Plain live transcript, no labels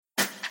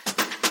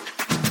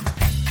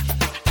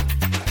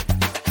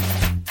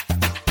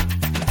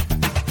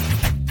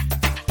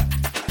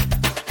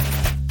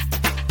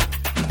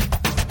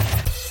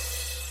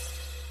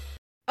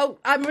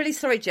I'm really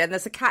sorry, Jen.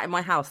 There's a cat in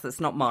my house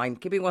that's not mine.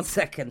 Give me 1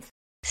 second.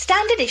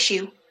 Standard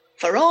issue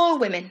for all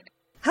women.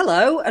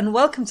 Hello, and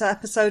welcome to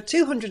episode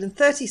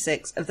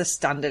 236 of the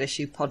Standard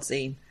Issue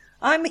Podzine.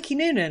 I'm Mickey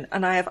Noonan,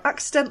 and I have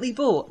accidentally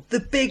bought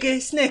the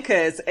biggest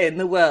knickers in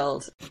the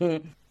world.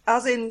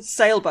 As in,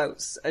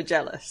 sailboats are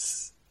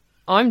jealous.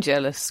 I'm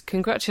jealous.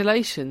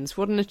 Congratulations.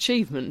 What an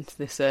achievement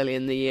this early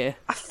in the year.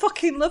 I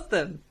fucking love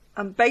them.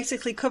 I'm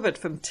basically covered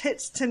from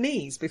tits to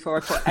knees before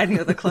I put any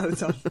other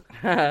clothes on.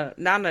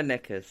 Nana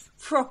knickers.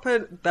 Proper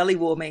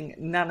belly-warming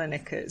nana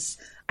knickers.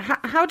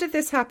 How did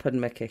this happen,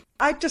 Mickey?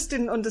 I just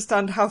didn't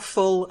understand how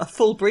full a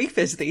full brief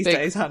is these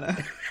days,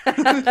 Hannah.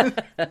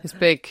 It's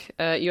big.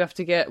 You have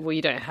to get, well,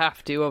 you don't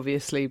have to,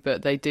 obviously,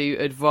 but they do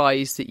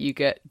advise that you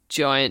get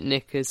giant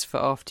knickers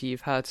for after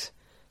you've had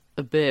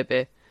a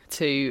baby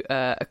to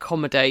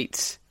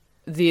accommodate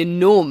the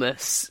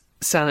enormous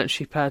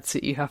sanitary pads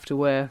that you have to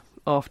wear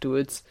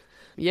afterwards.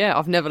 Yeah,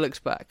 I've never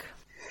looked back.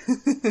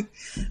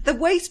 The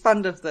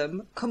waistband of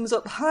them comes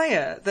up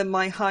higher than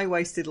my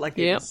high-waisted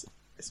leggings. Yep.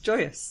 It's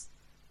joyous.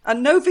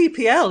 And no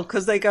VPL,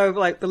 because they go,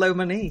 like, below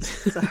my knees.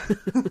 So.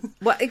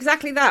 Well,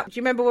 exactly that. Do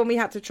you remember when we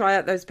had to try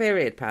out those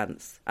period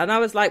pants? And I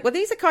was like, well,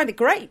 these are kind of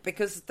great,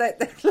 because they're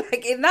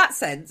like, in that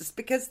sense,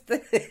 because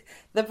the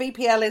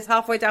VPL is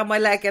halfway down my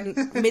leg and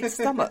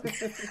mid-stomach.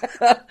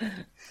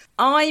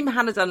 I'm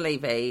Hannah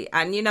Dunleavy,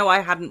 and you know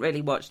I hadn't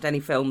really watched any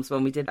films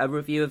when we did a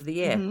review of the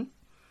year. Mm-hmm.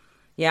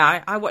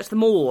 Yeah, I watched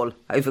them all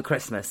over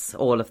Christmas,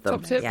 all of them.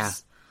 Top tips. Yeah.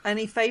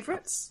 Any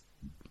favourites?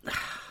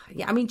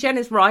 Yeah, I mean, Jen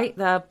is right.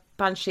 The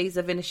Banshees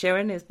of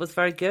Inisherin was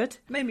very good.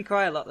 Made me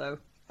cry a lot, though.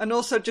 And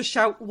also just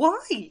shout,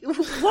 why?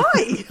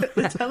 Why? At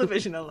the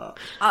television a lot.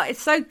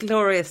 It's so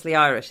gloriously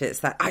Irish. It's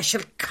that, I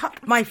shall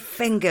cut my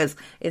fingers.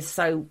 It's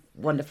so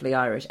wonderfully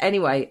Irish.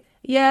 Anyway,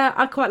 yeah,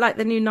 I quite like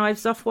the new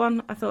Knives Off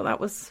one. I thought that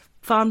was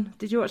fun.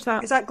 Did you watch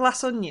that? Is that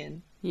Glass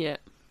Onion? Yeah.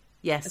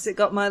 Yes. Has it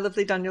got My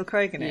Lovely Daniel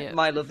Craig in it? Yeah.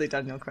 My Lovely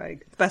Daniel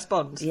Craig. Best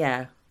Bond.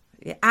 Yeah.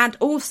 And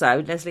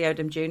also Leslie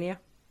Odom Jr.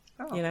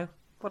 Oh, you know.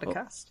 What a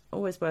cast.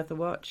 Always worth a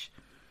watch.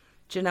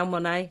 Janelle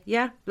Monáe.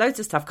 Yeah, loads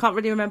of stuff. Can't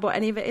really remember what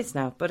any of it is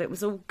now, but it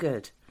was all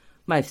good.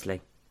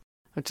 Mostly.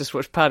 I just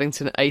watched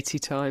Paddington 80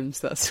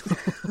 times, that's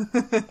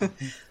all.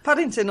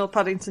 Paddington or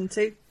Paddington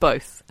 2?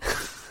 Both.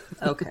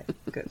 Okay,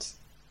 good.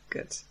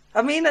 Good.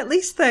 I mean, at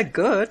least they're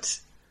good.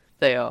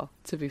 They are,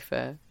 to be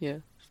fair, yeah.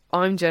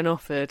 I'm Jen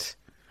Offord,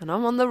 and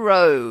I'm on the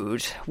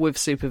road with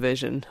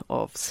supervision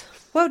of...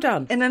 Well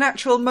done. In an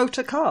actual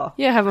motor car?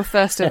 Yeah, have a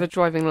first ever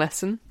driving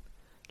lesson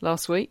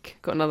last week.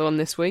 Got another one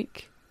this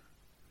week.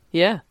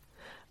 Yeah.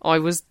 I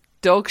was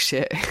dog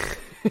shit.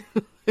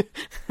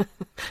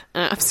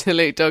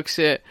 Absolute dog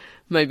shit.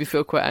 Made me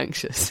feel quite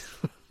anxious.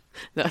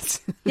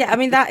 Yeah, I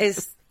mean, that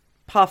is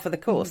par for the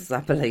course,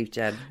 I believe,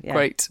 Jen. Yeah.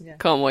 Great. Yeah.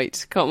 Can't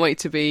wait. Can't wait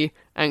to be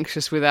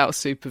anxious without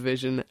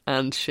supervision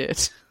and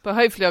shit. But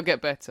hopefully I'll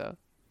get better.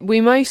 We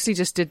mostly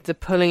just did the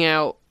pulling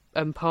out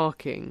and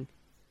parking.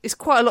 It's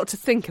quite a lot to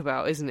think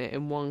about, isn't it,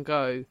 in one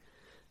go?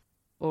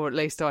 Or at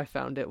least I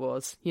found it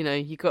was. You know,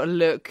 you've got to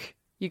look...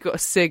 You've got to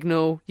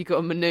signal, you've got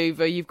to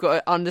manoeuvre, you've got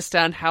to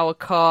understand how a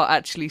car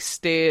actually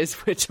steers,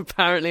 which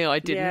apparently I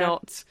did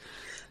not.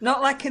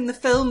 Not like in the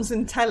films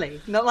and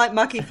telly, not like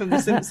Maggie from The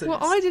Simpsons. Well,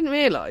 I didn't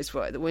realise,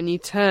 right, that when you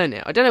turn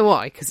it, I don't know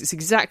why, because it's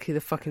exactly the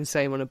fucking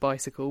same on a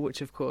bicycle, which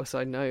of course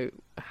I know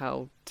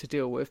how to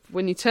deal with.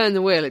 When you turn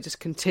the wheel, it just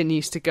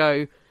continues to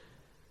go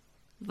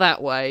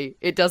that way.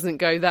 It doesn't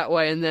go that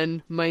way and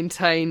then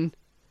maintain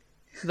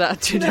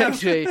that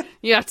trajectory. No.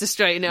 You have to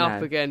straighten it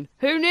up again.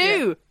 Who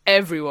knew? Yeah.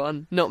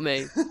 Everyone, not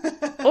me.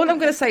 All I'm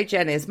going to say,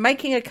 Jen, is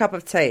making a cup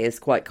of tea is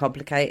quite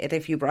complicated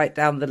if you write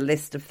down the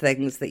list of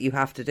things that you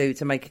have to do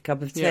to make a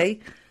cup of tea.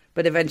 Yeah.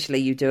 But eventually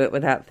you do it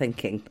without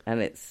thinking,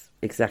 and it's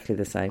exactly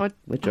the same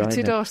with driving. I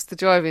did ask the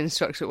driving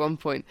instructor at one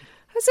point,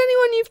 has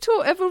anyone you've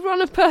taught ever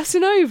run a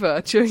person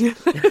over during a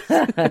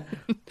lesson?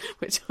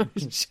 Which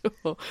I'm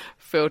sure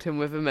filled him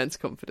with immense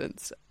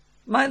confidence.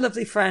 My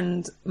lovely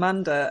friend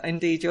Manda,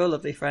 indeed your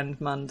lovely friend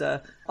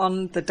Manda,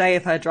 on the day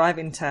of her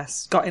driving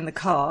test, got in the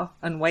car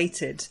and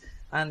waited,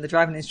 and the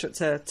driving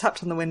instructor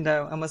tapped on the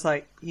window and was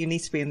like, you need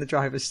to be in the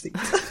driver's seat.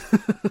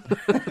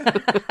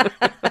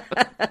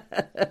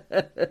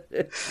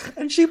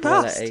 And she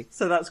passed, quality.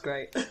 So that's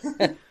great.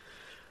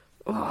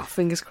 Oh,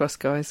 fingers crossed,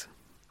 guys.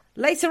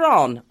 Later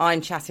on,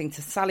 I'm chatting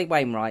to Sally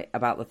Wainwright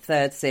about the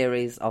third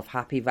series of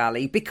Happy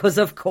Valley, because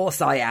of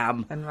course I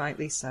am. And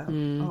rightly so.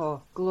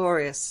 Oh,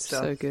 glorious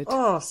stuff. So good.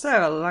 Oh,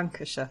 Sarah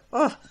Lancashire.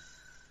 Oh,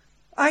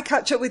 I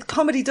catch up with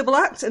comedy double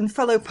act and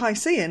fellow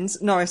Pisceans,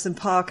 Norris and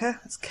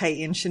Parker, as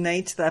Katie and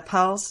Sinead to their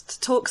pals, to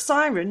talk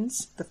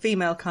sirens, the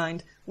female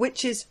kind,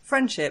 witches,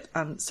 friendship,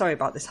 and, sorry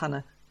about this,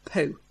 Hannah,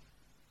 poo.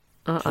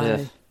 Uh-oh.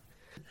 Yeah.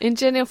 In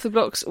Jenny Off the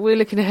Blocks, we're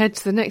looking ahead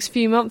to the next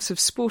few months of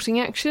sporting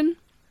action.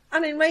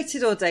 And in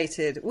Rated or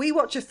Dated, we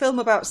watch a film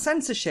about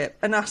censorship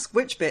and ask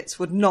which bits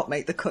would not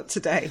make the cut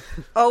today.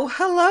 Oh,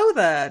 hello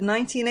there,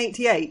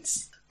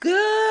 1988's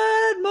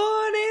Good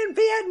Morning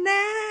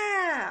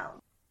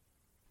Vietnam!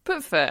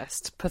 But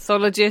first,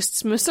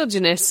 pathologists,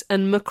 misogynists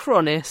and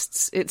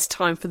Macronists, it's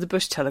time for the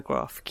Bush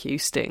Telegraph. Cue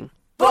Sting.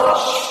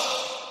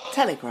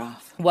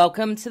 Telegraph.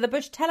 Welcome to the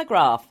Bush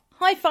Telegraph.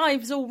 High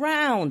fives all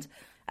round.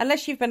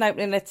 Unless you've been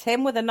opening a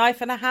tin with a knife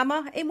and a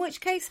hammer, in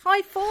which case,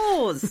 high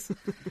fours.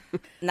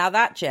 Now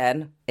that,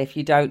 Jen, if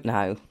you don't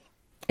know,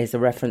 is a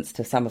reference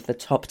to some of the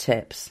top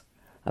tips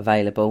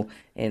available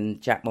in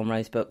Jack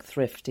Monroe's book,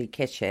 Thrifty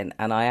Kitchen.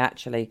 And I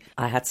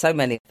had so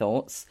many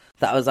thoughts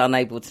that I was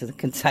unable to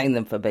contain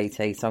them for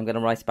BT, so I'm going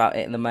to write about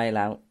it in the mail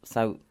out.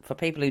 So for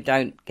people who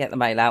don't get the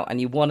mail out and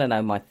you want to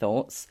know my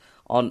thoughts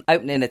on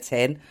opening a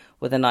tin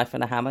with a knife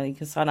and a hammer, you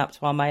can sign up to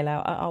our mail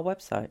out at our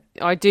website.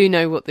 I do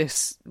know what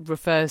this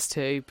refers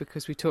to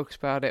because we talked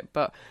about it,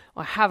 but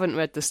I haven't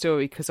read the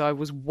story because I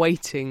was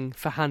waiting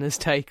for Hannah's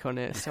take on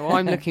it. So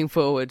I'm looking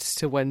forward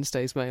to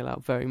Wednesday's mail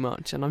out very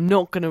much, and I'm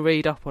not going to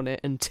read up on it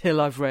until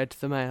I've read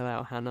the mail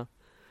out, Hannah.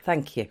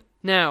 Thank you.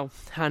 Now,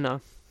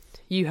 Hannah,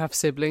 you have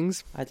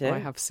siblings. I do. I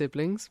have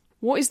siblings.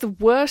 What is the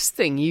worst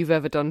thing you've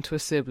ever done to a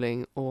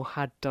sibling or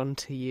had done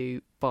to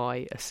you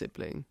by a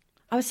sibling?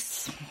 I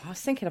was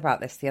thinking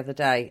about this the other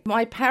day.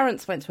 My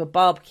parents went to a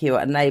barbecue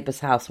at a neighbour's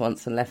house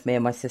once and left me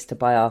and my sister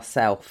by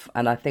ourselves.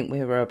 And I think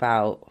we were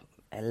about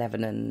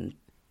 11 and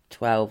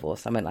 12 or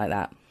something like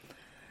that.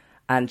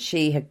 And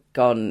she had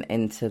gone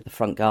into the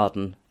front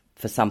garden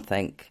for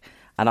something.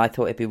 And I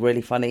thought it'd be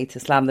really funny to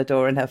slam the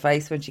door in her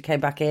face when she came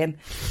back in.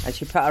 And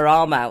she put her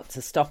arm out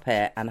to stop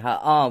it. And her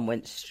arm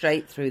went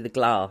straight through the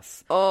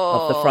glass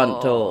of the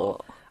front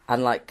door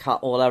and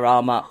cut all her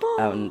arm up.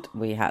 And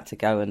we had to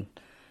go and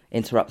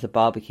interrupt the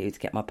barbecue to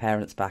get my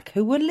parents back,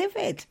 who were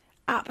livid,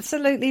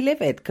 absolutely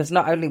livid, because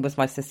not only was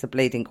my sister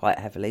bleeding quite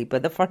heavily,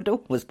 but the front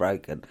door was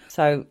broken.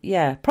 So,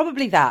 yeah,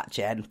 probably that,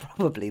 Jen,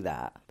 probably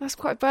that. That's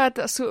quite bad.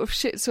 That sort of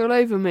shits all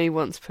over me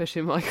once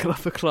pushing Michael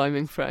off a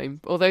climbing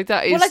frame. Although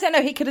that is... Well, I don't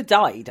know, he could have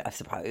died, I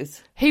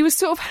suppose. He was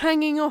sort of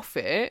hanging off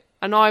it,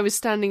 and I was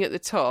standing at the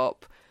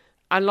top,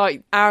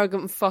 and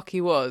arrogant fuck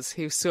he was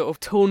sort of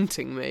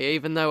taunting me,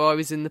 even though I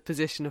was in the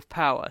position of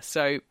power.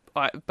 So...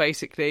 I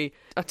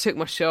took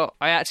my shot.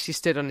 I actually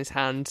stood on his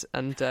hand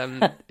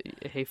and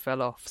he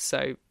fell off.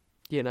 So,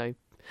 I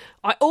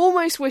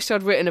almost wish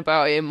I'd written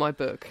about it in my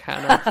book,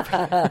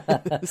 Hannah.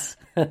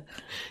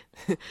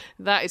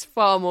 That is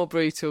far more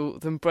brutal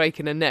than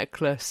breaking a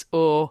necklace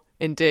or,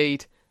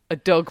 indeed, a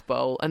dog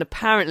bowl. And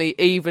apparently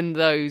even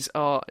those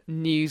are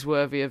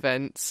newsworthy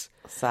events.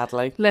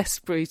 Sadly. Less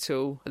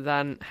brutal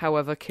than,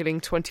 however,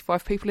 killing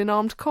 25 people in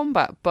armed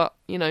combat. But,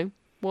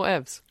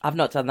 whatevs. I've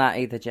not done that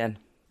either, Jen.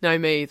 No,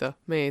 me either.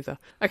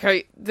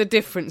 Okay, the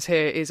difference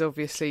here is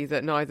obviously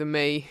that neither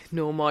me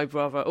nor my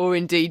brother, or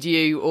indeed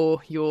you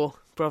or your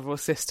brother or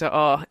sister,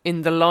 are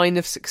in the line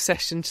of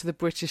succession to the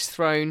British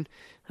throne,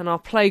 and our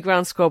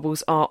playground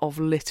squabbles are of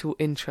little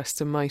interest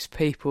to most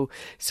people.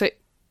 So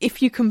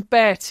if you can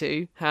bear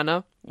to,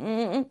 Hannah,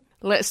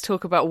 let's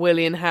talk about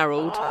William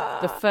Harold,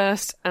 the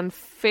first and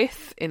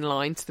fifth in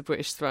line to the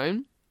British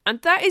throne. And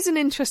that is an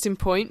interesting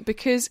point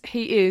because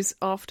he is,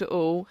 after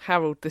all,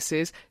 Harold this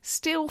is,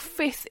 still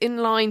fifth in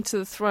line to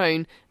the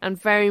throne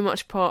and very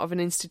much part of an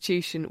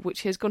institution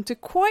which has gone to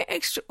quite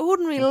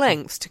extraordinary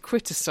lengths to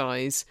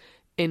criticise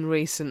in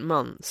recent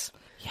months.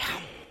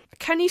 Yeah.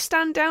 Can you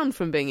stand down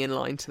from being in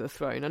line to the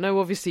throne? I know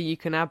obviously you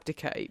can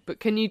abdicate, but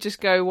can you just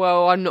go,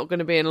 well, I'm not going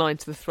to be in line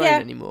to the throne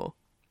anymore?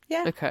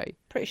 Yeah. Okay.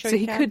 Pretty sure so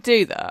he he can. could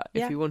do that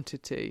if he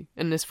wanted to.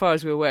 And as far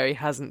as we're aware, he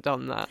hasn't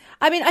done that.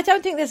 I mean, I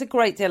don't think there's a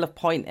great deal of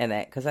point in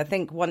it, because I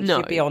think once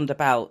you're beyond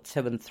about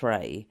 2 and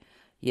 3,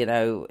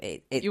 you're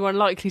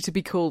unlikely to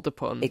be called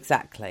upon.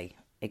 Exactly.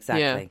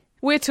 Yeah.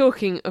 We're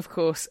talking, of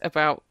course,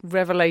 about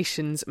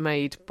revelations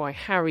made by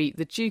Harry,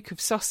 the Duke of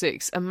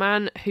Sussex, a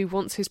man who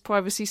wants his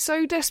privacy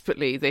so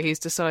desperately that he's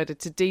decided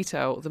to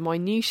detail the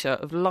minutiae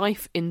of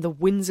life in the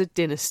Windsor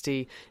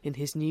dynasty in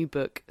his new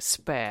book,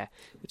 Spare,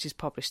 which is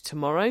published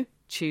tomorrow,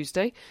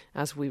 Tuesday,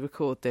 as we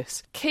record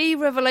this. Key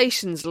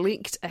revelations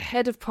leaked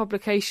ahead of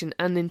publication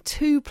and in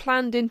 2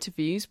 planned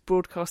interviews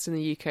broadcast in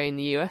the UK and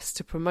the US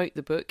to promote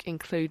the book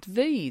include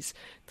these.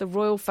 The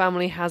royal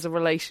family has a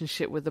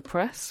relationship with the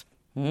press.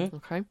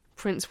 Okay.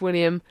 Prince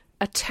William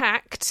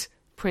attacked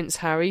Prince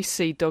Harry,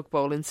 see Dog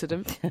Bowl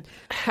incident.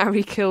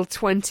 Harry killed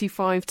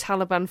 25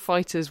 Taliban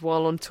fighters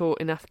while on tour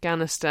in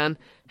Afghanistan.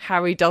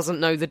 Harry doesn't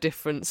know the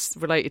difference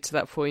related to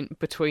that point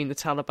between the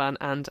Taliban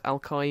and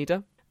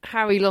Al-Qaeda.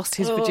 Harry lost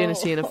his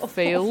virginity in a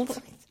field.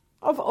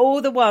 Of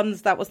all the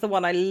ones, that was the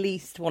one I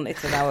least wanted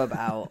to know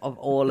about, of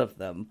all of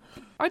them.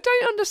 I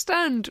don't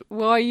understand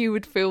why you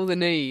would feel the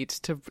need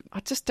to...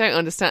 I just don't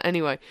understand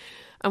anyway.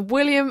 And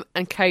William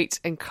and Kate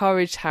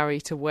encouraged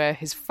Harry to wear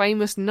his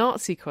famous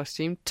Nazi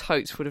costume.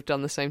 Totes would have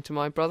done the same to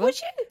my brother.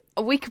 Would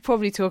you? We could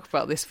probably talk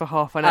about this for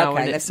half an hour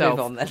in itself.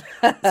 Okay, let's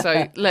move on then.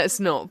 So let's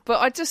not. But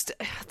I just...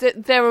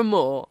 There are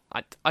more.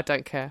 I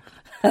don't care.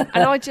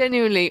 And I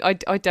genuinely, I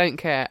don't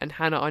care. And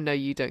Hannah, I know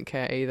you don't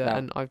care either.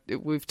 No.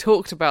 And we've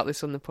talked about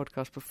this on the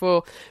podcast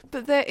before.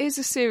 But there is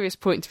a serious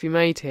point to be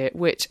made here,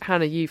 which,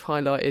 Hannah, you've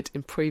highlighted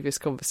in previous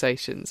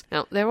conversations.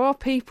 Now, there are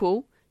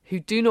people who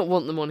do not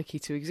want the monarchy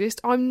to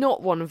exist. I'm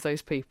not one of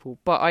those people,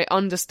 but I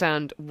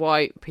understand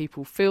why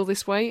people feel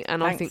this way,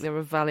 and I think there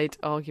are valid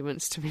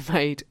arguments to be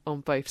made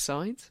on both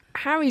sides.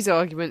 Harry's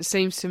argument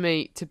seems to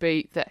me to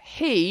be that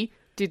he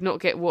did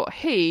not get what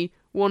he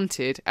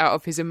wanted out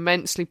of his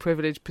immensely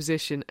privileged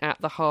position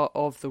at the heart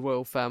of the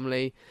royal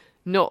family,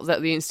 not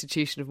that the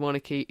institution of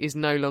monarchy is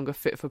no longer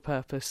fit for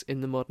purpose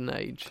in the modern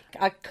age.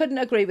 I couldn't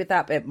agree with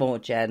that bit more,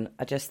 Jen.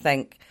 I just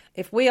think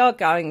if we are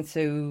going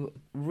to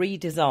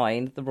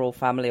redesign the royal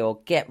family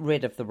or get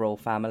rid of the royal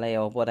family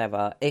or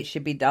whatever, it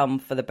should be done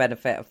for the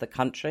benefit of the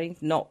country,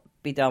 not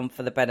be done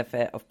for the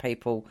benefit of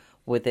people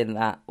within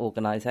that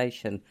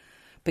organisation.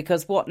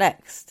 Because what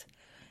next?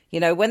 You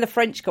know, when the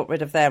French got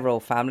rid of their royal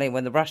family,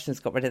 when the Russians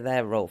got rid of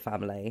their royal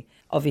family,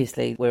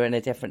 obviously we're in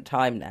a different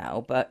time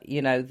now, but, you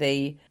know,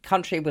 the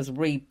country was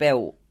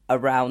rebuilt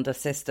around a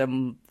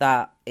system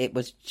that it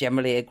was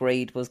generally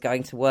agreed was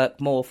going to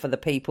work more for the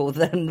people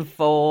than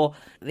for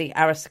the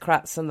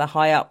aristocrats and the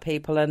high-up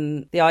people,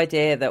 and the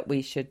idea that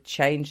we should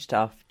change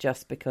stuff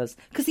just because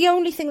the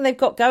only thing they've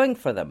got going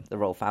for them, the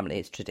royal family,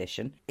 is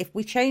tradition. If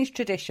we change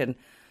tradition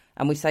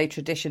and we say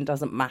tradition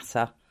doesn't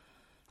matter,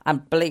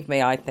 and believe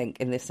me, I think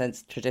in this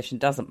sense tradition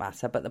doesn't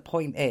matter. But the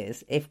point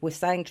is, if we're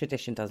saying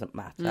tradition doesn't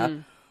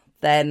matter,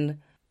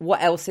 then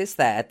what else is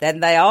there? Then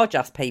they are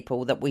just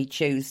people that we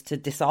choose to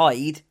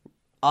decide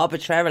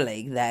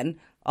arbitrarily then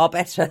are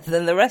better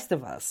than the rest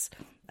of us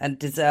and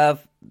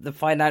deserve the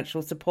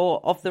financial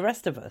support of the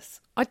rest of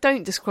us. I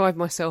don't describe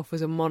myself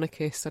as a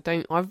monarchist. I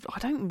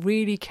don't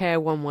really care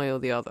one way or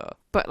the other.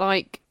 But,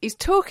 like, he's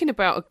talking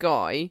about a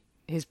guy,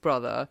 his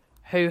brother,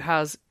 who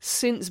has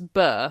since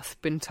birth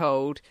been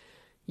told,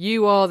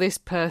 you are this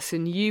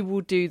person, you will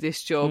do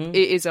this job,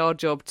 it is our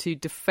job to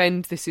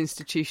defend this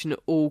institution at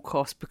all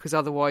costs, because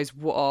otherwise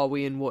what are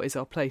we and what is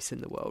our place in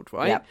the world,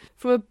 right? Yep.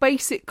 From a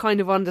basic kind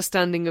of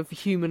understanding of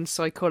human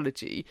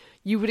psychology,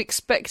 you would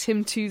expect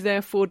him to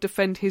therefore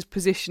defend his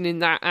position in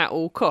that at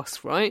all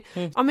costs, right?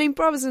 I mean,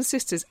 brothers and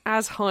sisters,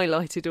 as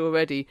highlighted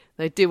already,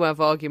 they do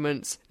have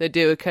arguments, they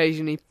do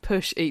occasionally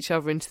push each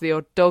other into the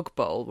odd dog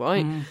bowl,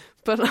 right?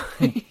 But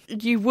like,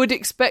 you would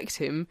expect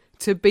him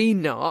to be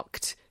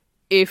narked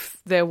if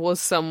there was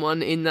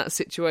someone in that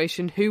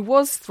situation who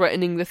was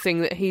threatening the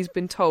thing that he's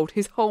been told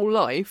his whole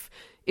life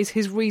is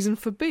his reason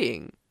for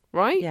being,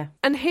 right? Yeah.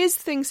 And his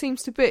thing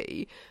seems to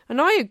be,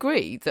 and I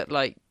agree that,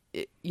 like,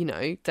 you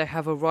know, they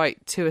have a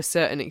right to a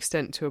certain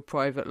extent to a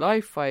private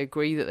life. I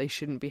agree that they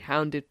shouldn't be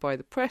hounded by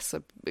the press. I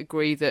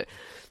agree that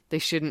they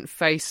shouldn't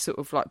face sort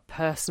of like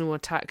personal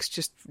attacks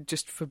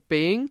just for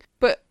being.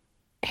 But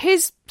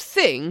his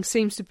thing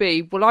seems to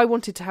be, well, I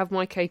wanted to have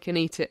my cake and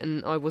eat it,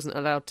 and I wasn't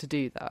allowed to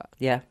do that.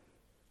 Yeah.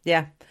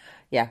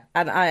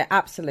 And I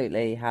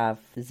absolutely have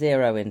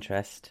zero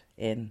interest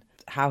in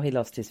how he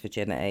lost his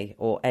virginity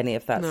or any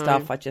of that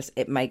stuff.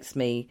 It makes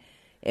me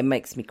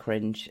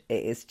cringe.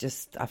 It is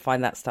just, I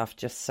find that stuff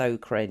just so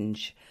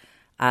cringe.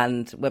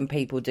 And when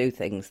people do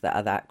things that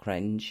are that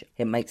cringe,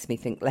 it makes me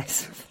think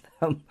less of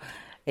them.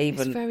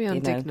 Even, it's very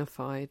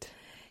undignified.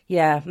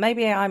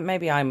 Maybe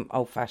I'm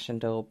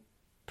old-fashioned or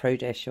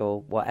prudish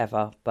or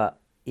whatever, but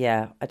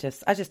yeah, I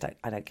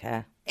don't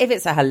care. If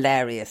it's a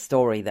hilarious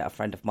story that a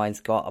friend of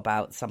mine's got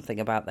about something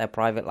about their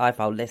private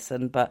life, I'll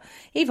listen. But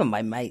even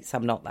my mates,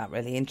 I'm not that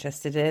really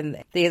interested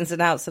in the ins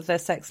and outs of their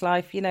sex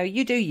life. You know,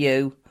 you do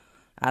you,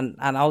 and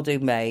I'll do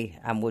me,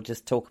 and we'll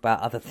just talk about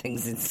other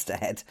things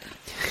instead.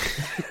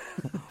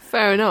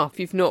 Fair enough.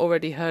 You've not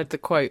already heard the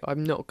quote.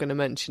 I'm not going to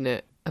mention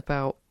it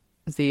about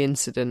the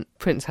incident.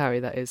 Prince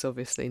Harry, that is,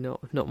 obviously,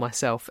 not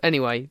myself.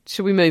 Anyway,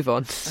 should we move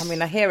on? I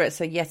mean, I hear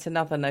it's yet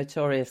another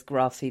notorious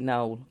grassy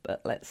knoll,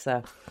 but let's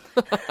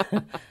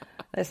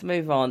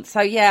move on.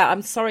 So, yeah,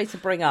 I'm sorry to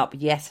bring up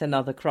yet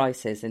another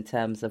crisis in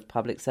terms of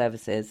public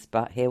services,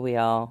 but here we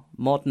are,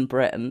 modern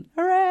Britain.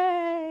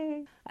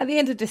 Hooray! At the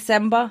end of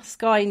December,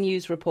 Sky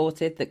News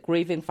reported that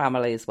grieving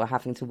families were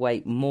having to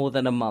wait more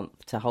than a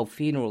month to hold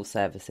funeral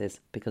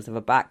services because of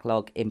a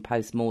backlog in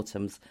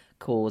post-mortems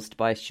caused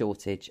by a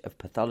shortage of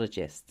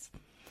pathologists.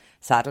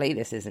 Sadly,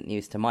 this isn't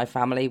news to my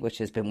family, which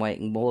has been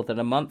waiting more than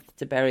a month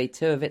to bury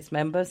two of its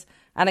members.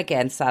 And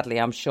again, sadly,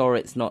 I'm sure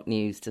it's not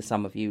news to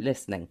some of you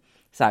listening.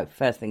 So,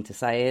 first thing to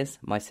say is,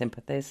 my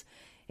sympathies.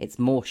 It's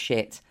more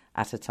shit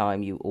at a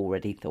time you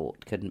already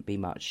thought couldn't be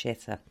much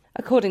shitter.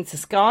 According to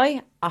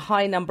Sky, a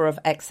high number of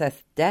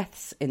excess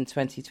deaths in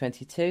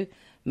 2022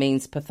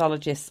 means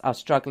pathologists are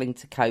struggling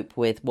to cope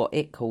with what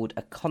it called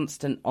a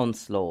constant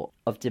onslaught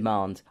of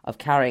demand of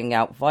carrying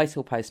out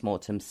vital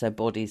postmortems so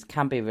bodies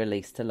can be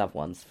released to loved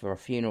ones for a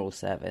funeral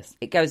service.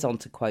 It goes on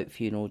to quote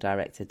funeral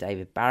director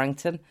David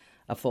Barrington,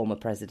 a former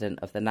president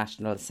of the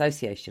National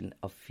Association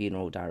of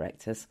Funeral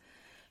Directors,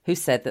 who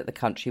said that the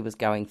country was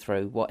going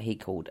through what he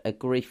called a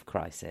grief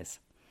crisis.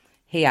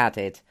 He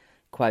added,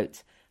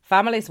 quote,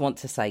 families want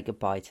to say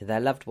goodbye to their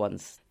loved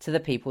ones, to the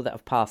people that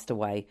have passed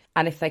away,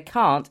 and if they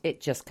can't, it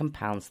just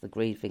compounds the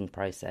grieving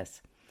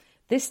process.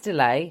 This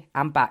delay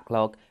and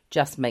backlog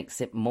just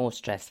makes it more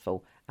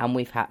stressful, and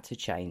we've had to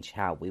change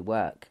how we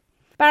work.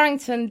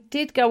 Barrington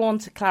did go on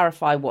to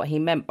clarify what he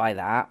meant by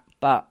that,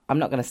 but I'm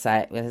not going to say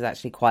it because it's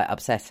actually quite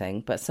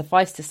upsetting. But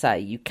suffice to say,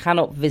 you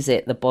cannot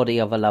visit the body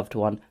of a loved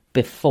one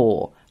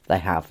before they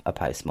have a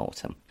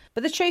post-mortem.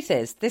 But the truth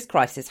is, this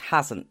crisis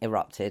hasn't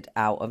erupted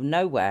out of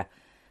nowhere.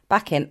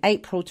 Back in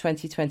April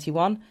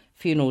 2021,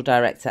 funeral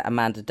director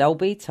Amanda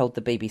Dolby told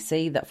the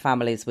BBC that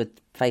families were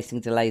facing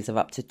delays of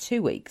up to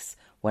 2 weeks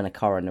when a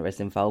coroner is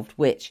involved,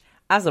 which,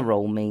 as a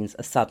rule, means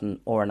a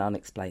sudden or an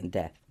unexplained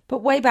death.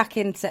 But way back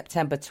in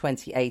September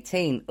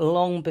 2018,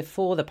 long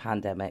before the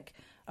pandemic,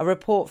 a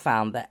report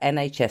found that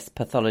NHS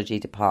pathology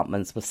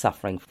departments were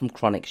suffering from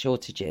chronic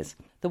shortages.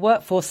 The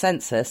workforce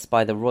census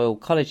by the Royal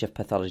College of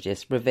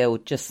Pathologists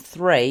revealed just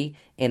 3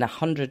 in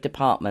 100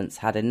 departments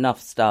had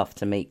enough staff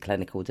to meet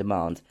clinical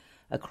demand,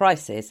 a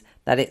crisis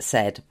that it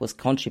said was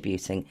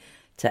contributing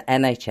to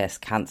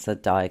NHS cancer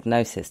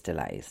diagnosis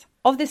delays.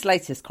 Of this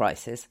latest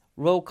crisis,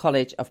 Royal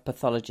College of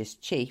Pathologists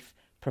Chief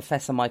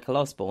Professor Michael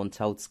Osborne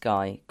told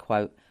Sky,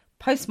 quote,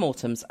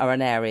 "Postmortems are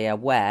an area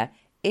where,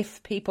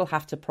 if people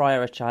have to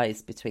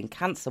prioritise between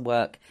cancer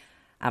work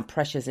and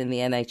pressures in the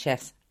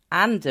NHS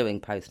and doing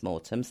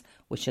postmortems,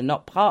 which are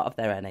not part of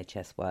their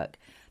NHS work,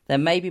 there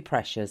may be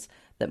pressures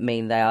that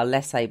mean they are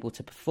less able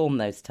to perform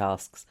those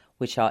tasks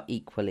which are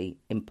equally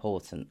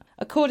important."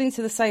 According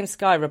to the same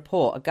Sky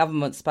report, a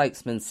government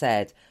spokesman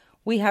said,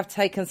 "We have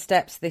taken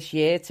steps this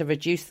year to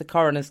reduce the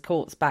coroner's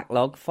court's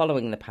backlog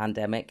following the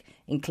pandemic,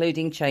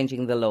 including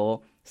changing the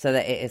law so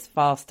that it is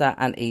faster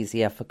and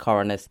easier for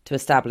coroners to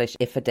establish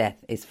if a death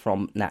is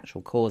from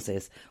natural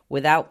causes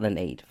without the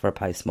need for a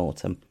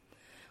post-mortem.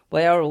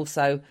 We are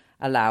also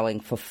allowing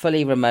for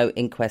fully remote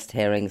inquest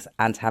hearings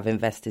and have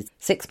invested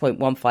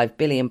 £6.15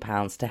 billion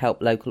to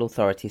help local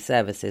authority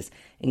services,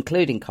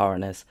 including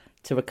coroners,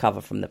 to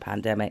recover from the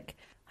pandemic."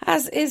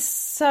 As is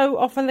so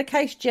often the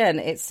case, Jen,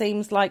 it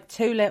seems like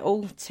too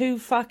little, too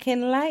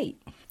fucking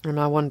late. And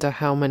I wonder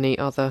how many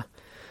other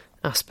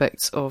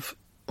aspects of,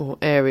 or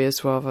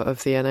areas rather,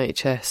 of the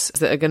NHS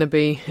that are going to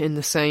be in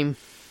the same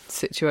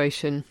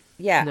situation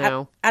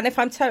now. And if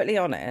I'm totally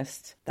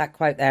honest, that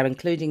quote there,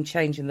 including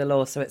changing the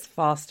law so it's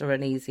faster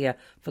and easier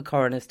for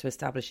coroners to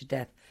establish a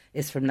death,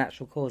 is from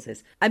natural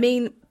causes. I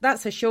mean,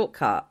 that's a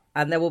shortcut,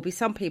 and there will be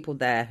some people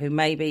there who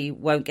maybe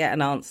won't get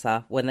an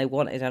answer when they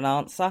wanted an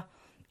answer.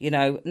 You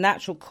know,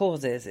 natural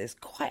causes is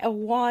quite a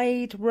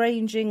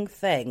wide-ranging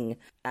thing,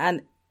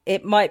 and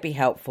it might be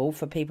helpful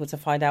for people to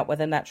find out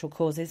whether natural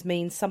causes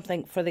means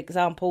something, for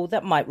example,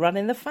 that might run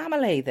in the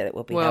family, that it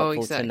will be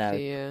helpful to know.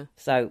 Yeah.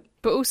 So,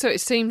 but also it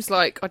seems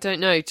like, I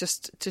don't know,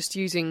 just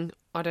using,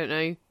 I don't know,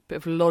 a bit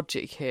of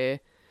logic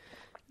here,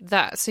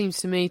 that seems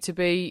to me to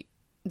be,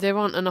 there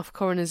aren't enough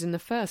coroners in the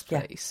first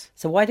place.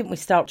 Yeah. So why didn't we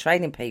start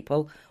training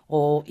people,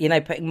 or, you know,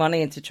 putting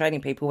money into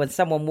training people when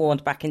someone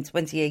warned back in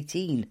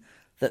 2018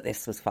 that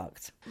this was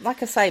fucked?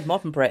 Like I say,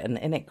 modern Britain,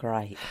 isn't it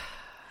great?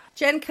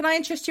 Jen, can I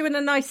interest you in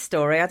a nice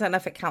story? I don't know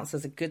if it counts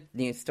as a good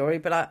news story,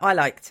 but I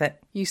liked it.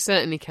 You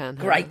certainly can.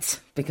 Great,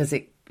 because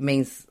it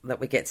means that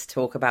we get to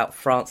talk about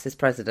France's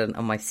president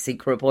and my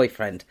secret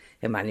boyfriend,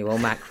 Emmanuel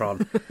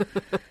Macron.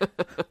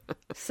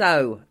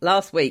 So,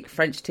 last week,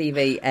 French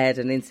TV aired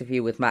an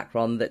interview with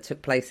Macron that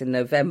took place in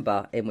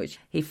November, in which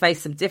he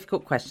faced some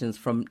difficult questions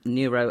from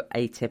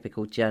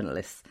neuroatypical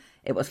journalists.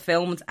 It was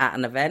filmed at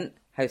an event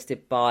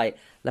hosted by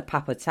Le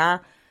Papotin,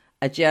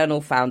 a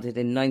journal founded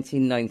in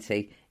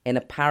 1990 in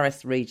a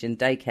Paris region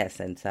daycare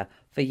centre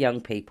for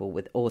young people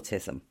with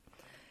autism.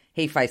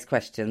 He faced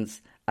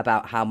questions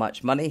about how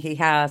much money he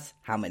has,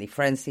 how many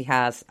friends he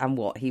has, and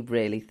what he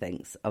really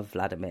thinks of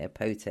Vladimir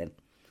Putin.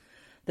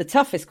 The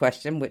toughest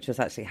question, which was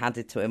actually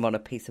handed to him on a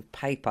piece of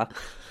paper,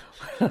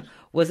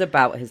 was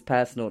about his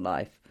personal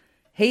life.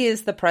 "He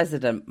is the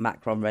president,"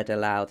 Macron read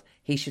aloud.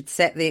 "He should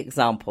set the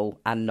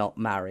example and not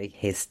marry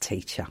his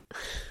teacher."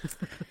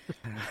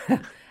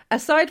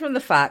 Aside from the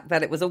fact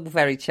that it was all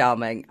very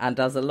charming and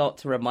does a lot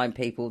to remind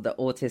people that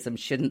autism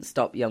shouldn't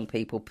stop young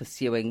people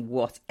pursuing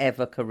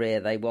whatever career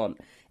they want,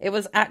 it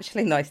was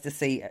actually nice to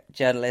see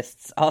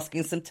journalists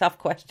asking some tough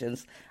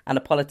questions and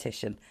a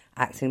politician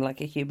acting like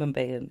a human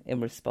being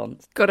in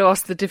response. Got to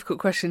ask the difficult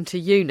question to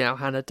you now,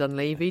 Hannah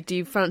Dunleavy. Do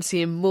you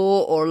fancy him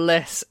more or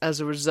less as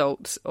a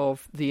result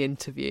of the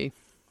interview?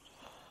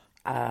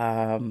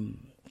 And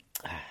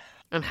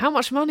how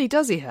much money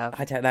does he have?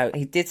 I don't know.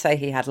 He did say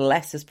he had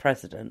less as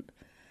president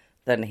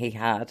than he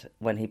had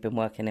when he'd been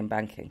working in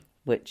banking,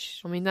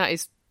 which, I mean, that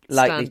is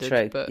likely standard,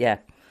 true. but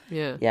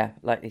Yeah,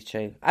 likely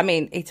true. I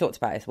mean, he talked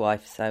about his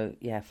wife, so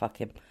yeah, fuck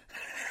him.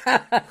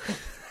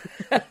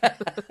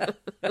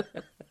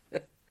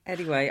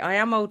 Anyway, I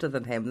am older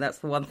than him. That's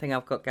the one thing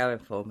I've got going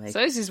for me.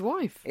 So is his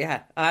wife.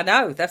 Yeah, I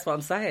know. That's what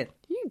I'm saying.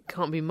 You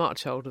can't be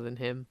much older than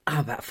him. I'm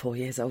about 4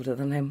 years older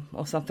than him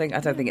or something. I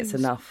don't think it's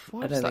enough.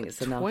 I don't think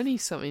it's enough.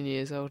 20-something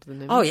years older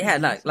than him. Oh,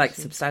 yeah, like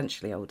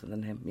substantially older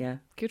than him, yeah.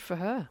 Good for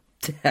her.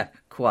 Yeah,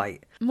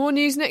 quite. More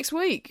news next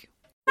week.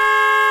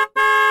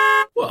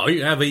 Well,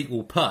 you have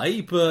equal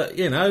pay, but,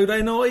 you know,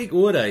 they're not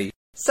equal, are they?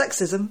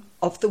 Sexism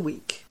of the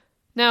week.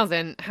 Now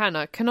then,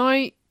 Hannah, can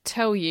I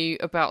tell you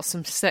about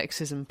some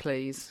sexism,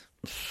 please?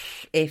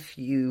 If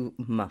you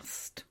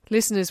must.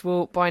 Listeners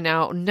will by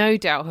now no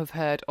doubt have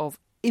heard of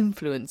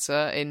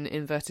influencer, in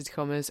inverted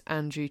commas,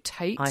 Andrew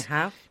Tate? I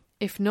have.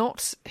 If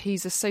not,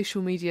 he's a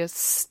social media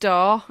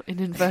star, in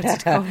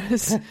inverted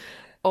commas,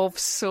 of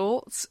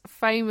sorts,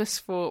 famous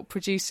for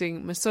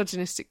producing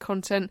misogynistic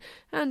content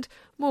and,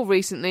 more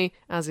recently,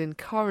 as in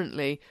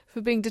currently,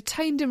 for being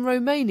detained in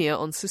Romania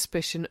on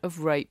suspicion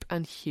of rape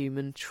and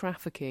human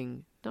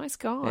trafficking. Nice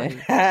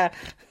guy.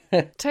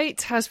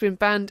 Tate has been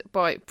banned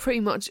by pretty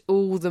much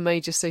all the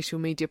major social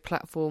media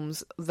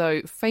platforms,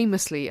 though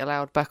famously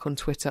allowed back on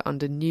Twitter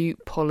under new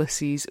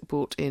policies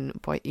brought in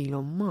by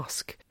Elon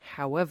Musk.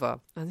 However,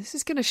 and this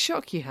is going to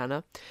shock you,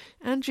 Hannah,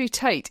 Andrew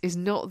Tate is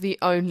not the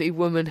only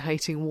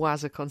woman-hating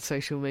wazzock on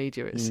social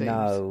media, it seems.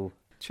 No.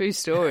 True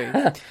story.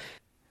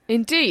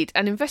 Indeed,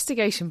 an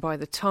investigation by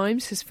The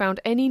Times has found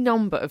any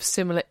number of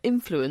similar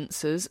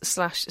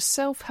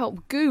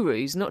influencers/self-help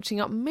gurus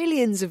notching up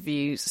millions of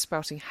views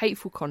spouting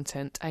hateful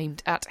content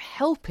aimed at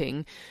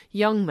helping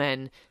young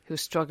men who are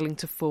struggling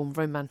to form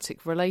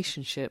romantic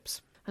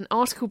relationships. An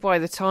article by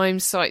The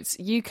Times cites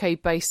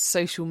UK-based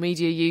social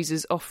media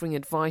users offering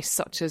advice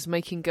such as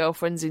making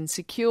girlfriends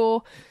insecure,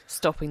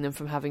 stopping them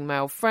from having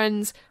male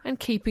friends, and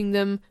keeping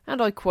them,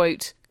 and I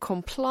quote,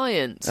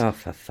 compliant. Oh,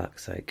 for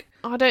fuck's sake.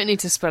 I don't need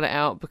to spell it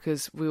out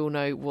because we all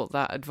know what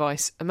that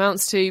advice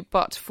amounts to,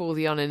 but for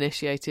the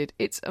uninitiated,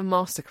 it's a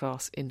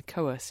masterclass in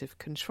coercive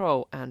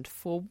control. And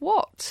for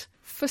what?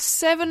 For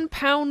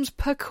 £7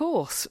 per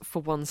course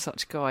for one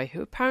such guy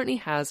who apparently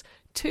has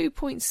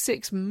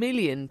 2.6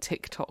 million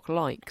TikTok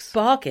likes.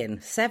 Bargain.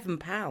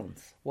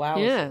 £7. Wow.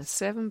 Yeah,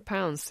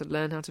 £7 to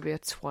learn how to be a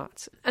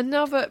twat.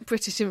 Another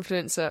British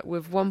influencer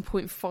with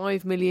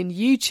 1.5 million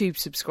YouTube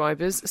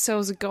subscribers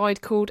sells a guide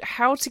called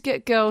How to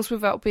Get Girls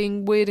Without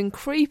Being Weird and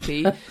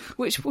Creepy,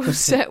 which will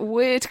set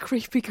weird,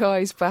 creepy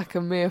guys back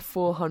a mere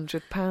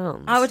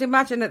 £400. I would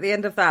imagine at the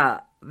end of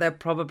that, there'd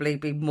probably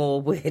be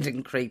more weird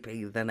and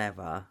creepy than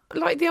ever.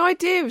 Like, the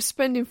idea of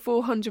spending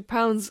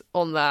 £400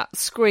 on that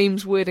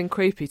screams weird and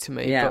creepy to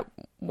me, Yeah. but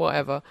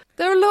whatever.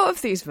 There are a lot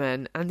of these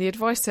men, and the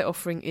advice they're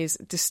offering is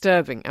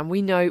disturbing, and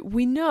we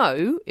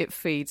know it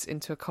feeds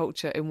into a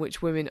culture in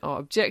which women are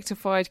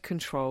objectified,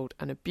 controlled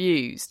and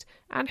abused.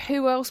 And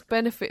who else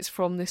benefits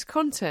from this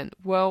content?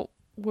 Well,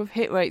 with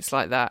hit rates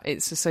like that,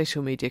 it's the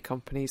social media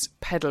companies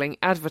peddling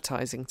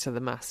advertising to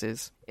the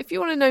masses. If you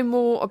want to know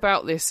more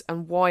about this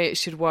and why it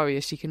should worry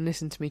us, you can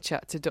listen to me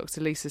chat to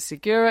Dr. Lisa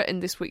Segura in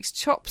this week's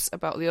Chops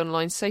about the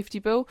online safety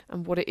bill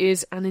and what it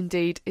is and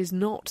indeed is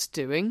not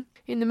doing.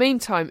 In the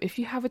meantime, if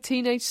you have a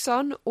teenage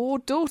son or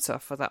daughter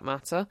for that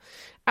matter,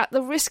 at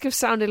the risk of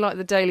sounding like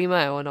the Daily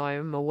Mail, and I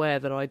am aware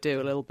that I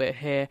do a little bit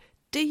here,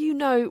 do you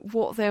know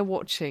what they're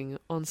watching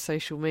on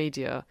social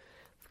media?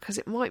 Because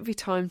it might be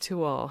time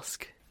to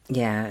ask.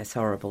 Yeah, it's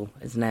horrible,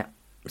 isn't it?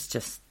 It's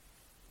just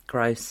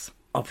gross,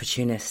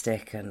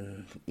 opportunistic,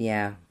 and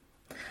yeah.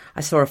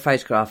 I saw a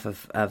photograph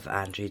of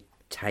Andrew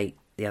Tate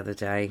the other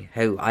day,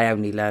 who I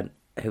only learnt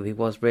who he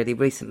was really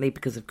recently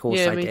because, of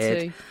course, I me did.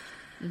 Too.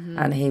 Mm-hmm.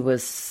 And he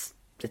was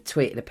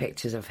tweeting the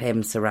pictures of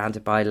him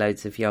surrounded by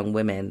loads of young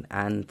women,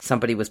 and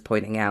somebody was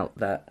pointing out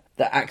that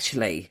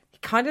actually he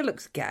kind of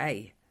looks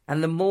gay.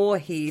 And the more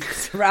he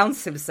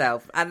surrounds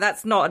himself, and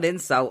that's not an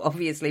insult,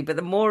 obviously, but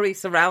the more he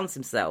surrounds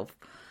himself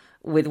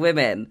with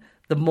women,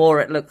 the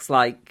more it looks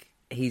like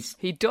he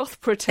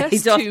doth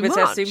protest too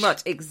much.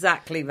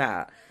 Exactly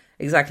that.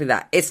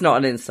 It's not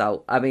an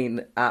insult. I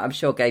mean, I'm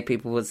sure gay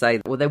people would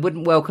say, well, they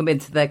wouldn't welcome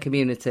into their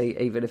community,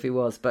 even if he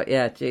was. But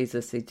yeah,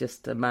 Jesus,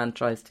 a man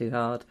tries too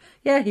hard.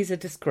 Yeah, he's a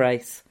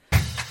disgrace.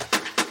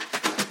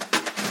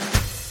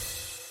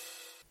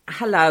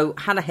 Hello,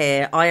 Hannah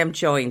here. I am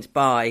joined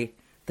by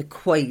the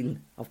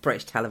Queen of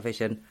British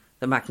television,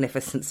 the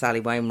magnificent Sally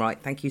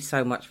Wainwright. Thank you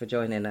so much for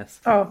joining us.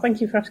 Oh, thank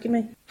you for asking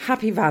me.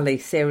 Happy Valley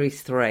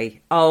Series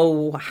 3.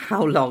 Oh,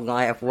 how long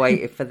I have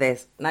waited for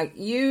this. Now,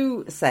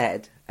 you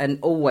said, and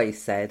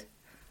always said,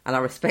 and I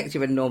respect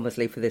you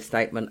enormously for this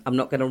statement, I'm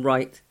not going to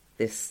write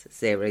this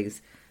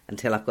series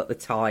until I've got the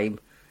time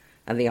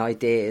and the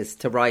ideas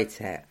to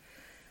write it.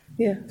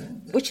 Yeah.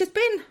 Which has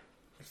been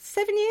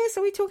 7 years?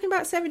 Are we talking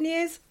about 7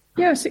 years?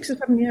 Yeah, 6 or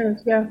 7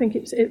 years. Yeah, I think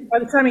by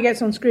the time it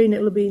gets on screen,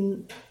 it'll have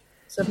been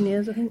 7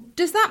 years, I think.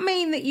 Does that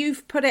mean that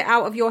you've put it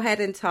out of your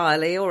head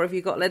entirely, or have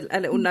you got a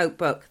little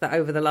notebook that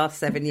over the last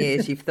 7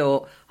 years you've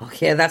thought, oh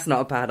yeah, that's not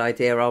a bad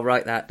idea, I'll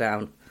write that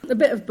down? A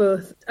bit of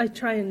both. I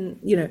try and,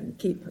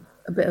 keep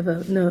a bit of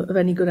a note of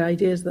any good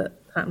ideas that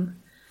happen.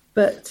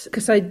 But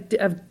because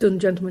I've done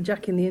Gentleman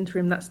Jack in the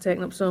interim, that's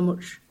taken up so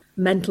much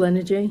mental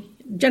energy.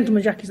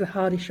 Gentleman Jack is the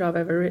hardest show I've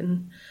ever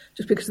written,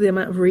 just because of the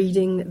amount of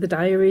reading, the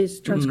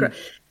diaries,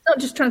 not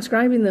just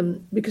transcribing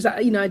them, because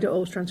I don't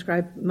always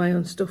transcribe my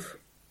own stuff.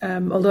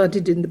 Although I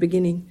did in the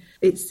beginning,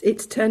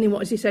 it's turning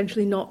what is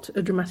essentially not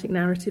a dramatic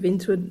narrative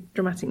into a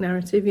dramatic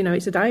narrative.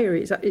 It's a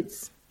diary.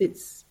 It's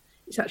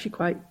actually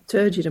quite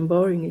turgid and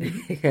boring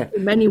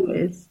in many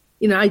ways.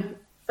 I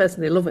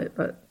personally love it,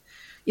 but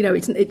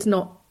it's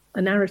not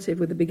a narrative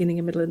with a beginning,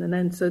 a middle, and an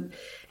end. So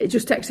it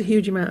just takes a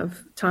huge amount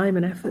of time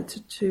and effort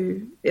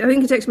to. I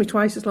think it takes me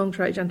twice as long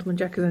to write Gentleman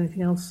Jack as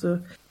anything else.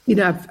 So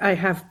I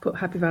have put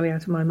Happy Valley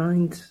out of my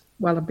mind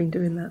while I've been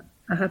doing that.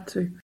 I had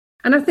to.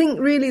 And I think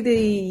really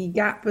the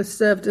gap has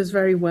served us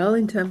very well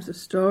in terms of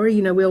story.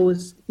 You know,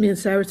 me and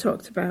Sarah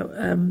talked about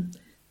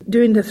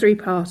doing the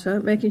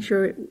 3-parter, making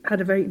sure it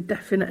had a very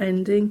definite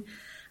ending.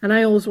 And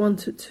I always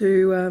wanted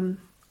to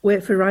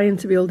wait for Ryan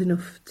to be old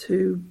enough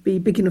to be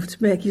big enough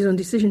to make his own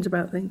decisions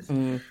about things.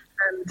 And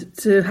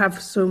to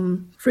have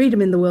some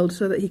freedom in the world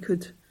so that he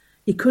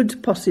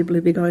could possibly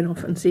be going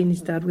off and seeing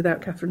his dad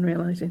without Catherine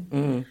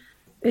realising.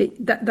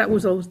 That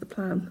was always the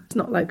plan. It's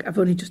not like I've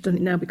only just done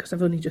it now because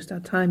I've only just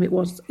had time. It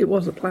was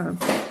a plan.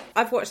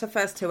 I've watched the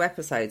first 2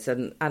 episodes,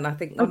 and I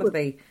think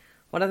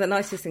one of the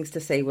nicest things to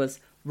see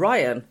was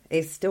Ryan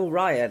is still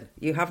Ryan.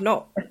 You have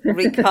not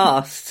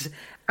recast.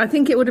 I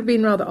think it would have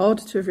been rather odd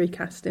to have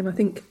recast him. I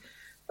think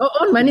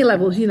on many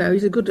levels, you know,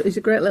 he's a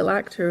great little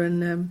actor,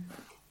 and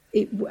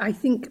I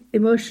think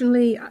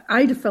emotionally,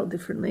 I'd have felt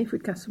differently if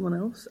we'd cast someone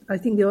else. I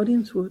think the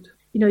audience would.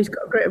 You know, he's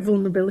got a great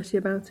vulnerability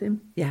about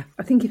him. Yeah.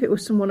 I think if it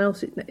was someone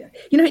else, it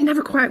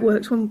never quite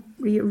works when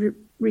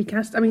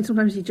recast. I mean,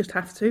 sometimes you just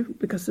have to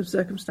because of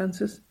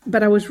circumstances.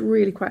 But I was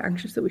really quite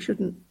anxious that we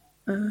shouldn't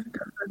go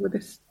ahead with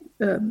this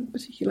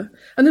particular.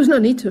 And there was no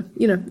need to.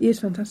 You know, he is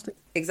fantastic.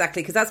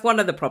 Exactly, because that's one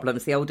of the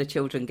problems the older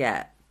children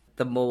get,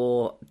 the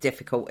more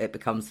difficult it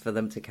becomes for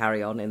them to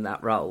carry on in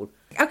that role.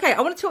 Okay, I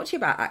want to talk to you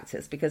about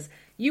actors because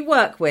you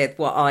work with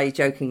what I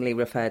jokingly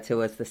refer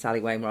to as the Sally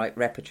Wainwright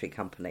Repertory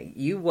Company.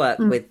 You work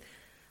with,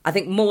 I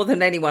think, more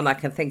than anyone I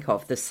can think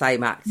of, the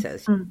same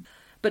actors.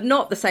 But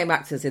not the same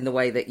actors in the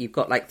way that you've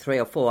got like 3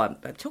 or 4.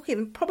 I'm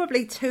talking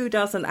probably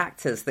 24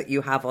 actors that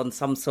you have on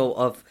some sort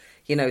of,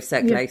 you know,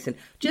 circulation.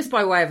 Yeah. Just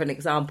by way of an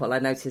example, I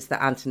noticed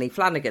that Anthony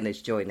Flanagan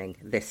is joining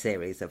this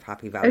series of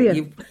Happy Valley. Oh,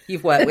 yeah.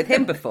 You've worked with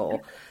him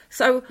before.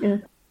 So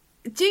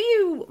do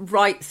you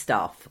write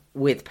stuff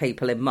with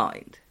people in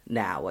mind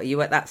now? Are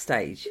you at that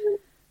stage?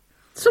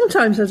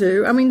 Sometimes I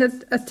do. I mean,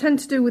 I tend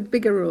to do with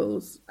bigger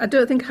roles. I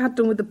don't think I had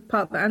done with the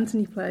part that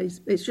Anthony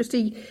plays. It's just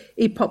he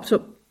popped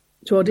up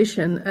to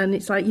audition, and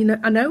it's like, you know,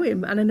 I know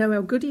him and I know how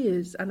good he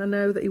is, and I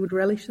know that he would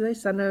relish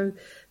this. I know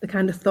the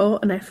kind of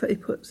thought and effort he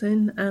puts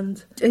in,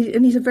 and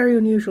he's a very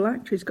unusual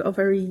actor. He's got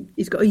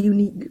a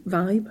unique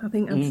vibe, I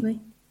think,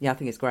 Anthony. Yeah, I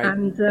think it's great.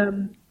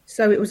 And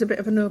so it was a bit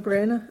of a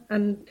no-brainer,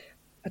 and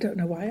I don't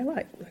know why I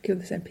like working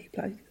with the same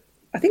people.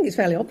 I think it's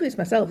fairly obvious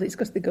myself. It's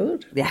because they're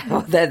good. Yeah,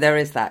 well, there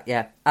is that.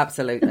 Yeah,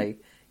 absolutely.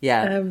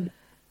 Yeah.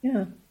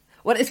 Yeah.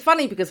 Well, it's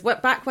funny because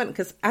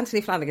because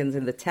Anthony Flanagan's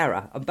in The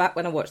Terror, and back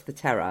when I watched The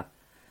Terror,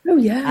 oh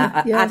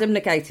yeah, Adam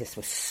Nagaitis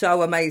was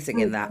so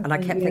amazing in that, and I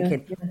kept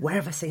thinking, where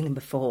have I seen him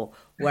before?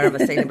 Where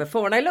have I seen him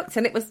before? And I looked,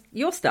 and it was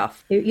your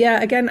stuff. Yeah,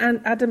 again,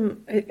 and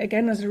Adam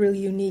again has a really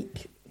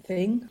unique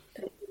thing,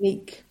 a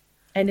unique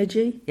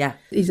energy. Yeah,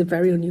 he's a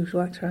very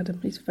unusual actor. Adam,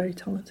 he's very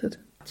talented.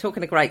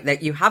 Talking of great,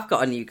 that you have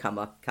got a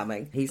newcomer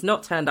coming. He's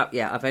not turned up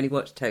yet. I've only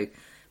watched 2,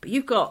 but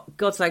you've got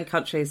God's Own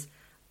Country's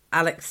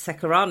Alex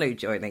Sekaranu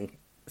joining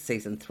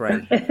season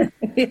 3.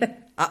 Yeah.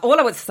 All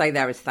I would say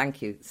there is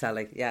thank you,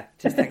 Sally. Yeah,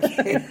 just thank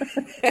you.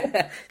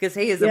 Because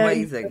he is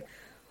amazing.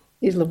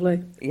 He's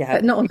lovely. Yeah.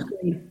 Not on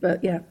screen,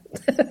 but yeah.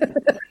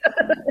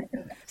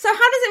 So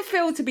how does it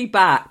feel to be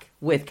back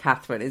with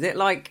Catherine? Is it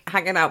like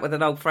hanging out with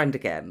an old friend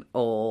again?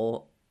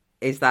 Or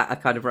is that a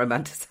kind of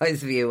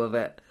romanticised view of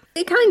it?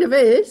 It kind of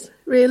is,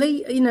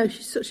 really. You know,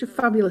 she's such a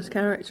fabulous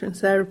character, and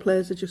Sarah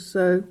plays her just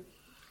so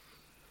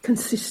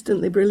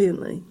consistently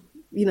brilliantly,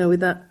 you know, with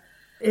that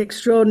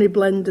extraordinary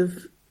blend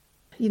of,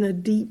 you know,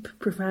 deep,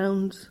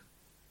 profound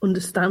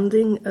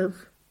understanding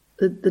of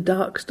the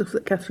dark stuff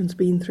that Catherine's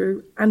been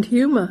through, and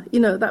humour, you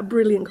know, that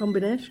brilliant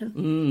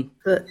combination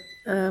that,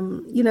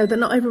 you know, that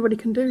not everybody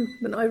can do,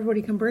 that not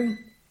everybody can bring.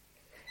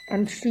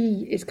 And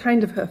she is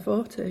kind of her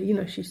forte, you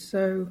know, she's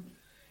so,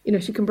 you know,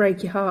 she can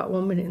break your heart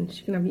one minute and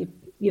she can have you,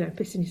 you know,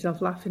 pissing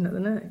yourself laughing at the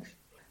next.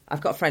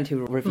 I've got a friend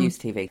who reviews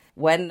TV.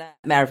 When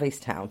Mare of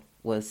Easttown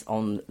was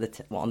on the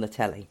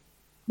telly,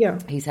 yeah,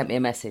 he sent me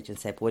a message and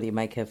said, what do you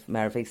make of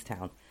Mare of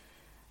Easttown?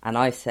 And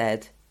I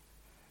said,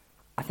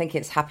 I think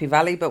it's Happy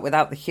Valley, but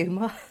without the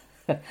humour.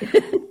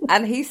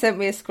 And he sent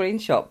me a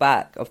screenshot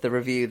back of the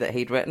review that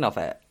he'd written of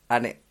it.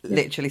 And it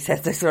literally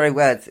says those very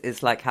words.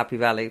 It's like Happy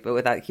Valley, but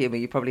without humour.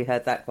 You probably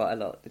heard that quite a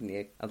lot, didn't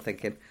you? I'm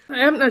thinking. I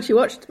haven't actually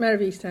watched Mare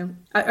of Easttown.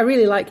 I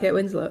really like Kate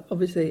Winslet,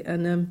 obviously.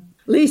 And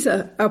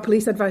Lisa, our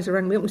police advisor,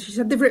 rang me up and she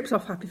said, they've ripped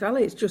off Happy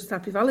Valley. It's just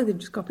Happy Valley. They've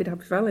just copied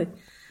Happy Valley.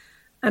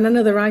 And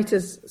another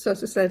writer's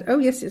sort of said, oh,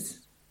 yes,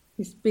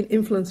 he's been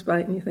influenced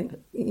by it. And you think,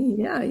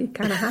 yeah, you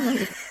kind of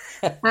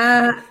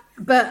have.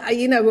 But,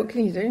 you know, what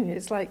can you do?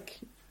 It's like,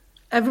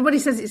 everybody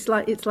says it's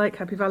like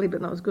Happy Valley,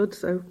 but not as good.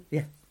 So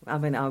yeah, I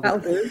mean, that'll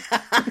do.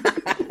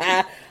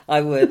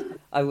 I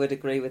would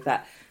agree with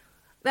that.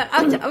 Now,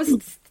 I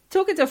was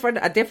talking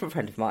to a different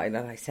friend of mine,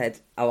 and I said,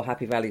 oh,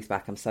 Happy Valley's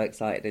back. I'm so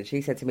excited. And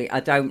she said to me,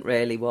 I don't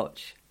really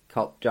watch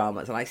cop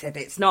dramas. And I said,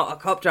 it's not a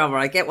cop drama.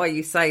 I get why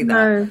you say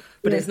that,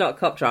 but it's not a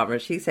cop drama.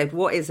 And she said,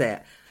 what is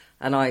it?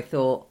 And I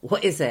thought,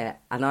 what is it?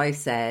 And I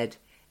said,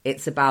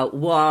 it's about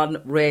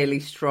one really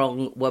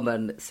strong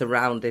woman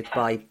surrounded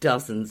by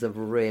dozens of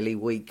really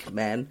weak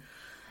men.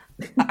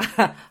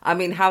 I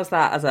mean, how's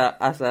that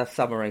as a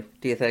summary,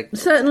 do you think?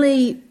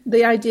 Certainly,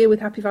 the idea with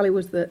Happy Valley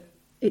was that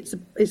it's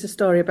a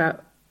story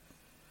about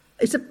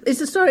it's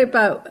a story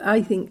about,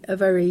 I think, a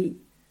very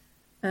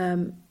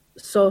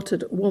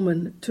sorted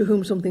woman to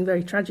whom something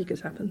very tragic has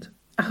happened.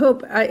 I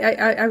hope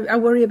I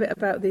worry a bit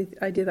about the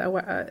idea that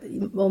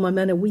all my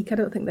men are weak. I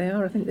don't think they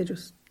are. I think they're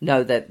just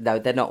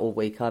they're not all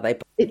weak, are they?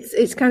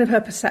 It's kind of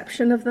her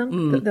perception of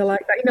them that they're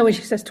like that. You know, when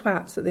she says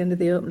twats at the end of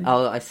the opening.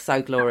 Oh, it's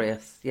so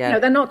glorious. Yeah, no,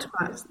 they're not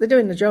twats. They're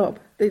doing the job.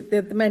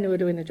 They're the men who are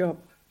doing the job.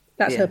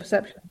 That's her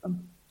perception of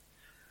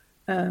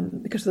them,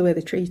 because of the way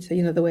they treat her.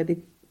 You know, the way they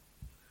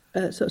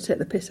sort of take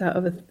the piss out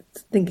of her,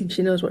 thinking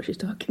she knows what she's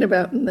talking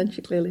about, and then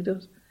she clearly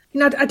does. You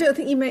know, I don't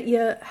think you make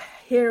your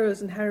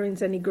heroes and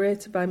heroines any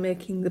greater by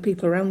making the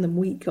people around them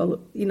weak or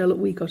look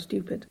weak or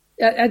stupid.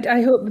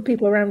 I hope the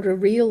people around her are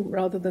real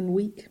rather than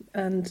weak,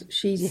 and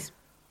she's,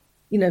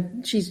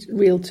 she's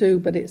real too.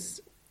 But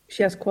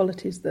she has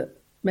qualities that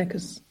make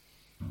us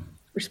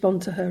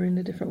respond to her in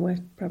a different way,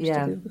 perhaps. To the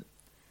other.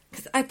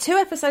 'Cause 2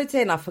 episodes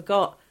in, I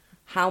forgot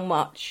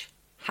how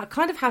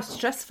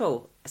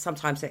stressful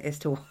sometimes it is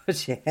to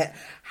watch it.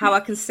 How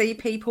I can see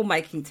people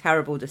making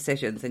terrible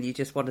decisions and you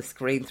just want to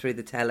scream through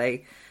the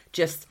telly.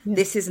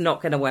 This is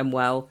not going to end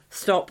well.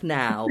 Stop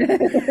now.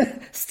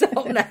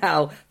 Stop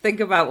now.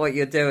 Think about what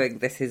you're doing.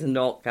 This is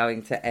not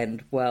going to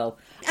end well.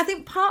 I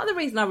think part of the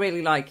reason I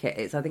really like it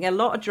is I think a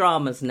lot of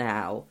dramas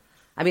now,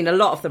 I mean, a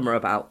lot of them are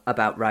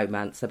about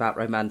romance, about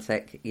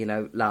romantic,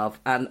 love.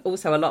 And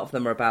also a lot of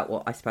them are about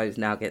what I suppose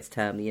now gets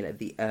termed,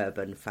 the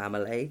urban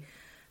family.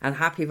 And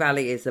Happy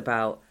Valley is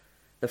about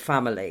the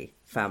family,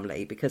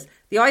 because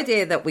the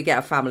idea that we get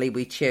a family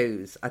we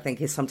choose, I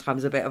think, is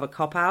sometimes a bit of a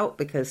cop-out,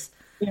 because,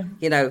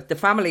 the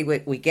family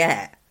we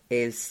get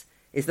is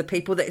the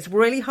people that it's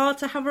really hard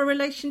to have a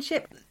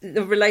relationship.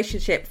 The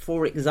relationship,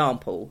 for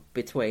example,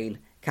 between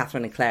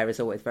Catherine and Claire is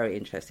always very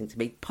interesting to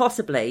me,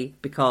 possibly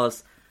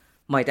because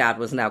my dad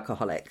was an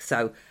alcoholic.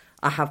 So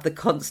I have the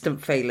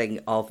constant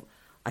feeling of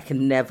I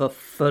can never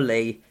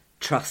fully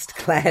trust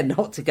Claire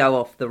not to go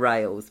off the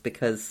rails,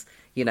 because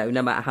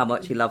no matter how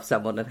much you love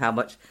someone and how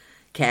much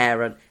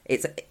care, and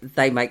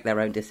they make their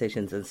own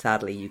decisions, and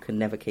sadly you can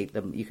never keep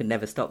them, you can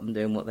never stop them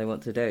doing what they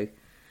want to do.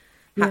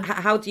 Yeah.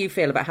 How do you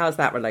feel about, how's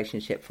that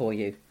relationship for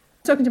you?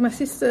 Talking to my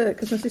sister,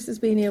 because my sister's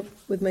been here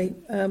with me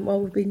while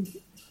we've been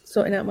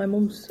sorting out my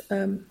mum's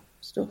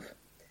stuff.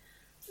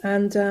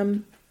 And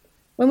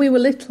when we were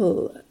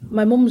little,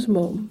 my mum's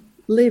mum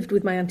lived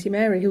with my Auntie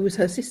Mary, who was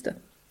her sister.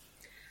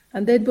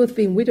 And they'd both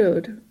been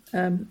widowed.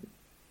 My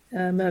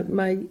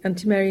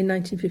Auntie Mary in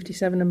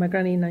 1957 and my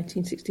granny in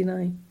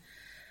 1969.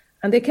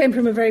 And they came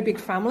from a very big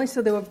family,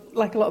 so they were,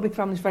 like a lot of big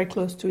families, very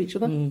close to each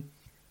other. Mm.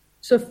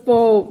 So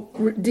for,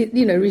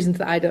 reasons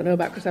that I don't know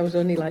about, because I was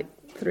only like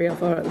 3 or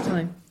 4 at the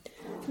time,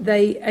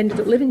 they ended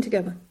up living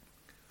together,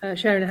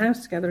 sharing a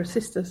house together as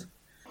sisters.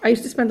 I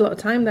used to spend a lot of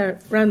time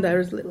around there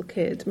as a little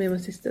kid, me and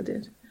my sister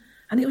did.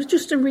 And it was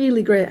just a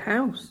really great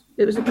house.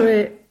 It was a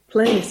great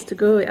place to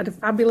go. It had a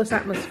fabulous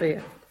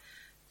atmosphere.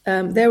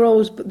 They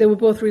were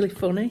both really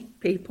funny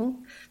people.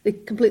 They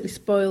completely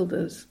spoiled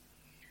us.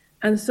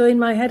 And so in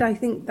my head, I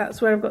think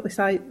that's where I've got this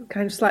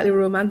kind of slightly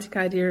romantic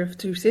idea of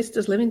 2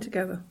 sisters living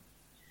together.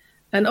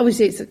 And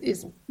obviously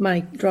it's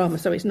my drama,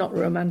 so it's not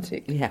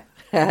romantic. Yeah.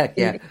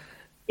 Yeah.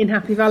 In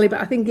Happy Valley,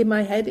 but I think in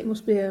my head it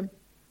must be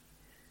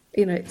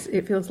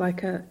it feels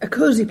like a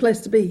cosy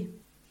place to be,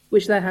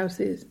 which their house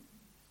is.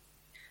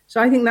 So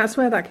I think that's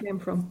where that came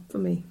from for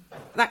me.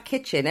 That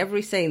kitchen,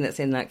 every scene that's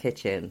in that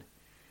kitchen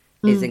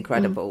is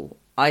incredible.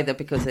 Either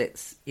because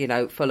it's,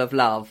 full of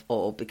love,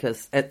 or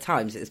because at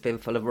times it's been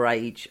full of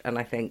rage. And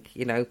I think,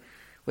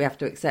 we have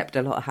to accept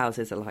a lot of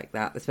houses are like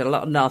that. There's been a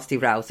lot of nasty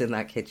rows in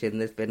that kitchen.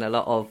 There's been a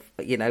lot of,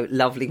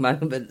 lovely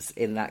moments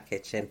in that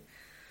kitchen.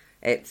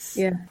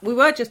 We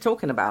were just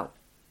talking about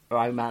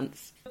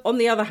romance. On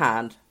the other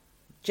hand,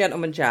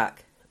 Gentleman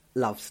Jack,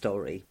 love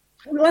story.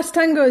 Last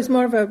Tango is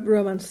more of a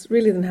romance,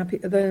 really,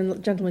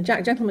 than Gentleman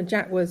Jack. Gentleman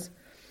Jack was...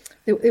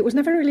 It was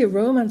never really a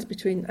romance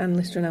between Anne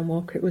Lister and Anne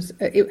Walker. It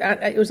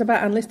was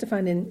about Anne Lister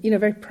finding,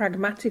 very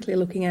pragmatically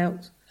looking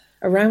out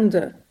around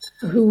her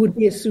who would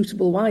be a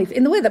suitable wife,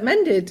 in the way that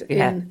men did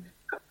in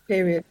that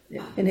period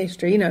in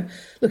history,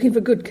 looking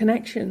for good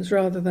connections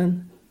rather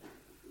than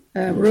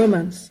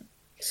romance.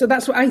 So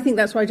that's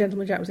why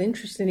Gentleman Jack was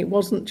interesting. It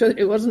wasn't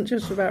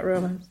just about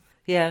romance.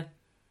 Yeah.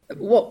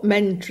 What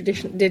men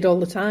did all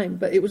the time,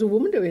 but it was a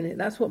woman doing it.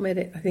 That's what made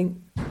it, I think,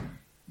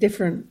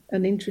 different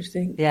and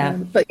interesting. Yeah.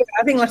 But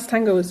I think Last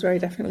Tango was very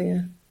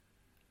definitely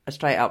a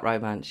straight up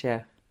romance.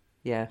 Yeah.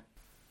 Yeah.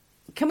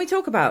 Can we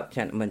talk about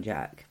Gentleman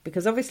Jack?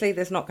 Because obviously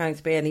there's not going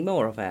to be any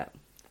more of it.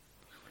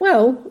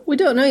 Well, we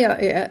don't know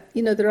yet.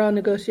 There are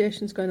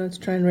negotiations going on to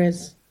try and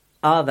raise...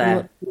 Are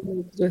there? ...a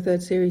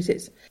 3rd series.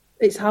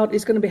 It's hard.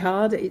 It's going to be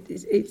hard.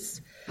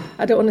 It's.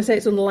 I don't want to say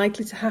it's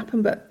unlikely to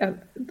happen, but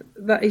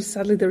that is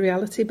sadly the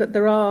reality. But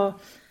there are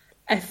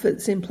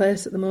efforts in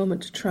place at the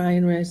moment to try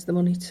and raise the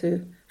money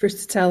for us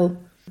to tell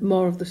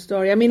more of the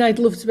story. I mean, I'd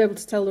love to be able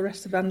to tell the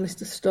rest of Anne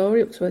Lister's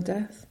story up to her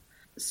death.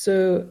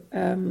 So,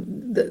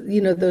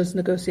 those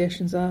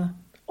negotiations are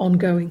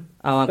ongoing.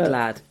 Oh, I'm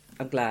glad.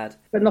 I'm glad.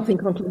 But nothing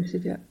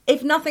conclusive yet.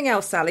 If nothing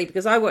else, Sally,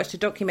 because I watched a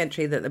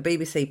documentary that the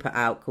BBC put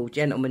out called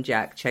Gentleman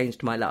Jack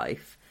Changed My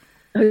Life,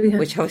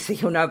 which obviously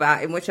you'll know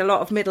about, in which a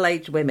lot of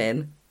middle-aged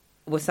women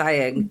were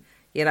saying,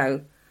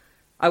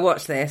 I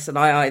watched this and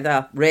I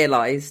either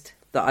realised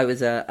that I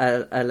was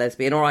a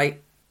lesbian or I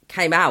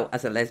came out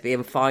as a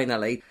lesbian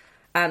finally.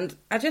 And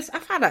I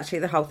found actually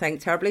the whole thing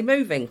terribly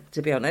moving,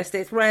 to be honest.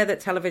 It's rare that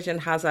television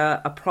has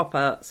a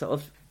proper sort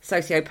of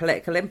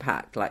socio-political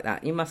impact like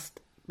that. You must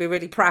be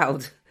really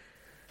proud.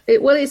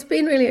 It's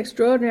been really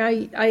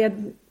extraordinary. I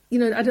had,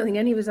 I don't think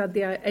any of us had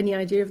any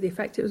idea of the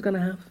effect it was going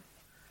to have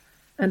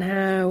and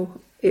how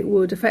it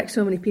would affect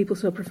so many people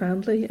so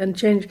profoundly and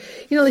change,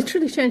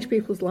 literally change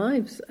people's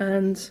lives.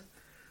 And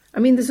I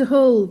mean, there's a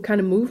whole kind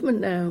of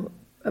movement now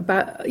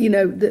about,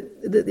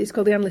 that it's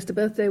called the Ann Lister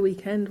Birthday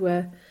Weekend,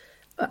 where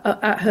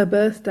at her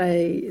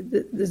birthday,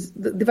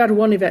 they've had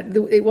one event.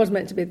 It was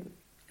meant to be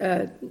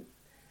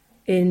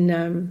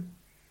in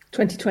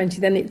 2020,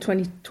 then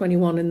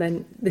 2021, and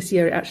then this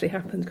year it actually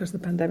happened because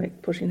of the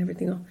pandemic pushing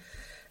everything on.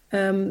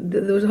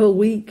 There was a whole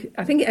week.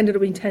 I think it ended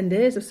up being 10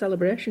 days of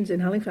celebrations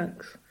in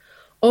Halifax,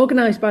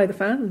 organised by the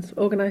fans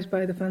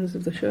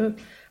of the show.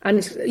 And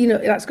it's,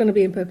 that's going to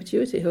be in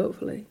perpetuity,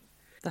 hopefully.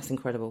 That's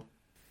incredible.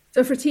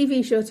 So for a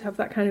TV show to have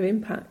that kind of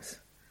impact,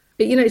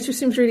 it just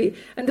seems really...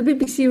 And the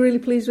BBC are really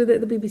pleased with it.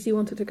 The BBC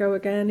wanted to go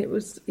again. It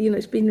was,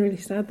 it's been really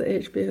sad that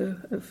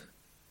HBO have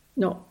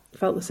not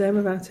felt the same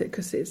about it,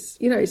 because it's,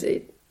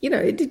 it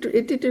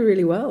did do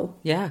really well.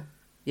 Yeah.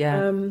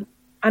 And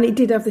it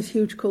did have this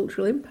huge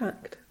cultural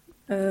impact,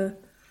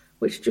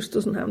 which just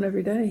doesn't happen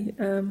every day.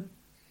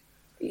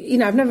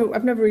 I've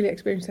never really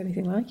experienced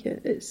anything like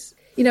it. It's,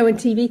 when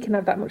TV can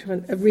have that much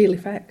of a real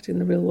effect in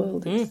the real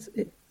world, it's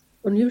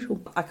unusual.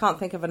 I can't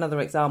think of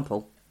another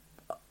example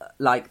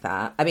like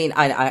that. I mean,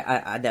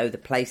 I know the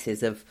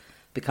places have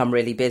become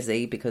really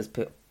busy because,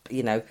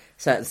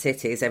 certain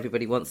cities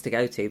everybody wants to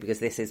go to because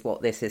this is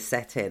what this is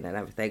set in and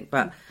everything.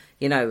 But,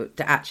 to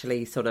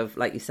actually sort of,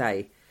 like you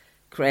say,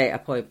 create a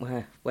point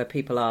where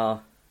people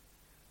are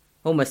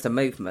almost a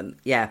movement.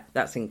 Yeah,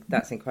 that's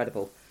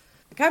incredible.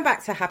 Going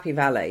back to Happy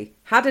Valley,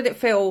 how did it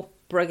feel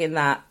bringing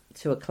that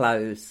to a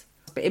close?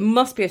 But it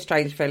must be a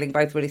strange feeling,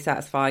 both really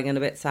satisfying and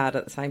a bit sad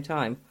at the same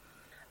time.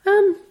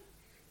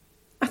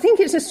 I think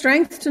it's a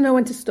strength to know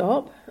when to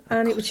stop,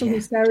 and it was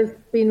something Sarah's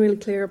been really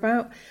clear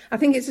about. I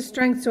think it's a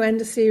strength to end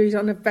a series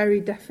on a very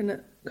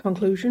definite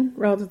conclusion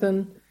rather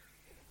than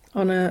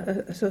on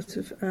a sort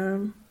of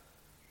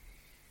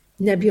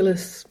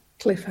nebulous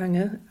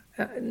cliffhanger,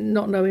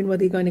 not knowing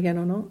whether you're going again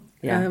or not.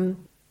 Yeah.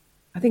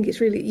 I think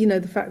it's really,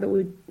 the fact that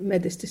we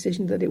made this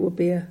decision that it would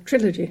be a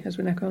trilogy, as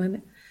we're now calling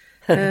it,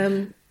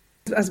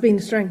 has been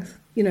a strength.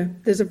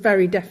 There's a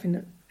very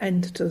definite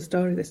end to the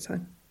story this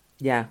time.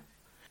 Yeah.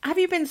 Have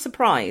you been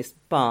surprised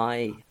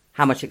by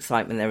how much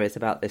excitement there is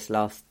about this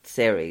last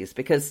series?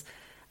 Because,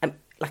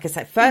 like I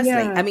said, firstly,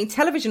 I mean,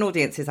 television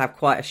audiences have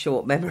quite a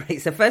short memory.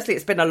 So firstly,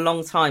 it's been a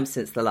long time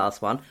since the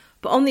last one.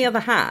 But on the other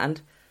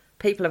hand,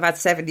 people have had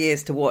 7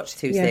 years to watch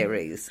two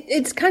series.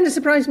 It's kind of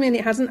surprised me and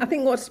it hasn't. I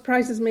think what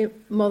surprises me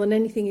more than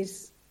anything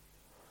is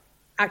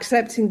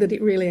accepting that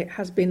it really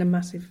has been a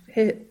massive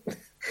hit.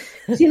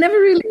 You never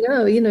really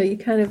know, you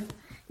kind of...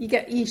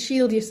 You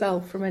shield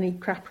yourself from any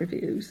crap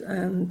reviews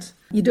and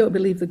you don't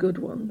believe the good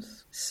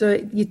ones.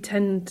 So you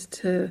tend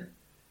to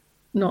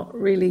not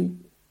really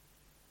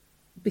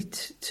be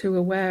too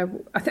aware.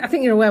 I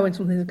think you're aware when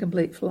something's a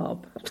complete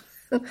flop.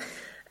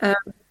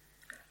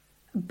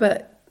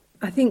 But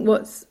I think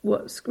what's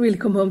really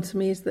come home to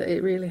me is that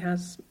it really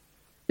has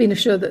been a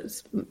show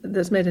that's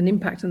made an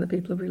impact and that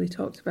people have really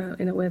talked about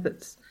in a way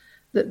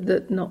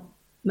that not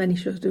many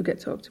shows do get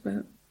talked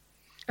about.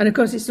 And of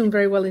course, it's done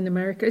very well in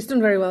America. It's done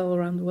very well all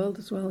around the world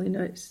as well.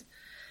 It's.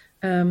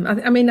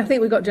 I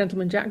think we got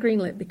Gentleman Jack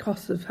greenlit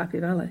because of Happy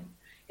Valley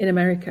in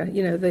America.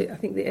 I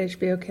think the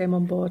HBO came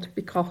on board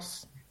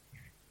because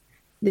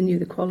they knew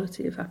the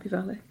quality of Happy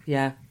Valley.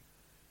 Yeah.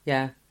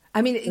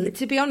 I mean,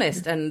 to be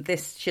honest, and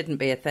this shouldn't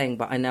be a thing,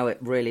 but I know it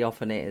really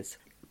often is.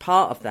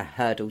 Part of the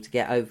hurdle to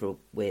get over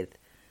with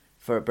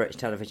for a British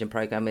television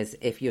programme is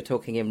if you're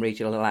talking in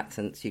regional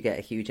accents, you get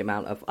a huge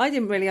amount of, I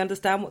didn't really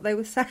understand what they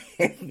were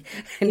saying.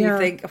 And you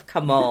think, oh,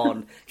 come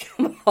on.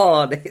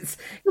 It's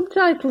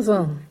subtitles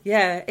on.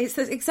 Yeah, it's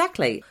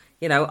exactly.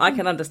 I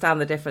can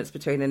understand the difference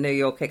between a New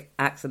York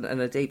accent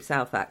and a Deep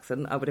South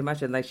accent. I would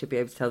imagine they should be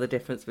able to tell the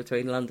difference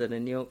between London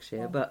and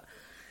Yorkshire, but...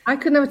 I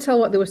could never tell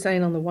what they were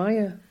saying on The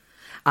Wire.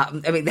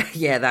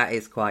 That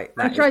is quite...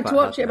 I tried to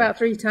watch it about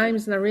 3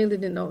 times and I really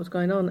didn't know what was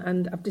going on.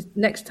 And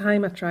next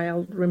time I try,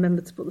 I'll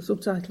remember to put the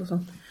subtitles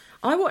on.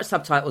 I watch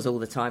subtitles all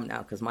the time now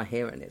because my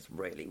hearing is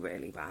really,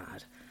 really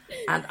bad.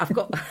 And I've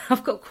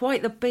got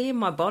quite the bee in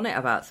my bonnet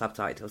about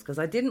subtitles because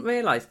I didn't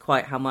realise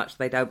quite how much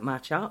they don't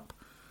match up.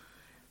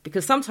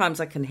 Because sometimes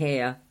I can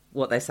hear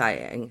what they're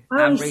saying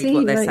and read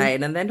what they're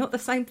saying and they're not the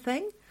same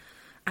thing.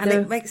 And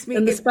it makes me...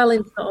 And the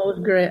spelling's not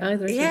always great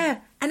either. Yeah.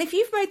 And if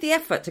you've made the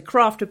effort to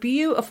craft a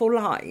beautiful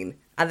line,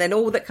 and then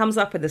all that comes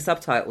up in the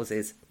subtitles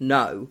is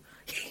no,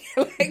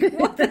 like,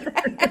 what the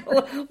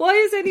hell? Why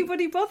is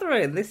anybody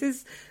bothering? This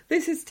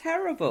is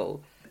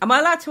terrible. Am I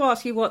allowed to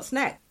ask you what's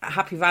next?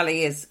 Happy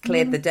Valley has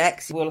cleared the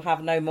decks. We'll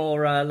have no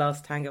more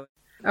Last Tango.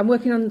 I'm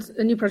working on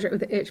a new project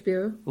with the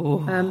HBO,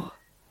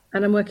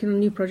 and I'm working on a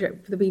new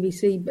project for the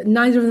BBC, but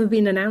neither of them have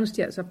been announced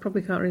yet, so I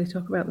probably can't really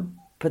talk about them.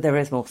 But there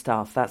is more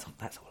stuff. That's all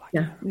I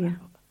care about.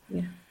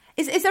 Yeah.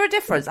 Is there a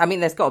difference? I mean,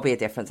 there's got to be a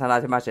difference, and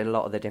I'd imagine a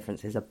lot of the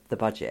difference is the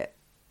budget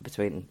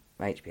between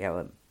HBO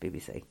and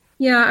BBC.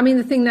 Yeah, I mean,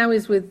 the thing now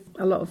is with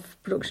a lot of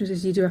productions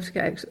is you do have to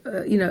get,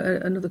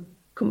 another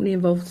company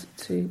involved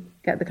to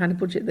get the kind of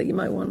budget that you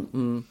might want.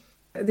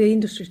 The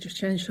industry's just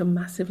changed so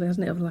massively,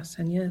 hasn't it, over the last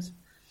 10 years?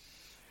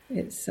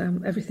 It's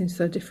everything's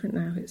so different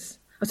now. I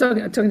was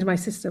talking to my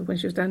sister when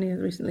she was down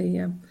here recently,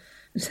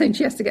 saying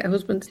she has to get her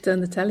husband to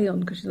turn the telly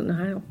on because she doesn't know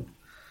how.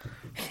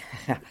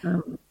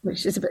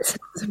 Which is a bit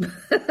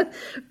sad.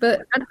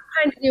 But I kind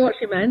of knew what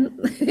she meant.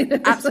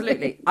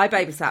 Absolutely. I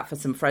babysat for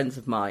some friends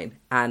of mine,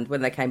 and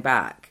when they came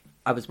back,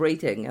 I was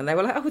reading, and they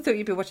were like, "Oh, I thought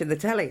you'd be watching the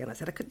telly." And I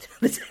said, "I couldn't turn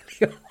the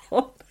telly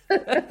on."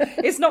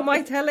 It's not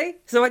my telly,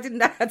 so I didn't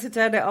know how to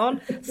turn it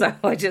on. So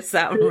I just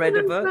sat and read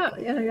a book.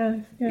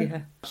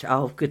 Yeah.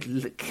 Oh, good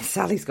look.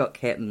 Sally's got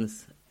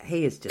kittens.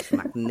 He is just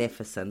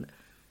magnificent.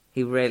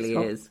 He really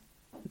is.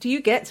 Do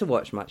you get to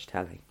watch much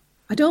telly?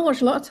 I don't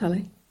watch a lot of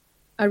telly.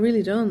 I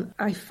really don't.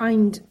 I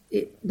find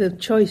the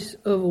choice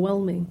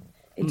overwhelming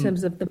in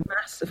terms of the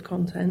mass of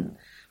content.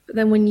 But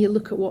then when you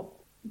look at what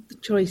the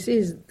choice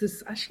is,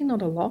 there's actually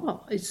not a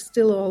lot. It's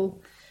still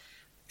all...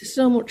 There's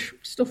so much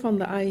stuff on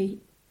that I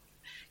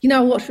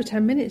watch for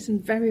 10 minutes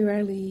and very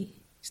rarely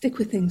stick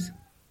with things.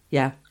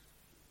 Yeah.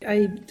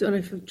 I don't know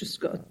if I've just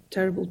got a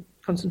terrible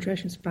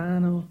concentration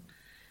span or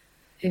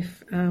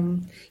if,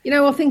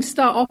 or things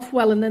start off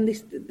well and then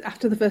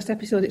after the first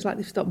episode, it's like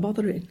they've stopped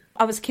bothering.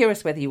 I was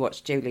curious whether you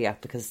watched Julia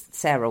because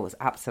Sarah was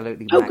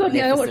absolutely magnificent. Oh, God,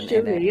 yeah, I watched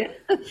Julia,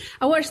 yeah.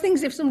 I watch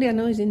things if somebody I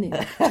know is in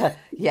it.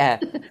 Yeah.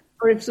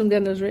 Or if somebody I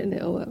know has written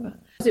it or whatever.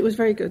 It was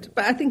very good.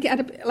 But I think it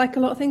had, like a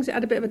lot of things, it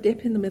had a bit of a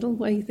dip in the middle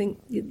where you think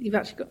you've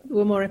actually got there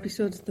were more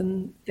episodes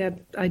than they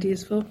had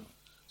ideas for.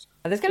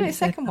 And there's going to be a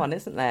second one,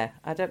 isn't there?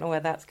 I don't know where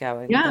that's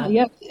going.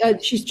 Yeah.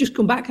 She's just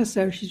come back,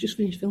 Sarah. She's just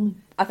finished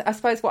filming. I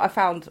suppose what I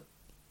found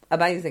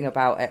amazing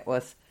about it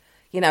was,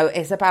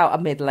 it's about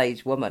a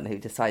middle-aged woman who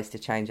decides to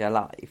change her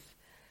life.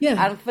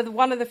 Yeah. And for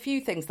one of the few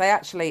things, they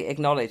actually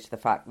acknowledged the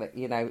fact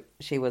that,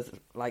 she was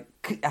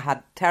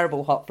had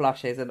terrible hot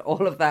flushes and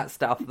all of that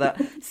stuff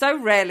that so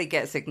rarely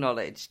gets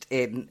acknowledged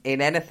in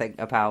anything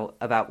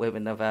about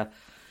women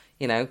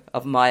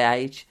of my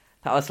age.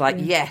 That I was like,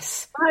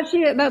 yes.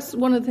 Actually, that's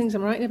one of the things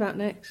I'm writing about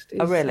next.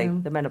 Oh, really?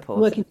 The menopause?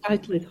 Working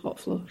title with hot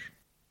flush.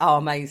 Oh,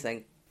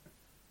 amazing.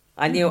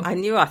 I knew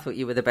I thought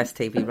you were the best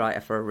TV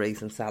writer for a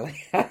reason, Sally.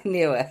 I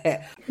knew it.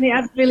 It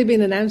hasn't really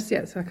been announced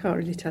yet, so I can't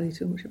really tell you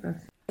too much about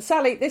it.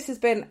 Sally, this has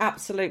been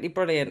absolutely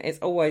brilliant. It's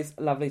always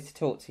lovely to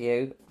talk to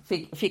you. For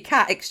your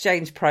cat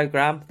exchange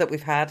programme that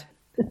we've had.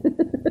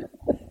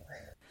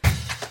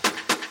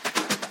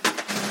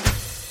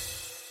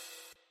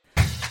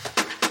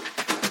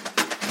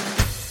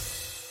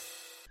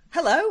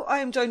 Hello, I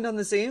am joined on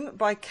the Zoom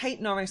by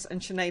Kate Norris and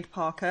Sinead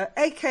Parker,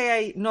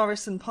 aka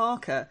Norris and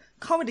Parker,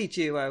 comedy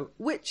duo,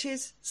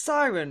 witches,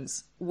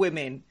 sirens,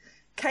 women.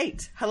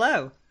 Kate,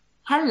 hello.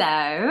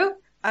 Hello.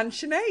 And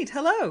Sinead,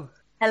 hello.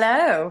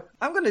 Hello.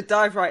 I'm going to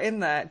dive right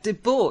in there.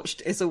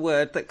 Debauched is a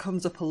word that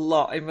comes up a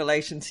lot in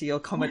relation to your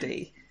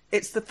comedy.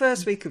 It's the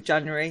first week of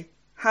January.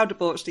 How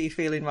debauched are you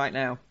feeling right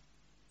now?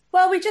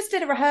 Well, we just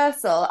did a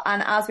rehearsal,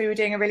 and as we were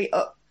doing a really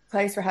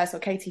up-close rehearsal,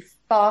 Katie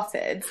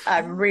farted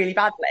really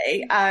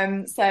badly.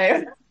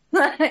 So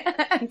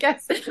I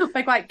guess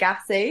we're quite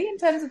gassy in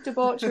terms of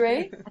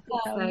debauchery.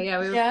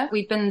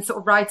 We've been sort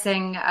of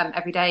writing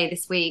every day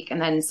this week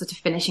and then sort of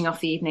finishing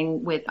off the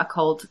evening with a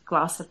cold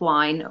glass of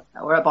wine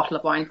or a bottle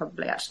of wine,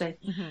 probably, actually.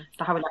 Mm-hmm.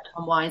 So how we like to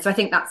on wine. So I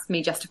think that's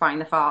me justifying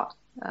the fart.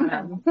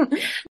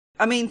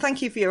 I mean,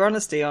 thank you for your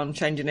honesty on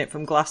changing it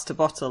from glass to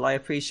bottle. I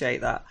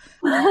appreciate that.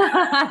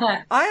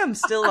 I am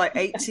still like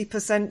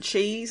 80%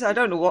 cheese. I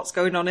don't know what's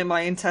going on in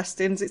my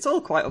intestines. It's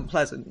all quite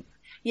unpleasant.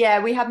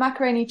 Yeah, we had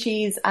macaroni,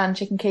 cheese and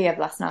chicken Kiev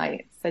last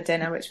night for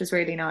dinner, which was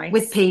really nice.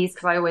 With peas,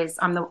 because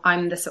I'm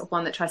the sort of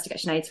one that tries to get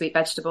Sinead to eat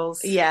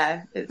vegetables.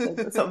 Yeah, it's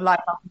a sort of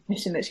lifelong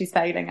mission that she's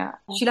failing at.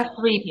 She left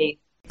 3 peas.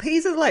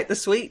 Peas are like the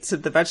sweets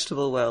of the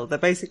vegetable world. They're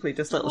basically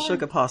just little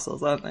sugar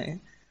parcels, aren't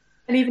they?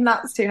 And even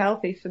that's too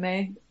healthy for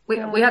me.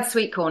 We had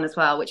sweet corn as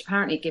well, which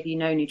apparently give you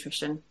no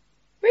nutrition.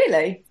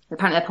 Really?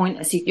 Apparently they're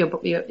pointless. You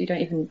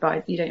don't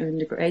even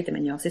degrade them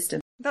in your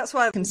system. That's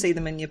why I can see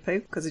them in your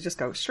poo, because they just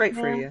go straight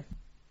through you.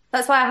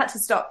 That's why I had to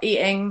stop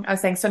eating, I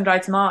was saying,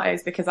 sun-dried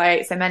tomatoes, because I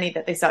ate so many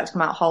that they started to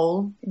come out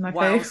whole in my poo.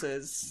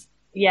 Wowzers.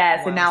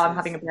 Yeah, so now I'm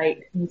having a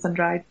break from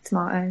sun-dried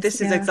tomatoes. This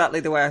is exactly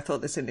the way I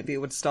thought this interview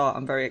would start.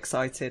 I'm very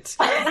excited.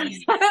 So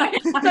that's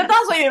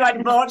what you like,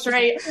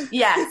 debauchery.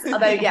 Yes,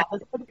 although, yeah,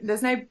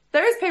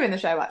 there is poo in the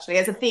show, actually,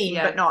 as a theme,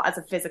 but not as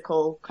a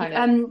physical kind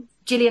of...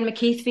 Gillian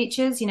McKeith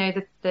features, you know,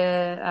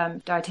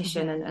 the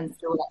dietitian and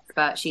stool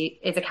expert. She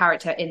is a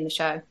character in the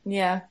show.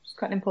 Yeah, it's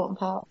quite an important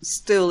part.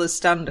 Still as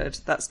standard.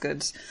 That's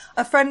good.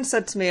 A friend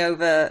said to me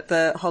over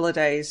the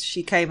holidays,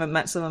 she came and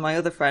met some of my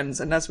other friends,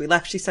 and as we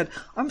left, she said,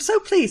 "I'm so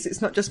pleased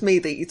it's not just me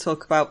that you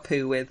talk about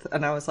poo with."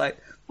 And I was like,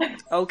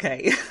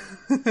 okay.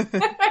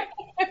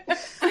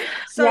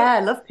 So, yeah, I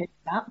love picking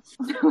that.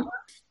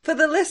 For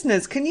the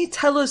listeners, can you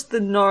tell us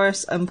the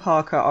Norris and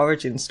Parker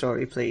origin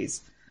story,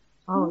 please?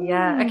 Oh,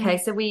 yeah. Okay,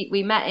 so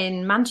we met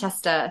in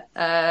Manchester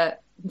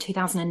in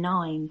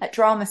 2009. At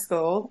drama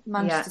school,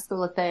 Manchester Yeah.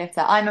 School of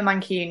Theatre. I'm a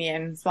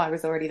Mancunian, so I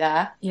was already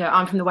there. Yeah,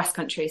 I'm from the West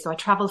Country, so I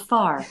travelled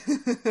far.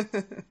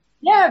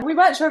 Yeah, we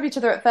weren't sure of each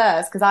other at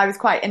first because I was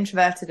quite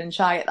introverted and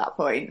shy at that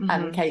point,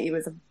 and Katie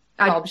was a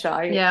mob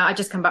shy. Yeah, I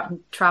just come back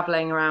from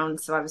travelling around,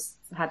 so I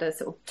had a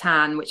sort of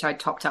tan, which I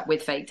topped up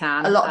with fake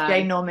tan. A lot of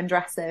Jane Norman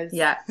dresses.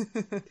 Yeah.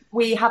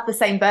 We had the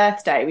same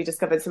birthday, we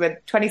discovered. So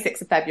we're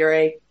 26th of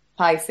February,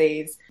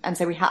 Pisces, and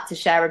so we had to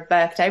share a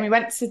birthday. And we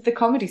went to the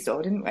Comedy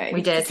Store, didn't we?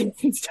 We did.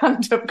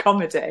 Stand-up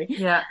comedy.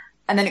 Yeah.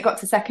 And then it got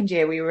to second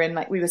year, we were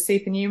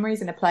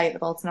supernumeraries in a play at the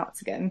Bolton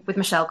Octagon. With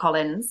Michelle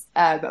Collins.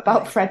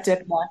 About Fred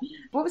Dibner.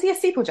 What was he, a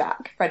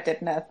steeplejack, Fred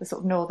Dibner, the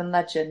sort of northern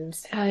legend?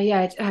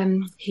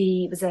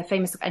 He was a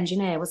famous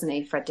engineer, wasn't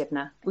he, Fred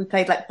Dibner? We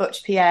played like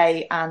Butch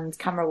PA and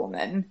Camera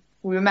Woman.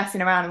 We were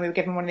messing around and we were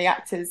giving one of the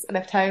actors a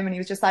lift home, and he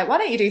was just like, "Why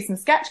don't you do some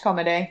sketch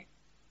comedy?"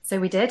 So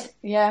we did.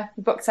 Yeah,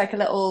 we booked like a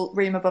little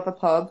room above a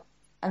pub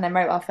and then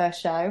wrote our first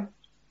show.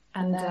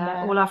 And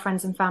all our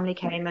friends and family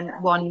came,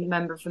 and one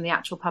member from the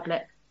actual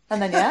public.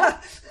 And then, yeah.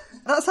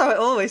 That's how it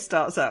always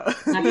starts out.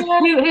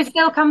 who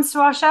still comes to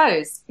our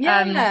shows.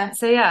 Yeah.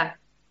 So, yeah.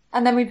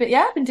 And then we've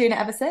been doing it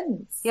ever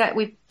since. Yeah,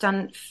 we've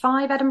done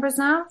 5 Edinburghs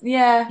now.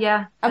 Yeah.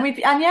 Yeah. And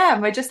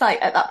we're just like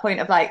at that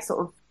point of like sort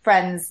of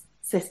friends,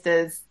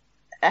 sisters,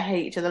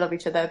 hate each other, love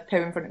each other, poo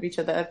in front of each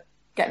other,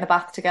 get in the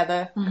bath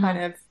together,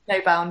 kind of no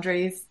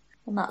boundaries.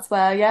 And that's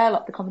where, a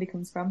lot of the comedy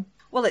comes from.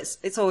 Well,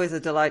 it's always a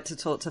delight to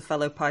talk to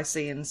fellow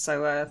Pisceans,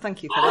 so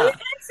thank you for that.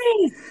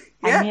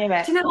 I knew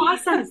it. Do you know what?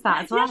 I sensed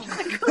that as well.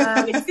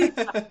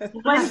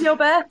 When's your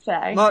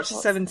birthday? March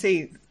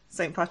 17th,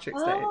 St.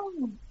 Patrick's Day.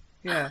 Oh.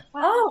 Yeah.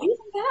 Oh,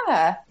 even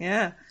there.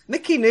 Yeah.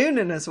 Mickey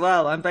Noonan as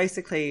well. I'm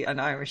basically an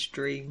Irish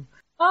dream.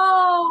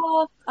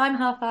 Oh, I'm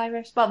half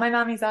Irish. Well, my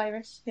mammy's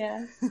Irish,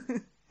 yeah.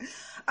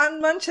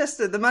 And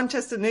Manchester, the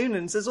Manchester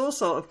Noonans, there's all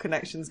sort of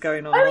connections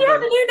going on. Oh, yeah,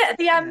 the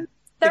Noonan,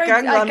 the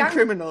Gangland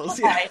Criminals.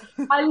 Okay.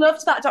 Yeah. I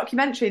loved that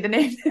documentary, The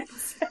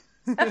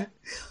Noonans.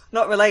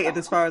 Not related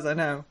as far as I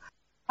know.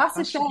 That's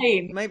a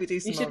shame. Maybe do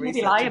some you more should research.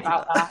 maybe lie into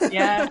about that.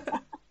 Yeah.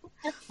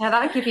 Yeah,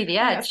 that would give you the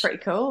edge. That's pretty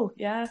cool.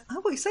 Yeah. Oh,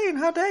 what are you saying?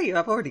 How dare you?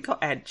 I've already got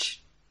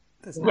edge.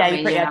 There's no Yeah, edge.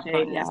 you're pretty yeah, edgy.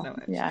 there's Yeah. no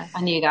edge. Yeah.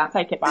 I knew that.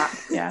 Take it back.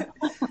 Yeah.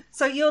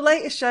 So your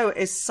latest show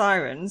is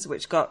Sirens,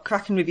 which got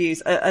cracking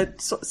reviews. A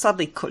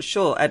sadly cut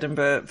short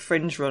Edinburgh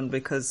Fringe run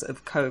because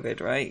of COVID,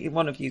 right?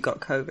 One of you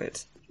got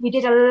COVID. We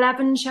did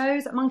 11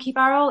 shows at Monkey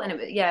Barrel, and it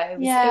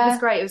was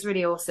great. It was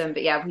really awesome.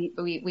 But yeah,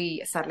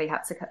 we sadly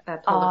had to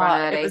pull the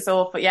run early. It was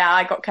awful. Yeah,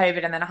 I got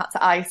COVID and then I had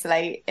to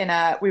isolate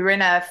we were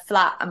in a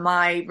flat and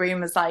my room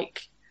was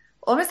like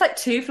almost like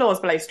 2 floors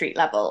below street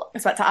level.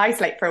 So I had to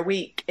isolate for a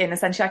week in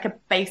essentially like a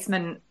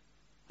basement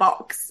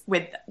box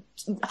with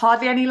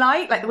hardly any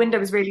light. Like the window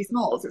was really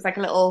small, so it was like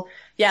a little,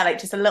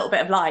 just a little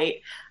bit of light.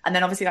 And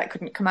then obviously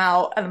couldn't come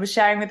out, and I was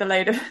sharing with a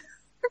load of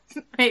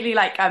really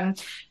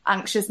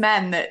anxious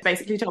men that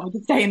basically told me to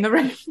stay in the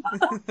room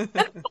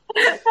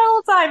the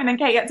whole time. And then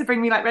Kate had to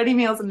bring me ready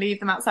meals and leave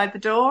them outside the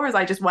door as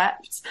I just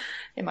wept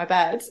in my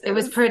bed. It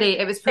was pretty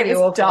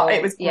awful. awful.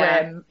 It was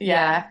grim.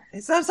 Yeah.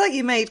 It sounds like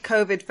you made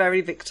COVID very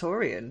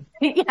Victorian.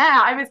 Yeah,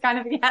 I was kind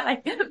of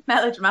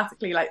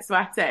melodramatically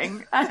sweating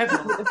with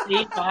a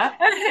fever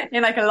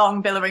in a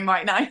long billowing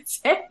white night.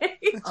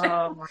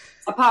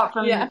 Apart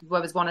from there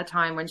was a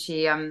time when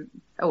she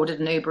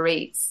ordered an Uber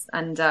Eats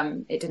and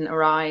it didn't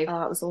arrive.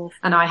 Oh, it was awful.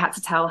 And I had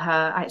to tell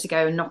her, I had to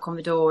go and knock on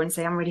the door and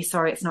say, "I'm really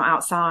sorry, it's not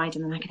outside."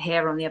 And then I could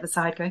hear her on the other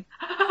side going,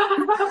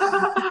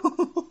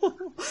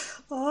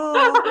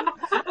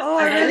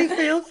 I really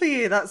feel for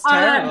you. That's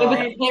terrible.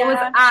 It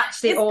was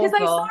actually awful.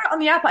 Because I saw it on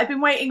the app. I'd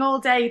been waiting all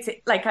day to,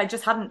 I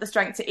just hadn't the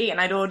strength to eat, and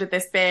I'd ordered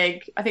this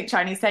big, I think,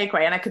 Chinese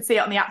takeaway, and I could see it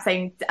on the app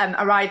saying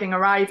arriving,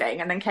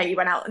 and then Katie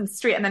went out in the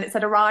street and then it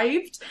said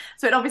arrived.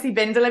 So it'd obviously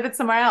been delivered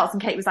somewhere else,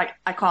 and Kate was like,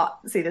 "I can't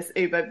see this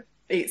Uber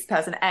Eats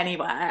person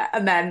anywhere."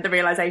 And then the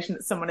realisation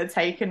that someone had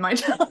taken my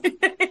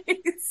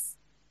Chinese.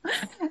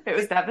 It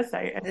was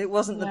devastating. It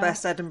wasn't the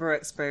best Edinburgh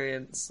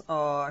experience.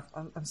 Oh,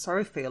 I'm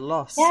sorry for your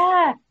loss.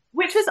 Yeah,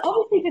 which was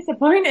obviously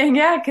disappointing.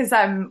 Yeah, because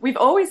we've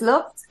always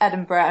loved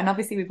Edinburgh, and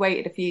obviously we've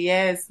waited a few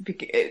years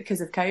because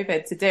of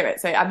COVID to do it.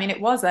 So I mean, it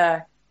was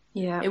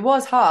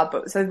hard,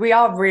 but so we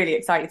are really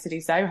excited to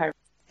do Soho.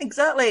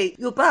 Exactly.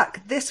 You're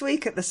back this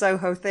week at the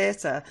Soho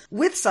Theatre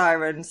with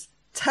Sirens.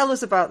 Tell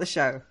us about the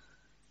show.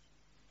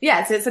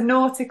 Yeah, so it's a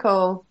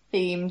nautical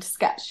themed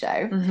sketch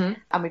show,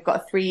 and we've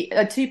got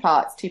two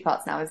parts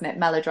now, isn't it?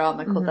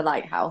 Melodrama called The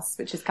Lighthouse,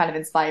 which is kind of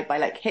inspired by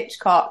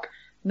Hitchcock,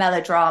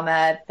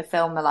 melodrama, the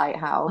film The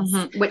Lighthouse.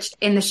 Which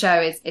in the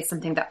show is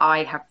something that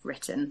I have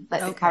written.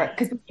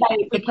 Because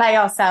we play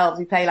ourselves.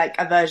 We play like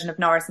a version of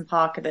Norris and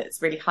Parker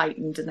that's really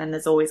heightened, and then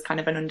there's always kind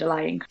of an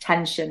underlying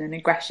tension and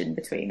aggression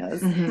between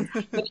us.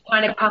 Which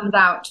kind of comes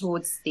out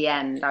towards the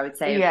end, I would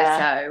say, of the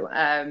show.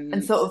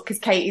 And sort of because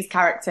Katie's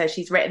character,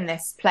 she's written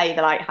this play,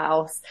 The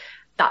Lighthouse.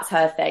 That's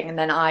her thing. And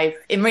then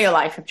in real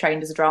life, I've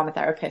trained as a drama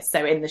therapist.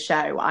 So in the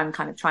show, I'm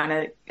kind of trying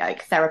to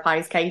like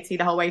therapize Katie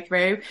the whole way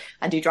through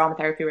and do drama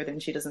therapy with her.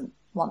 And she doesn't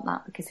want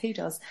that because who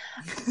does?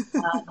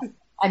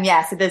 And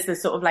yeah, so there's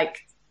this sort of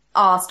like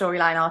our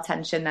storyline, our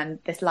tension, and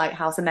this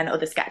lighthouse, and then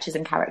other sketches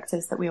and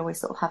characters that we always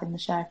sort of have in the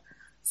show.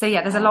 So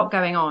yeah, there's a lot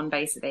going on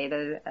basically.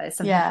 There's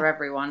something for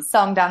everyone.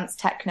 Song, dance,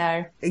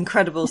 techno.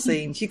 Incredible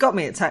scenes. You got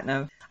me at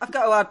techno. I've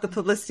got to add, the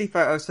publicity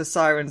photos for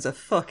Sirens are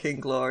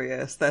fucking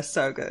glorious. They're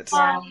so good.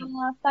 Thank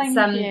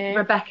you.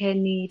 Rebecca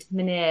Need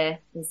Minear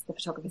is the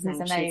photographer's name.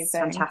 Amazing. She's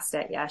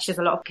fantastic. Yeah, she has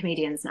a lot of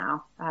comedians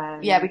now.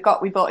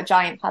 We bought a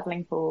giant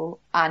paddling pool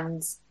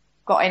and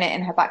got in it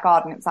in her back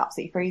garden. It was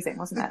absolutely freezing,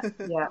 wasn't it?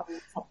 Yeah.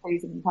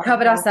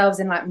 Covered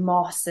ourselves in like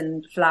moss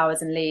and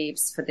flowers and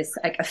leaves for this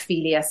like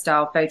Ophelia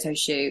style photo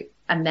shoot.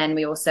 And then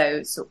we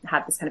also sort of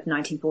had this kind of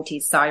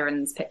 1940s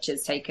Sirens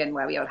pictures taken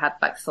where we all had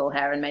like full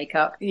hair and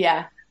makeup.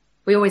 Yeah.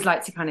 We always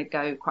like to kind of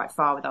go quite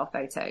far with our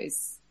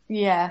photos.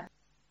 Yeah.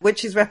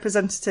 Which is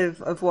representative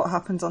of what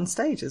happens on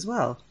stage as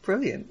well.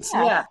 Brilliant.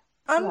 Yeah.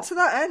 And to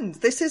that end,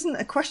 this isn't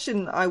a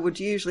question I would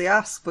usually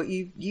ask, but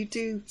you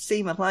do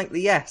seem a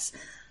likely yes.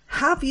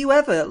 Have you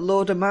ever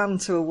lured a man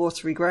to a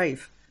watery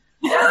grave?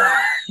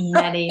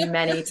 Many,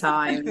 many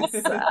times.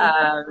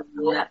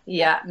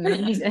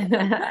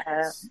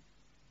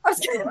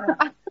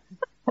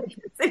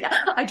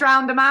 I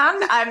drowned a man.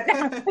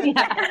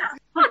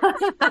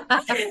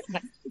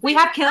 We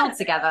have killed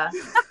together.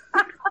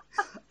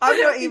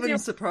 I'm not even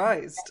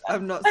surprised.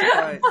 I'm not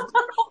surprised.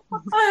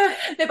 No,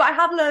 but I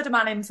have lured a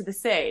man into the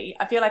sea.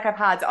 I feel like I've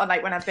had,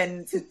 like when I've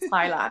been to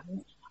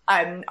Thailand,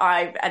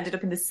 I've ended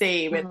up in the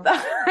sea with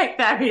like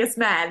various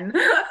men,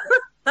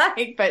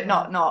 like, but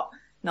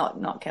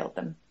not killed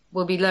them.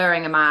 We'll be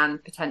luring a man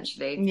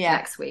potentially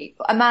next week.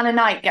 A man a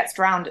night gets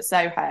drowned at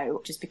Soho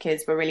just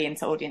because we're really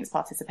into audience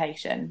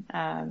participation.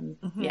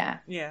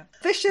 Yeah.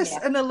 Vicious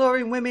and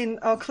alluring women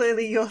are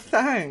clearly your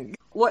thing.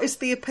 What is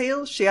the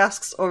appeal? She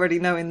asks, already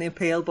knowing the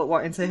appeal, but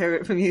wanting to hear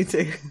it from you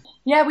two.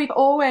 Yeah, we've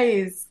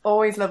always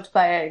loved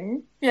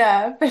playing.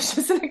 Yeah,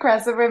 vicious and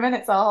aggressive women.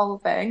 It's our whole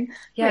thing.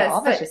 Yeah,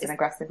 it's vicious and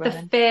aggressive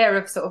women. The fear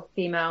of sort of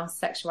female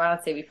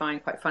sexuality we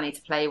find quite funny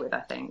to play with, I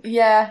think.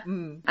 Yeah.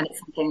 And it's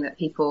something that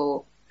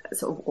people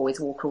sort of always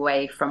walk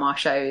away from our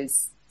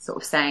shows sort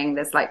of saying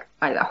there's like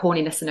a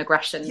horniness and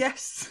aggression.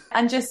 Yes.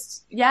 And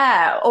just,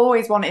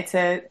 always wanted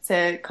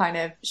to kind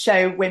of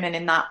show women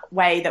in that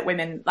way that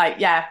women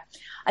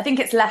I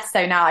think it's less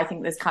so now. I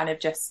think there's kind of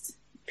just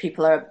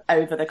people are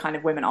over the kind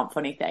of women aren't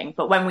funny thing.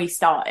 But when we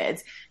started,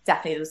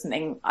 definitely there was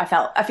something I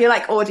feel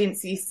like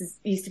audience used to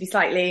be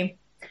slightly,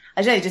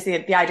 I don't know, just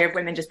the idea of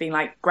women just being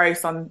like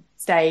gross on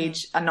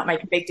stage and not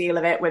make a big deal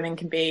of it. Women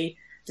can be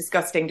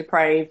disgusting,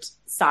 depraved,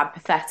 sad,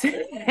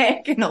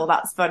 pathetic, and all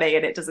that's funny,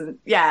 and it doesn't.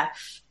 But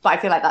I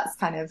feel like that's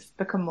kind of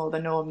become more the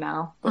norm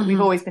now. But we've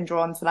always been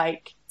drawn to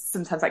like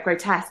sometimes like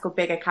grotesque or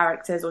bigger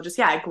characters, or just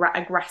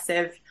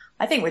aggressive.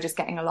 I think we're just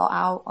getting a lot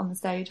out on the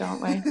stage,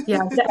 aren't we?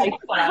 Yeah.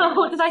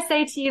 What did I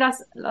say to you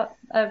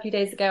a few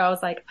days ago? I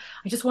was like,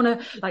 I just want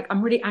to, like,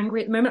 I'm really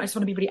angry at the moment. I just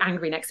want to be really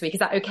angry next week. Is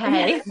that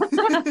okay?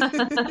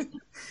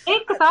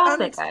 It's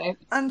cathartic, though.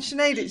 And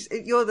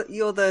Sinead,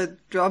 you're the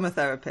drama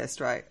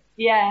therapist, right?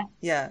 Yeah.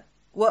 Yeah.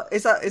 What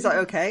is that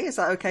okay? Is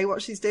that okay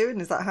what she's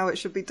doing? Is that how it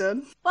should be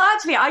done? Well,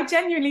 actually, I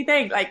genuinely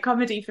think like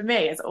comedy for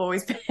me has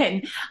always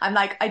been,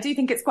 I do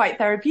think it's quite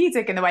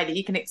therapeutic in the way that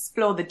you can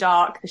explore the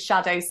dark, the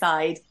shadow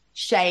side,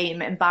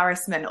 shame,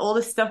 embarrassment, all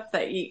the stuff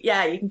that you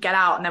can get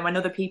out. And then when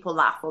other people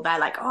laugh or they're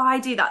like, oh, I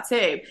do that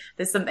too,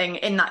 there's something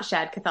in that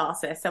shared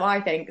catharsis. So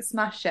I think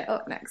smash it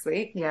up next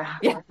week. Yeah.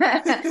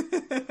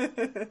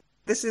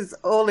 This is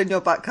all in your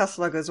back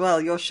catalogue as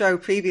well. Your show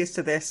previous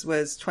to this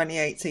was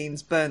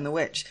 2018's Burn the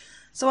Witch.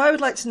 So I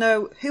would like to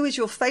know, who is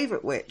your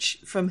favourite witch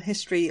from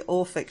history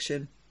or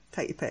fiction?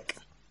 Take your pick.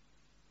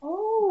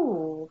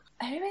 Oh,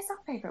 who is our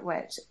favourite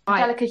witch?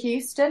 Angelica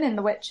Houston in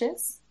The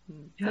Witches.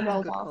 The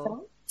Roald Dahl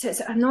film.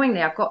 So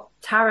annoyingly, I've got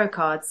tarot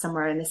cards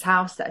somewhere in this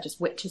house that are just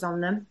witches on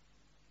them.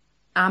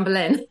 Anne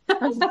Boleyn.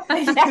 Anne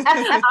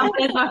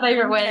Boleyn's my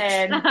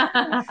favourite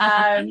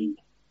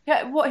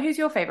witch. Who's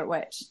your favourite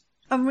witch?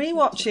 I'm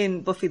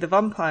rewatching Buffy the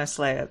Vampire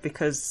Slayer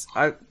because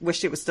I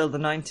wished it was still the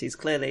 90s,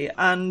 clearly.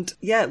 And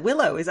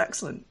Willow is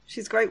excellent.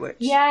 She's a great witch.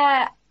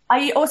 Yeah.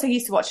 I also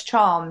used to watch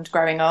Charmed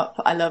growing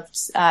up. I loved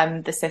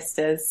the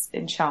sisters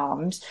in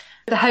Charmed.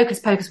 The Hocus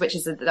Pocus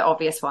witches are the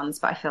obvious ones,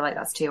 but I feel like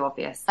that's too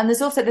obvious. And there's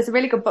a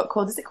really good book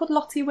called, is it called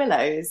Lottie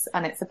Willows?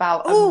 And it's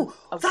about...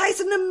 that is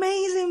an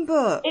amazing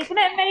book. It's an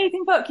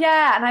amazing book,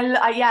 yeah. And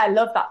I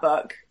love that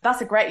book.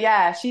 That's a great,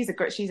 she's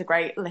a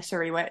great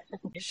literary witch.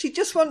 She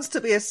just wants to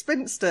be a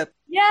spinster.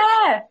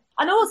 Yeah.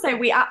 And also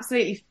we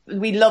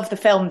love the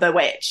film The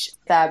Witch.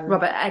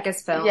 Robert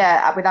Eggers film.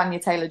 Yeah, with Anya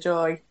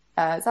Taylor-Joy. Is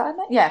that her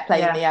name? Yeah,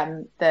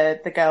 playing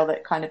the girl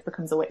that kind of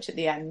becomes a witch at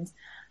the end.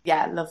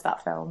 Yeah, love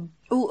that film.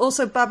 Oh,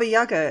 also Baba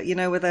Yaga,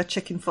 with her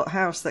chicken foot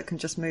house that can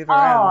just move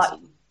around. Oh,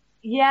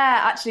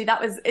 yeah, actually,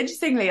 that was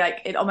interestingly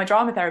on my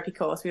drama therapy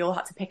course, we all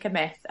had to pick a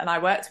myth, and I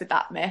worked with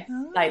that myth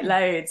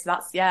loads.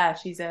 That's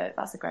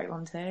a great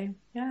one too.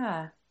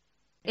 Yeah.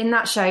 In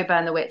that show,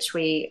 Burn the Witch,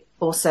 we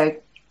also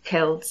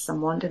killed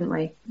someone, didn't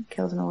we?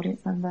 Killed an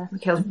audience member. We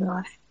killed a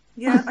wife.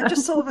 Yeah, I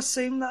just sort of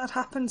assumed that had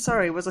happened.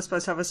 Sorry, was I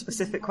supposed to have a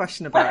specific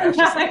question about it?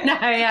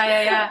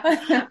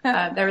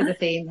 There is a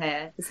theme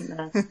here, isn't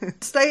there?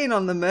 Staying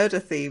on the murder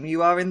theme,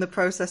 you are in the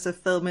process of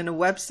filming a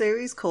web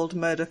series called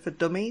Murder for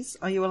Dummies.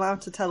 Are you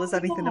allowed to tell us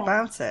anything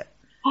about it?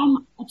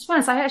 To be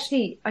honest,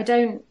 I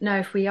don't know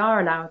if we are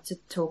allowed to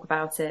talk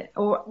about it,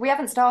 or we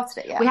haven't started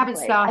it yet. We haven't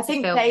started. I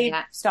think they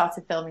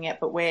started filming it,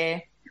 but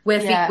we're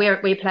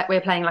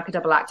playing like a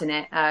double act in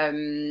it,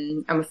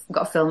 and we've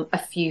got a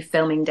few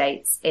filming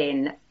dates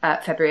in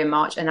February and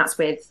March, and that's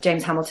with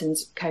James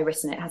Hamilton's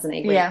co-written it, hasn't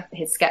he? With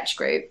his sketch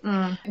group.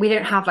 We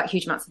don't have like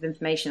huge amounts of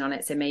information on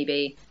it, so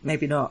maybe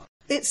not.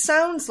 It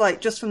sounds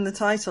like, just from the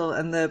title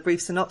and the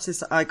brief synopsis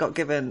that I got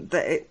given,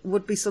 that it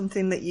would be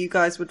something that you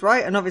guys would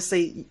write, and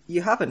obviously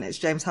you haven't. It's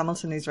James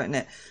Hamilton who's written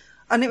it.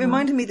 And it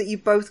reminded me that you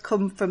both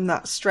come from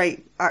that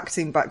straight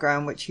acting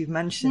background, which you've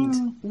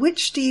mentioned.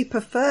 Which do you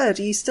prefer?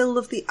 Do you still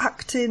love the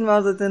acting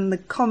rather than the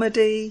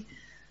comedy?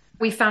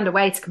 We found a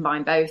way to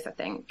combine both, I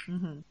think.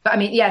 But I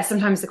mean,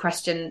 sometimes the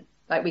question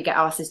like we get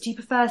asked is, do you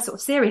prefer sort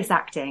of serious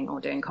acting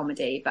or doing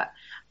comedy? But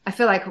I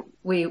feel like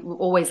we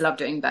always love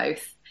doing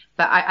both.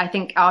 But I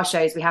think our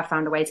shows, we have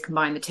found a way to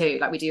combine the two.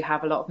 Like we do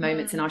have a lot of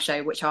moments in our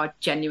show which are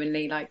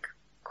genuinely like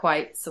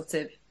quite sort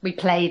of, we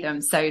play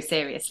them so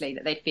seriously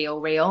that they feel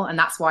real, and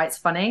that's why it's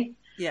funny.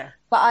 Yeah.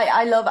 But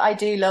I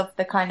do love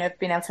the kind of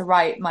being able to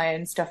write my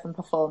own stuff and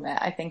perform it.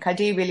 I think I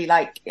do really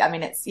like, I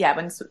mean, it's,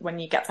 when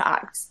you get to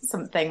act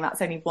something,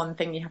 that's only one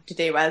thing you have to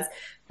do. Whereas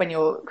when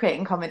you're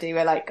creating comedy,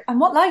 we're like, and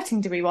what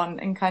lighting do we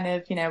want? And kind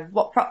of,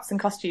 what props and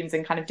costumes,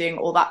 and kind of doing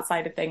all that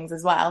side of things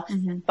as well.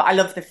 But I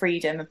love the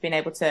freedom of being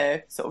able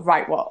to sort of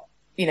write what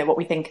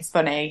we think is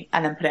funny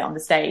and then put it on the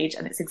stage.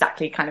 And it's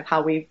exactly kind of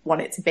how we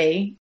want it to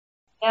be.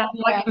 Yeah,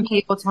 like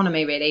complete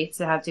autonomy, really,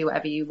 to do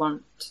whatever you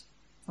want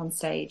on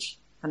stage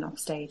and off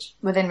stage.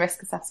 Within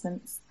risk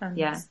assessments.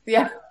 Yeah.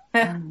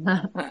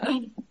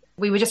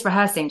 We were just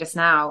rehearsing just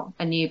now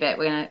a new bit.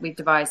 We've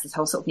devised this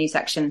whole sort of new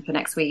section for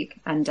next week,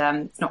 and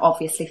it's not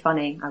obviously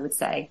funny, I would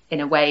say,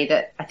 in a way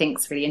that I think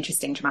is really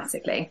interesting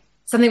dramatically.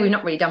 Something we've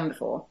not really done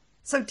before.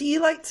 So do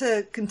you like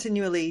to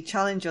continually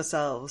challenge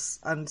yourselves?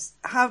 And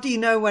how do you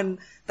know when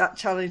that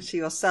challenge to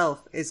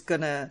yourself is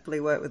going to really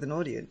work with an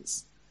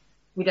audience?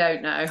 We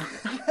don't know.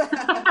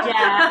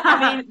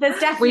 I mean, there's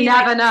definitely... We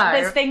never know.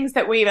 There's things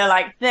that we were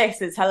like,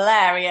 this is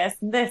hilarious,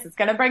 and this is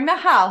going to bring the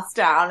house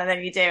down, and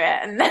then you do it,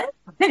 and then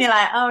you're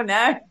like, oh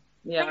no.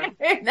 Yeah.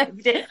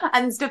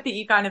 And stuff that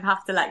you kind of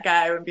have to let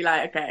go and be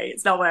like, okay,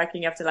 it's not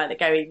working, you have to let it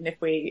go, even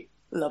if we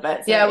love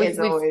it. So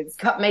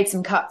we've made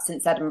some cuts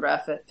since Edinburgh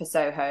for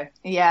Soho.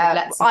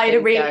 Yeah, I had a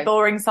really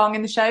boring song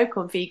in the show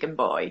called Vegan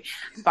Boy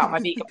about my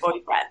vegan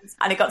boyfriend,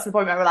 and it got to the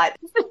point where we're like,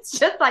 it's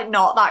just like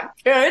not that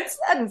good,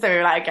 and so we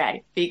were like,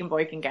 okay, Vegan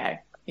Boy can go.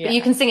 Yeah. But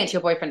you can sing it to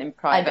your boyfriend in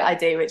private. I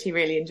do, which he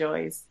really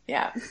enjoys.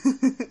 Yeah.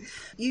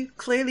 You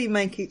clearly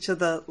make each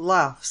other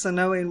laugh, so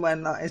knowing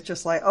when that is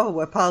just like, oh,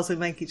 we're pals who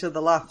make each other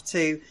laugh,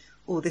 to,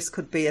 oh, this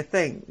could be a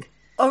thing.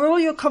 Are all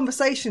your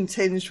conversation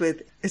tinged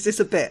with, is this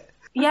a bit?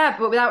 Yeah,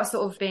 but without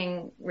sort of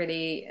being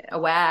really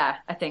aware,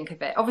 I think, of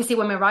it. Obviously,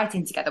 when we're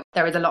writing together,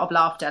 there is a lot of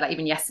laughter. Like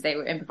even yesterday,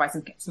 we were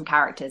improvising some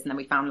characters, and then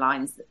we found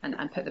lines and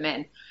put them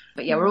in.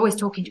 But yeah, we're always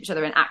talking to each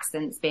other in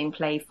accents, being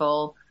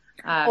playful.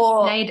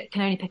 Sinead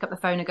can only pick up the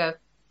phone and go,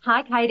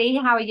 hi, Katie,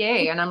 how are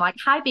you? And I'm like,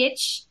 hi,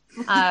 bitch.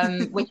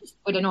 Which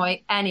would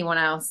annoy anyone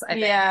else, I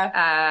think.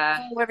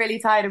 Yeah. We're really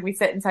tired and we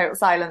sit in total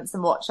silence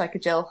and watch like a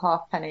Jill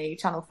Halfpenny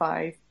Channel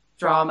 5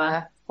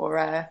 drama or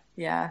a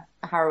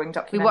harrowing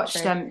documentary. We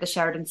watched the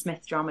Sheridan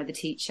Smith drama, The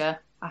Teacher,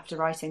 after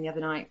writing the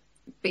other night.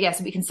 But yeah,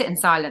 so we can sit in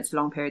silence for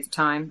long periods of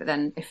time, but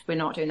then if we're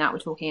not doing that, we're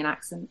talking in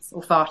accents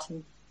or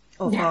farting.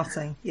 Or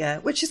farting, yeah.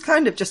 Which is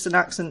kind of just an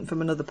accent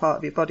from another part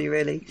of your body,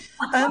 really.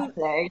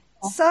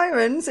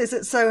 Sirens is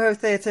at Soho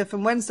Theatre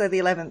from Wednesday the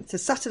 11th to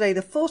Saturday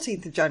the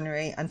 14th of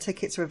January, and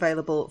tickets are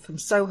available from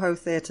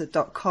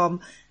sohotheatre.com.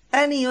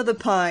 Any other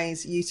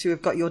pies you two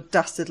have got your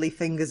dastardly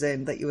fingers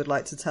in that you would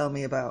like to tell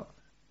me about?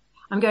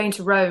 I'm going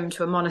to Rome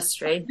to a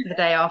monastery the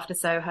day after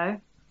Soho.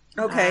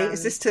 Okay,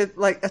 is this to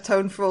like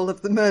atone for all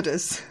of the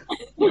murders?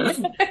 Yeah,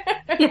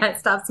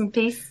 it's to have some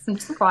peace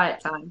and some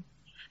quiet time.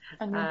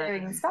 And you're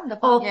doing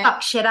stand-up, Or aren't you?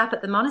 fuck shit up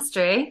at the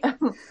monastery.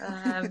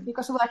 You've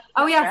got to work.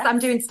 Oh yes, I'm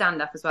doing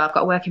stand-up as well. I've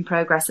got a work in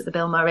progress at the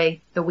Bill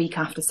Murray the week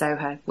after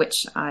Soho,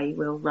 which I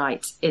will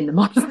write in the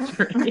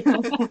monastery.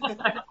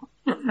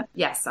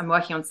 Yes, I'm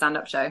working on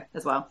stand-up show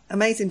as well.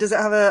 Amazing. Does it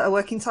have a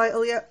working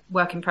title yet?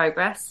 Work in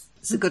progress.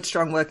 It's a good,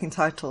 strong working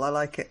title. I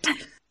like it.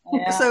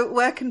 Yeah. So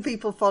where can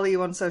people follow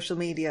you on social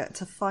media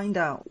to find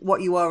out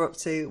what you are up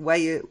to, where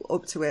you're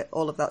up to it,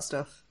 all of that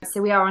stuff? So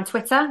we are on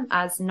Twitter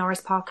as Norris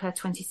Parker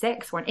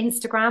 26. We're on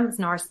Instagram as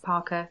Norris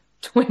Parker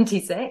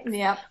 26.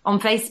 Yeah. On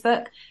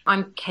Facebook,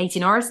 I'm Katie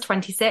Norris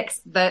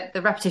 26. The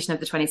repetition of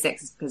the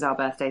 26 is because our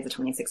birthday is the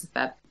 26th of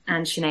Feb.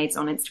 And Sinead's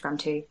on Instagram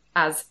too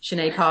as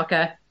Sinead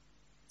Parker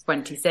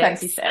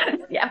 26.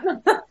 Yeah.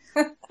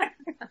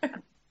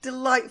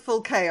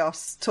 Delightful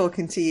chaos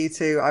talking to you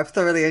two. I've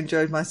thoroughly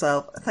enjoyed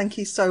myself. Thank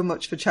you so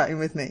much for chatting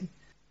with me.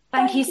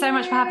 Thank you so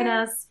much for having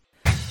us.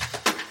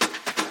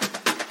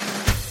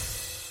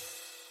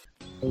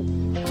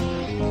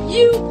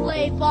 You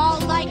play ball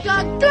like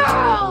a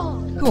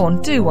girl! Go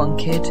on, do one,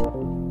 kid.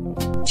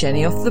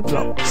 Jenny off the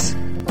blocks.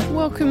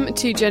 Welcome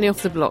to Jenny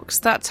Off the Blocks,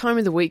 that time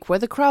of the week where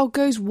the crowd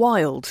goes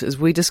wild as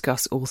we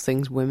discuss all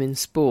things women's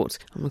sport.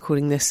 I'm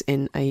recording this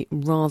in a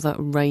rather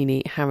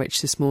rainy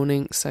Harwich this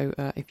morning, so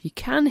if you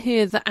can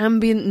hear the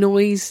ambient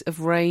noise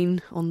of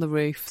rain on the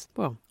roof,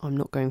 well, I'm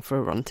not going for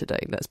a run today,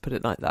 let's put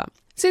it like that.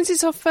 Since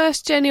it's our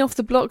first Jenny Off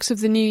the Blocks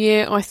of the new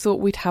year, I thought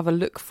we'd have a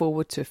look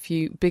forward to a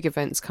few big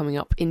events coming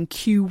up in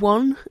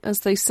Q1, as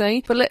they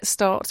say. But let's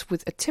start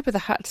with a tip of the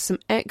hat to some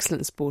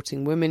excellent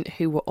sporting women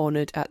who were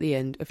honoured at the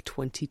end of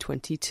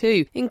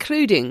 2022,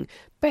 including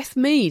Beth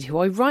Mead, who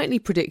I rightly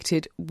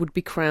predicted would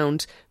be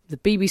crowned the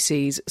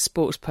BBC's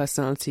Sports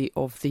Personality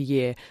of the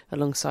Year,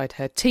 alongside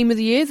her Team of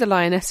the Year, the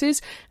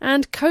Lionesses,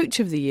 and Coach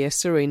of the Year,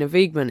 Sarina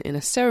Wiegman, in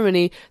a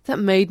ceremony that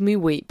made me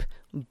weep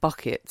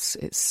buckets.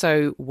 It's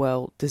so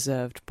well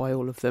deserved by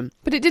all of them.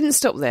 But it didn't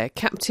stop there.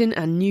 Captain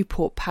and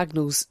Newport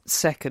Pagnell's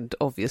second,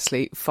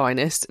 obviously,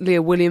 finest,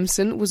 Leah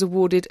Williamson, was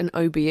awarded an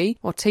OBE,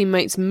 while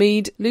teammates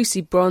Mead,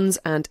 Lucy Bronze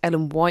and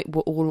Ellen White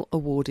were all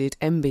awarded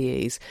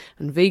MBEs,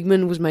 and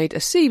Wiegman was made a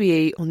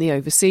CBE on the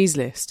overseas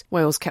list.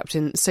 Wales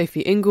captain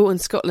Sophie Ingle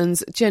and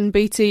Scotland's Jen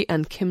Beattie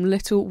and Kim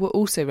Little were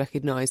also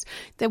recognised.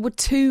 There were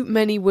too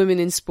many women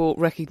in sport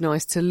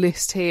recognised to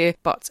list here,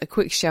 but a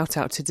quick shout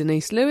out to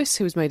Denise Lewis,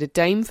 who was made a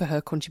dame for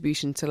her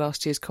contribution to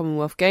last year's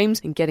Commonwealth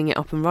Games and getting it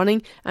up and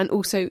running, and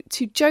also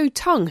to Jo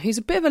Tung, who's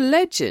a bit of a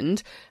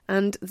legend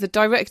and the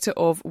Director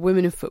of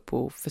Women in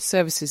Football for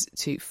services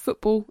to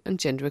football and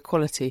gender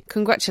equality.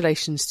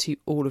 Congratulations to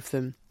all of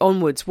them.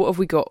 Onwards, what have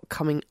we got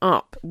coming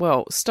up?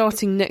 Well,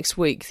 starting next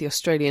week, the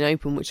Australian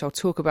Open, which I'll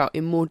talk about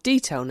in more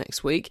detail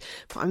next week,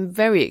 but I'm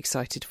very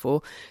excited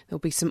for. There'll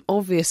be some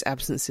obvious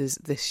absences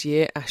this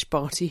year. Ash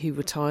Barty, who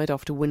retired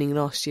after winning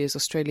last year's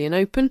Australian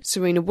Open,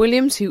 Serena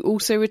Williams, who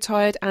also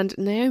retired, and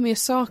Naomi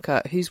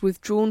Osaka, who's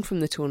withdrawn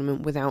from the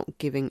tournament without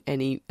giving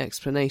any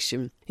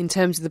explanation. In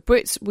terms of the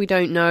Brits, we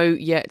don't know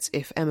yet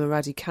if Emma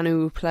Raducanu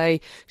will play.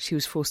 She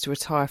was forced to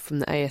retire from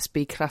the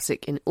ASB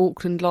Classic in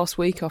Auckland last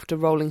week after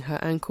rolling her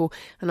ankle,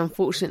 and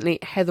unfortunately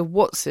Heather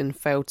Watson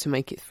failed to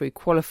make it through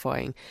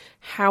qualifying.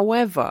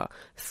 However,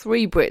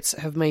 3 Brits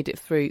have made it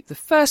through the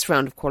first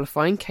round of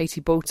qualifying: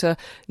 Katie Boulter,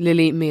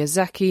 Lily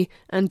Miyazaki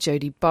and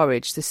Jodie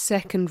Burridge. The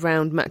second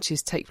round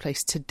matches take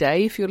place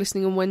today if you're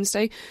listening on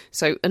Wednesday,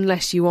 so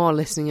unless you are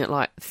listening at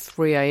like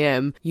 3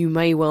 a.m, you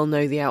may well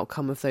know the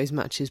outcome of those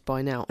matches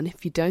by now, and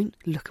if you don't,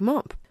 look them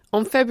up.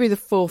 On February the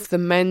 4th, the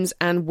men's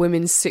and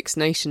women's Six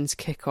Nations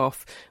kick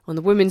off. On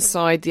the women's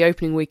side, the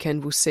opening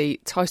weekend will see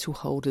title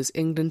holders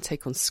England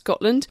take on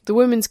Scotland. The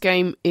women's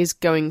game is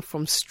going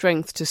from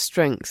strength to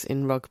strength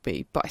in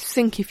rugby, but I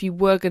think if you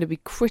were going to be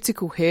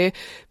critical here,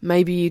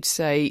 maybe you'd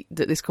say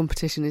that this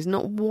competition is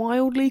not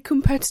wildly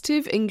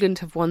competitive. England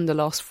have won the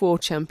last 4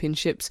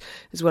 championships,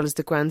 as well as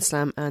the Grand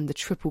Slam and the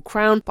Triple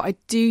Crown, but I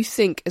do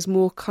think as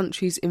more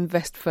countries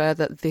invest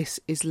further, this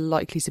is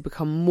likely to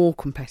become more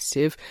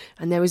competitive,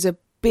 and there is a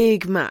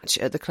big match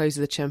at the close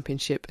of the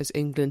championship as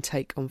England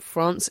take on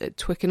France at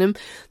Twickenham.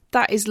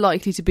 That is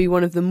likely to be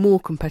one of the more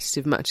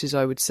competitive matches,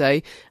 I would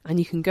say, and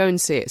you can go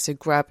and see it, so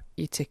grab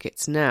your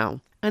tickets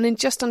now. And in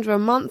just under a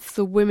month,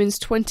 the Women's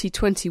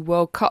 2020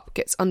 World Cup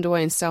gets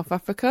underway in South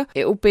Africa.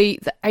 It will be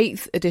the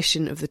 8th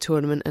edition of the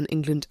tournament, and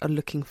England are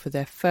looking for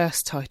their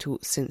first title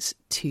since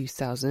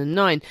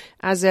 2009.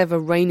 As ever,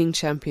 reigning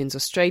champions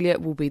Australia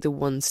will be the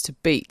ones to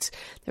beat.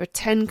 There are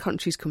 10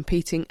 countries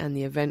competing, and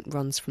the event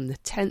runs from the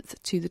 10th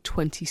to the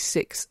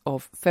 26th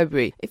of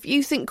February. If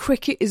you think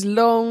cricket is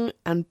long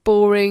and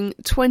boring,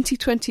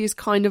 2020 is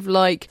kind of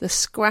like the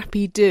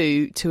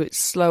scrappy-do to its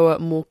slower,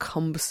 more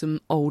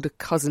cumbersome older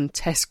cousin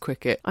Test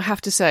cricket. I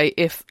have to say,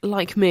 if,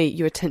 like me,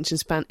 your attention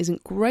span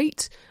isn't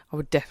great, I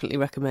would definitely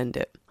recommend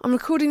it. I'm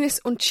recording this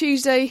on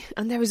Tuesday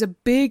and there is a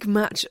big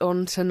match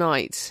on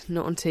tonight.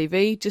 Not on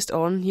TV, just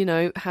on,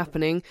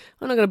 happening.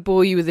 I'm not going to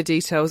bore you with the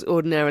details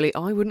ordinarily.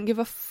 I wouldn't give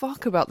a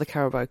fuck about the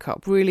Carabao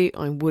Cup. Really,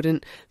 I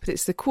wouldn't. But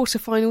it's the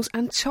quarterfinals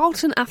and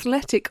Charlton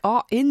Athletic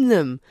are in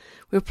them.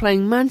 We're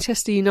playing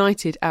Manchester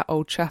United at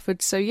Old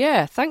Trafford. So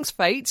yeah, thanks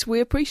fate.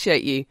 We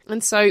appreciate you.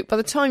 And so by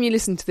the time you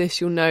listen to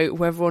this, you'll know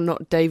whether or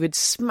not David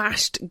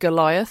smashed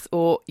Goliath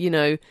or,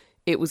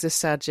 it was a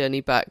sad journey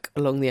back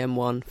along the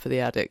M1 for the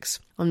addicts.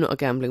 I'm not a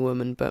gambling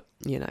woman, but,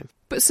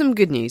 But some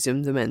good news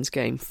in the men's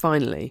game,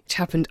 finally, which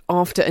happened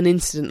after an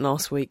incident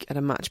last week at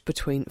a match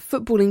between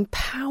footballing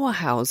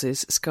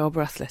powerhouses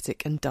Scarborough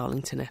Athletic and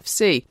Darlington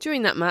FC.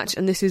 During that match,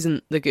 and this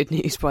isn't the good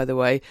news by the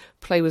way,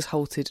 play was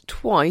halted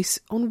twice,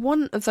 on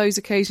one of those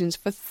occasions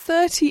for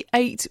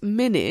 38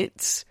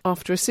 minutes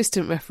after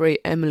assistant referee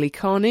Emily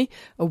Carney,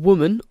 a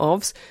woman,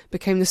 OVS,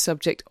 became the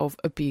subject of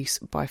abuse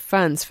by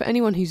fans. For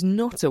anyone who's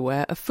not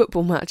aware, a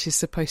football match is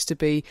supposed to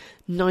be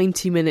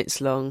 90 minutes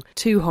long,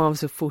 2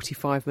 halves of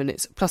 45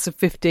 minutes, plus a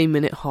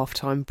 15-minute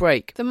half-time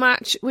break. The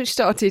match, which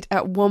started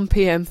at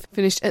 1pm,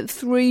 finished at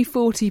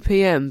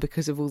 3:40pm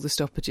because of all the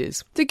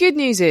stoppages. The good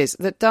news is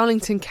that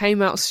Darlington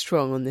came out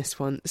strong on this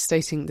one,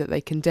 stating that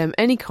they condemn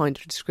any kind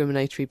of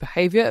discriminatory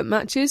behaviour at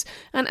matches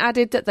and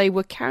added that they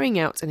were carrying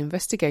out an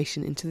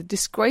investigation into the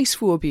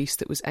disgraceful abuse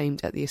that was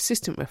aimed at the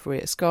assistant referee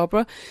at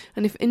Scarborough,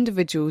 and if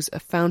individuals are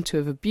found to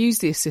have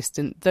abused the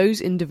assistant,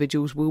 those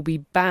individuals will be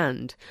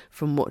banned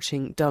from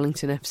watching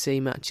Darlington FC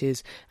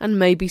matches and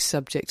may be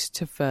subject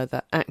to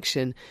further action.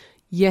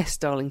 Yes,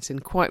 Darlington,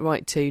 quite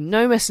right too.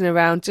 No messing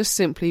around, just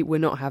simply we're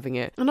not having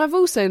it. And I've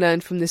also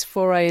learned from this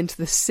foray into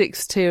the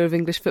 6th tier of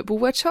English football,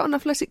 where Charlton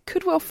Athletic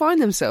could well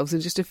find themselves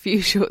in just a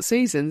few short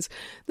seasons,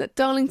 that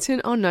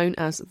Darlington are known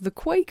as the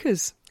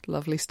Quakers.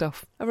 Lovely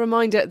stuff. A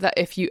reminder that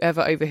if you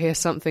ever overhear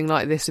something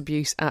like this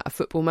abuse at a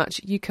football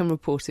match, you can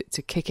report it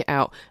to Kick It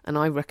Out, and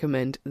I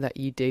recommend that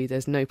you do.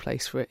 There's no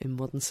place for it in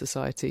modern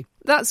society.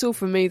 That's all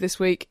from me this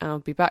week. I'll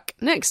be back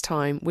next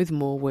time with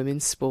more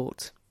women's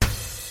sport.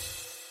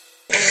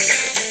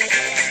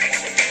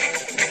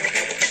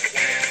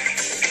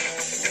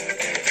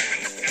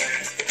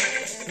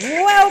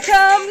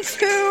 Welcome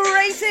to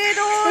Rated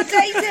or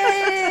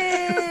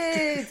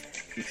Dated!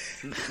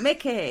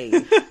 Mickey,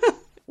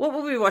 what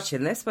were we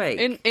watching this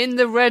week? In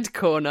the red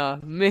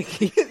corner,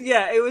 Mickey.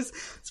 Yeah,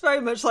 it's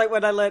very much like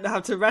when I learned how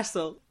to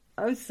wrestle.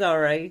 Oh,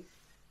 sorry.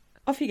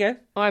 Off you go.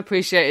 I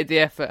appreciated the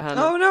effort,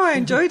 Hannah. Oh no, I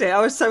enjoyed it.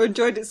 I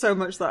enjoyed it so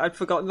much that I'd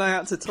forgotten I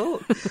had to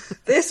talk.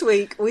 This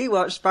week we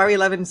watched Barry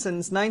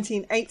Levinson's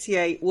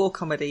 1988 war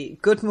comedy,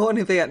 Good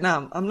Morning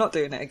Vietnam. I'm not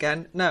doing it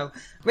again, no.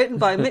 Written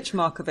by Mitch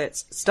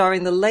Markovitz,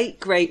 starring the late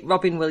great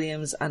Robin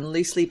Williams and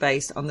loosely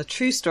based on the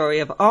true story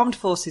of Armed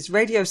Forces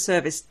Radio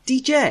Service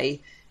DJ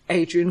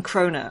Adrian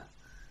Kroner.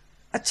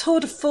 A tour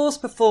de force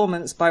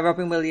performance by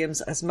Robin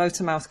Williams as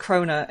Motormouth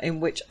Kroner,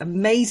 in which,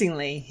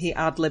 amazingly, he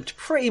ad-libbed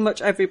pretty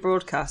much every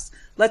broadcast,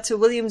 led to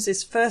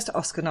Williams' first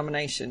Oscar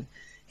nomination.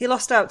 He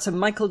lost out to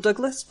Michael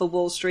Douglas for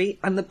Wall Street,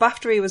 and the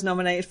BAFTA he was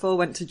nominated for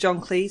went to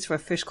John Cleese for A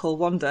Fish Called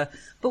Wanda,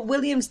 but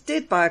Williams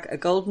did bag a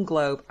Golden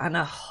Globe and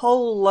a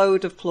whole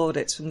load of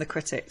plaudits from the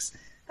critics.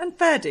 And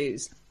fair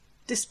dues.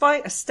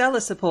 Despite a stellar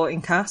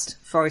supporting cast,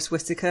 Forrest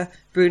Whitaker,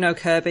 Bruno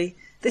Kirby,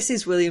 this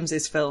is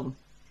Williams' film.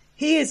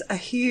 He is a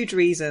huge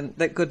reason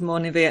that Good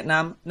Morning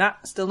Vietnam,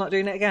 still not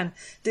doing it again,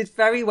 did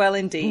very well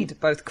indeed,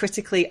 both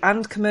critically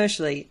and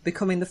commercially,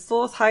 becoming the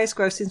 4th highest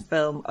grossing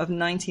film of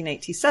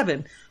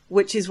 1987,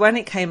 which is when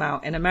it came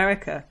out in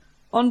America,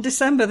 on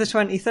December the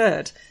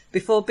 23rd,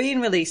 before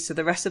being released to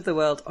the rest of the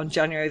world on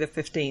January the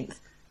 15th.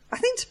 I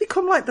think to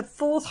become like the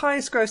 4th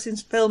highest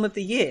grossing film of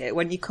the year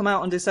when you come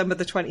out on December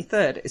the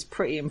 23rd is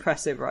pretty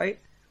impressive, right?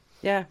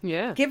 Yeah.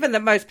 Yeah. Given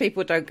that most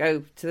people don't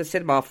go to the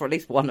cinema for at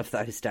least one of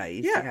those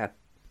days. Yeah.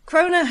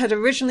 Kroner had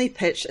originally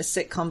pitched a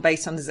sitcom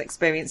based on his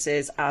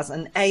experiences as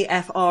an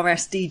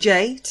AFRS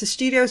DJ to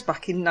studios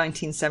back in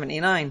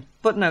 1979,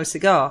 but no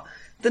cigar.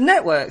 The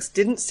networks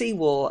didn't see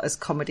war as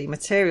comedy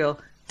material,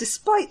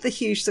 despite the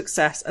huge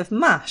success of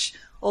MASH,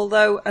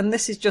 although, and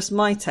this is just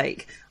my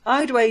take,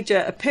 I'd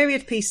wager a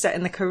period piece set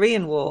in the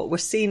Korean War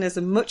was seen as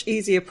a much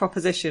easier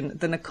proposition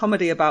than a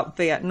comedy about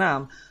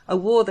Vietnam, a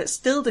war that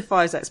still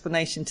defies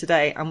explanation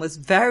today and was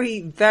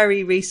very,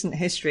 very recent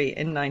history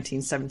in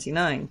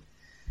 1979.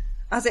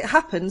 As it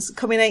happens,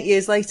 coming 8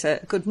 years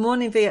later, Good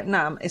Morning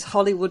Vietnam is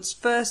Hollywood's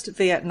first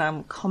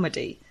Vietnam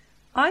comedy.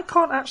 I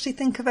can't actually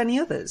think of any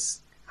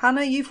others.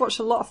 Hannah, you've watched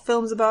a lot of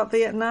films about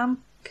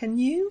Vietnam. Can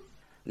you?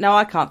 No,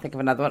 I can't think of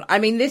another one. I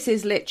mean, this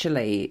is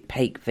literally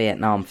peak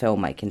Vietnam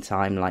filmmaking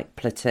time, like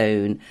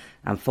Platoon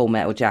and Full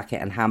Metal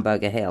Jacket and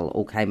Hamburger Hill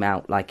all came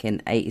out like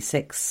in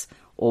 86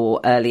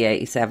 or early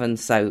 87.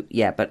 So,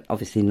 yeah, but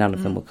obviously none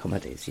of them were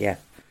comedies, yeah.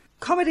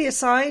 Comedy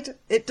aside,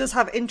 it does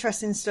have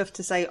interesting stuff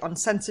to say on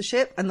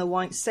censorship and the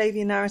white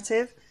saviour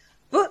narrative.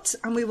 But,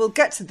 and we will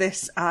get to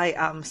this, I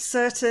am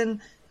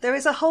certain, there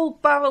is a whole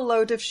barrel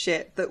load of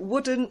shit that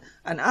wouldn't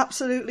and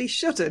absolutely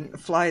shouldn't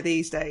fly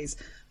these days.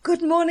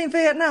 Good morning,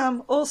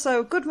 Vietnam.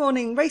 Also, good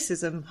morning,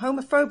 racism,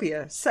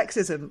 homophobia,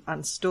 sexism,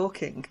 and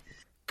stalking.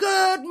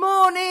 Good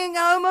morning,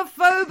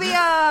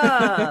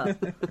 homophobia!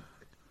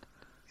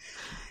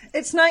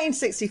 It's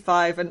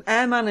 1965 and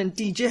airman and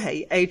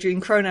DJ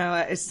Adrian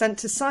Cronauer is sent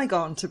to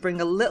Saigon to bring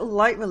a little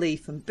light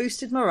relief and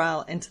boosted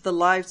morale into the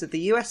lives of the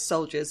US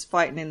soldiers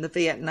fighting in the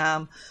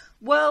Vietnam.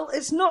 Well,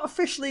 it's not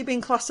officially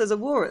been classed as a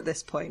war at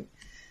this point.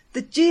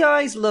 The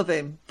GIs love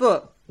him,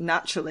 but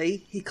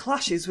naturally he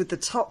clashes with the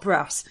top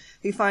brass,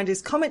 who find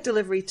his comic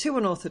delivery too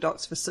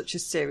unorthodox for such a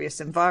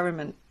serious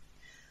environment.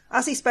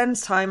 As he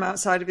spends time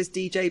outside of his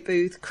DJ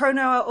booth,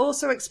 Cronauer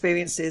also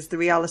experiences the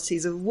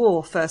realities of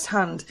war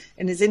firsthand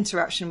in his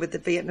interaction with the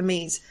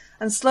Vietnamese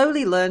and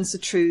slowly learns the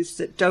truths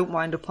that don't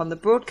wind up on the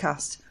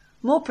broadcast.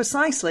 More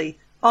precisely,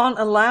 aren't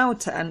allowed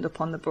to end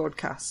up on the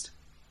broadcast.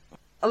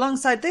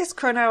 Alongside this,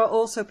 Cronauer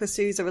also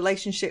pursues a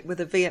relationship with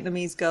a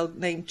Vietnamese girl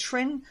named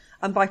Trin,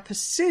 and by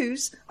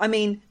pursues, I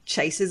mean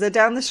chases her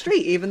down the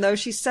street even though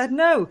she said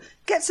no,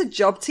 gets a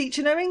job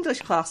teaching her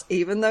English class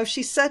even though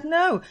she said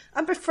no,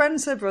 and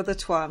befriends her brother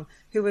Tuan,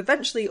 who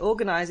eventually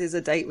organises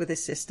a date with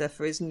his sister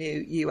for his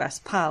new US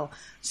pal.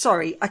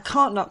 Sorry, I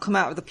can't not come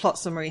out of the plot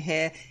summary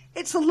here.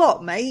 It's a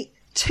lot, mate.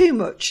 Too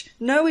much.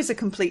 No is a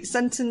complete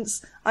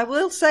sentence. I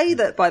will say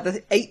that by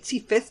the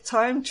 85th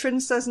time Trin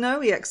says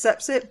no, he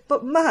accepts it,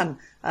 but man,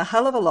 a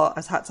hell of a lot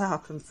has had to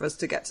happen for us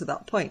to get to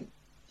that point.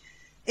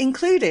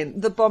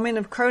 Including the bombing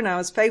of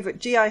Cronauer's favourite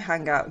GI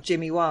hangout,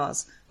 Jimmy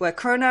Wars, where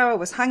Cronauer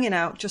was hanging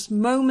out just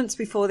moments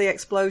before the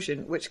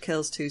explosion, which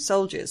kills 2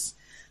 soldiers.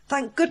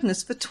 Thank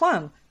goodness for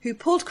Tuan, who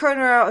pulled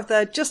Cronauer out of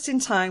there just in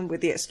time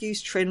with the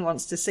excuse Trin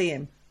wants to see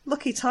him.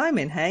 Lucky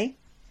timing, hey?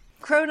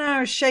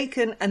 Cronauer is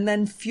shaken and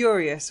then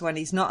furious when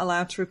he's not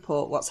allowed to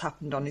report what's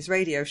happened on his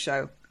radio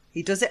show.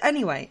 He does it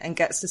anyway and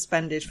gets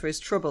suspended for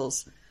his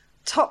troubles.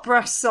 Top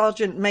brass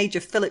Sergeant Major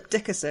Philip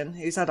Dickerson,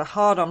 who's had a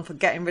hard-on for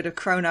getting rid of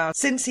Cronauer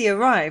since he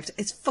arrived,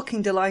 is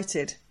fucking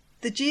delighted.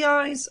 The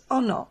GIs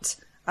are not,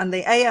 and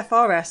the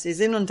AFRS is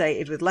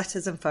inundated with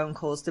letters and phone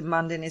calls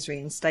demanding his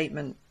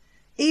reinstatement.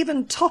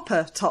 Even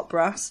topper top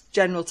brass,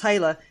 General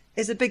Taylor,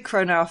 is a big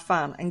Cronauer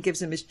fan and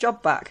gives him his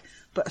job back,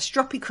 but a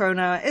stroppy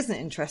Cronauer isn't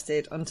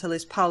interested until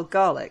his pal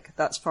Garlic,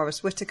 that's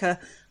Forrest Whitaker,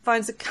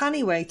 finds a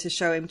canny way to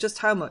show him just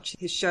how much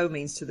his show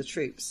means to the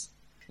troops.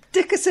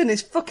 Dickerson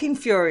is fucking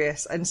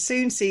furious and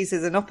soon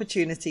seizes an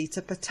opportunity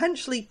to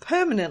potentially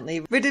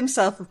permanently rid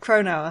himself of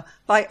Cronauer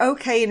by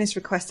okaying his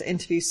request to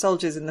interview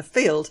soldiers in the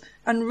field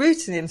and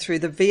routing him through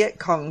the Viet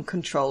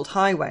Cong-controlled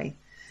highway.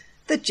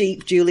 The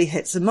Jeep duly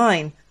hits a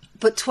mine,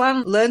 but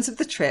Tuan learns of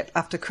the trip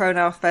after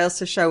Cronauer fails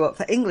to show up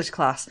for English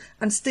class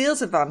and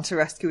steals a van to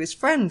rescue his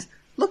friend.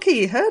 Lucky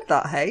he heard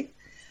that, hey?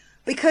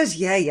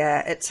 Because,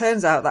 it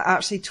turns out that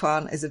actually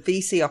Tuan is a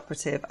VC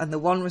operative and the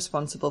one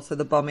responsible for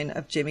the bombing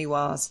of Jimmy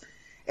Wars.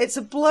 It's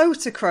a blow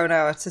to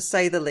Cronauer, to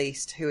say the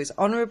least, who is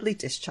honourably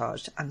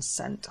discharged and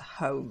sent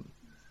home.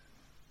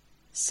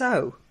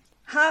 So,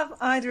 have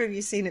either of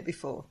you seen it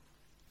before?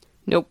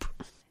 Nope.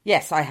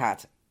 Yes, I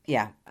had.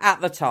 Yeah,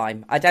 at the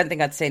time. I don't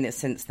think I'd seen it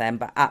since then,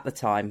 but at the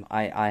time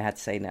I had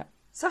seen it.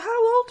 So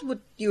how old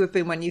would you have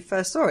been when you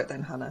first saw it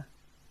then, Hannah?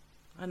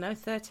 I don't know,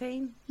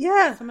 13?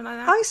 Yeah, something like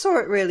that. I saw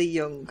it really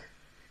young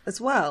as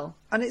well,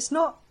 and it's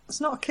not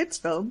a kid's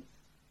film.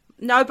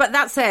 No, but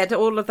that said,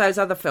 all of those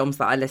other films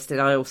that I listed,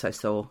 I also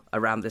saw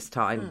around this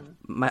time.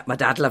 My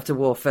dad loved a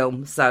war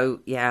film, so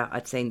yeah,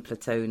 I'd seen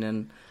Platoon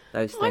and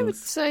those things. I would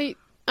say,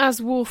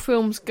 as war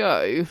films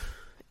go,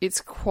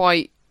 it's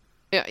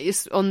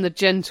on the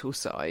gentle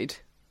side,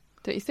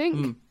 don't you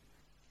think?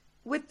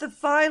 With the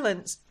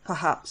violence,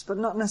 perhaps, but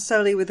not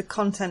necessarily with the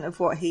content of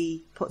what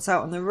he puts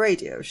out on the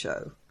radio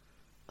show.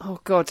 Oh,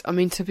 God. I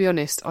mean, to be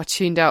honest, I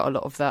tuned out a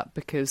lot of that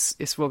because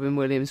it's Robin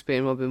Williams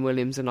being Robin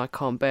Williams and I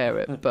can't bear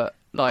it. But,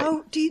 like...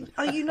 Oh,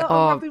 are you not a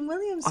Robin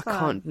Williams fan? I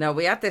can't... No,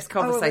 we had this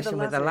conversation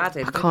with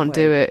Aladdin. I can't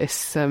do it.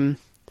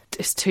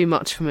 It's too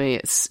much for me.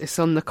 It's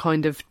on the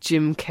kind of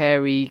Jim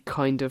Carrey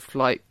kind of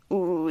like,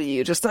 ooh,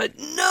 you're just like,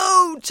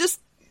 no, just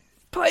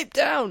pipe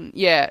down.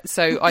 Yeah,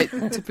 so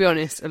to be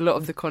honest, a lot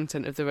of the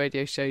content of the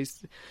radio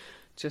shows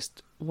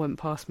just went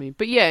past me.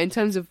 But yeah, in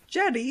terms of...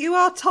 Jenny, you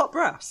are top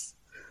brass.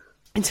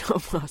 In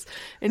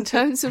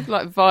terms of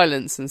like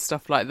violence and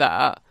stuff like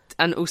that,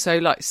 and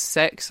also like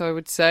sex, I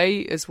would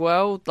say as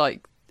well,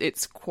 like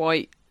it's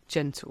quite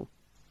gentle.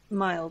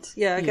 Mild,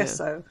 yeah, I guess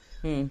so.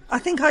 I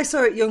think I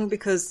saw it young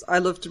because I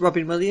loved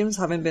Robin Williams,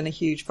 having been a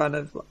huge fan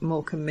of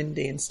Mork and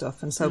Mindy and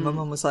stuff, and so my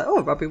mum was like,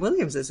 oh, Robin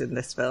Williams is in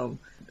this film.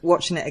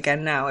 Watching it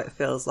again now, it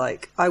feels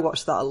like I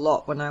watched that a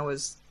lot when I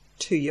was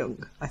too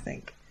young, I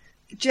think.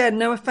 Jen,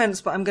 no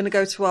offence, but I'm going to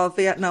go to our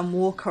Vietnam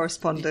War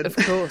correspondent, of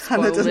course,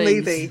 Hannah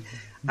Dunleavy,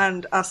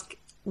 and ask,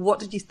 what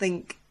did you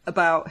think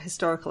about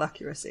historical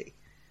accuracy?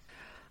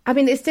 I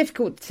mean, it's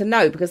difficult to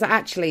know because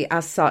actually,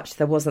 as such,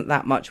 there wasn't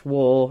that much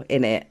war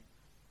in it,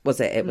 was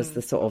it? It was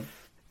the sort of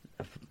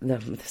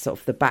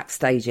the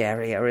backstage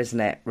area, isn't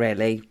it?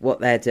 Really, what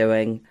they're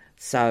doing.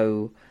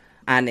 So,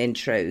 and in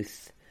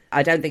truth,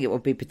 I don't think it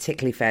would be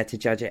particularly fair to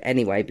judge it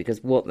anyway,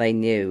 because what they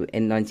knew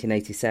in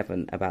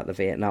 1987 about the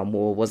Vietnam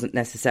War wasn't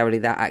necessarily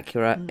that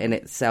accurate in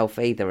itself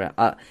either.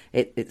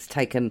 It's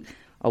taken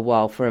a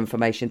while for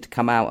information to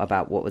come out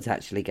about what was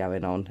actually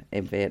going on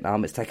in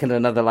Vietnam. It's taken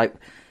another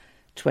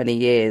 20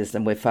 years,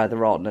 and we're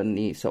further on, and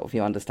you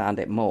understand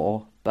it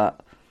more.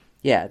 But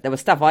yeah, there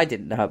was stuff I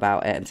didn't know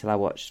about it until I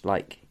watched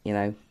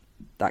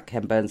that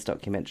Ken Burns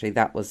documentary.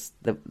 There was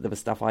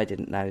stuff I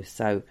didn't know.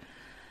 So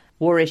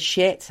war is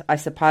shit, I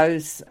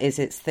suppose, is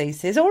its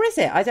thesis. Or is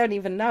it? I don't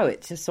even know.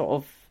 It just sort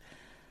of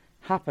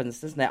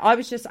happens, doesn't it? I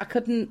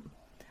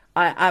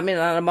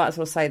might as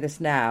well say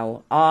this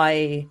now.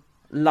 I,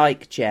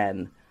 like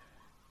Jen,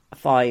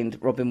 find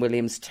Robin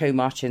Williams too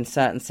much in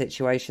certain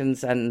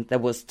situations, and there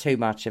was too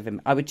much of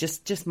him. I would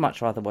just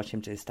much rather watch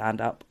him do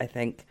stand-up, I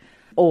think,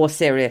 or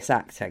serious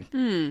acting.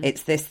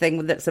 It's this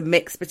thing that's a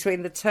mix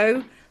between the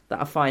two that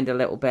I find a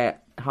little bit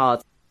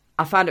hard.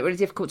 I found it really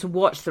difficult to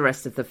watch the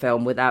rest of the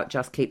film without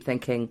just keep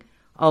thinking,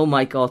 oh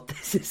my God,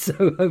 this is so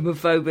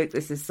homophobic,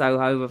 this is so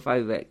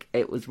homophobic.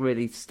 It was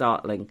really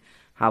startling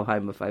how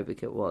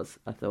homophobic it was,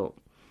 I thought.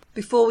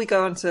 Before we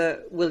go on to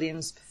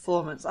Williams'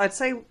 performance, I'd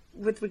say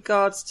with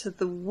regards to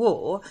the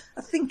war,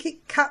 I think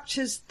it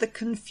captures the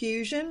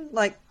confusion.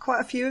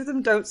 Quite a few of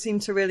them don't seem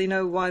to really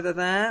know why they're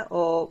there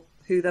or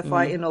who they're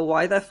fighting or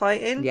why they're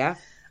fighting. Yeah.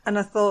 And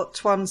I thought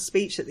Twan's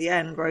speech at the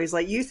end, where he's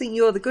like, you think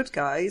you're the good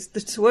guys,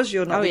 but to us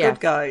you're not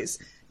good guys,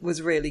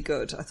 was really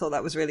good. I thought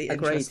that was really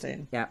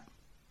interesting. Yeah.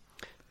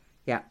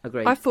 Yeah,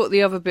 agreed. I thought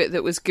the other bit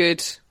that was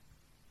good,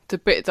 the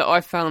bit that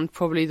I found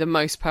probably the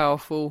most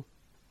powerful,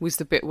 was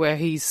the bit where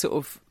he's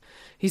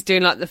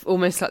doing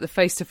almost like the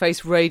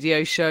face-to-face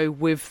radio show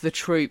with the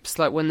troops,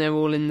 like when they're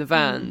all in the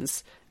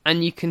vans,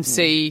 and you can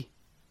see,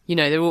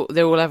 they're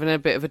all having a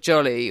bit of a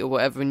jolly or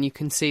whatever, and you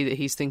can see that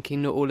he's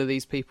thinking not all of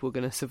these people are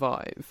going to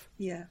survive.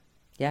 Yeah,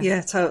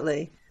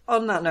 totally.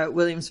 On that note,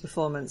 Williams'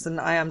 performance,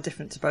 and I am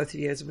different to both of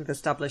you, as we've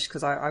established,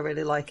 because I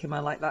really like him. I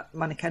like that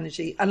manic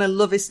energy, and I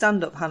love his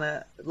stand-up,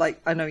 Hannah,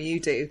 like I know you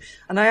do.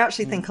 And I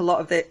actually think a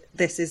lot of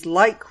this is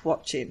like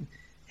watching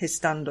his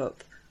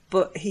stand-up,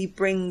 but he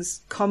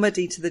brings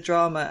comedy to the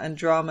drama and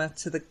drama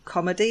to the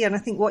comedy. And I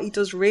think what he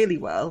does really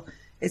well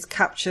is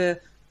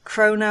capture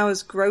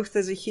Cronauer's growth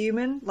as a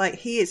human.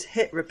 He is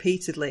hit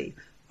repeatedly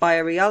by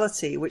a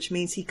reality, which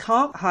means he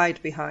can't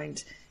hide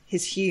behind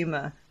his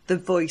humour, the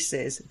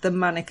voices, the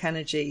manic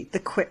energy, the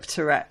quip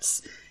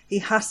Tourette's. He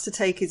has to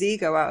take his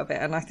ego out of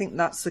it. And I think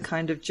that's the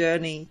kind of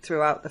journey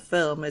throughout the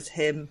film, is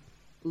him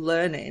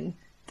learning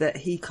that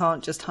he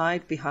can't just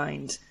hide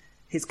behind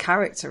his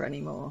character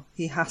anymore.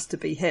 He has to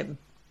be him.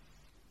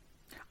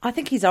 I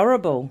think he's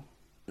horrible.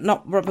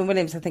 Not Robin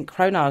Williams. I think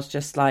Cronauer's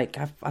just I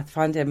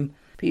find him,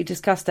 but you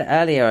discussed it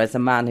earlier, as a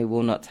man who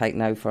will not take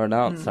no for an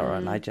answer.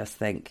 And I just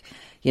think,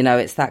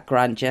 it's that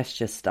grand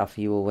gesture stuff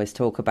you always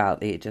talk about,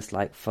 that you're just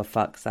for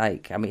fuck's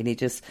sake. I mean, he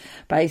just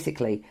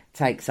basically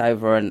takes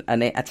over and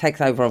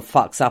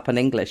fucks up an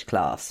English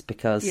class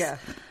because you're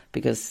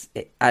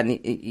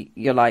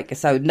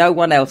so no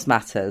one else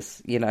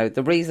matters.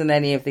 The reason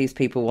any of these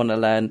people want to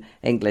learn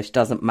English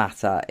doesn't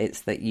matter.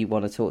 It's that you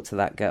want to talk to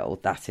that girl.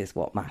 That is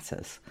what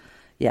matters.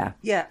 Yeah.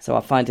 So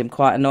I find him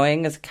quite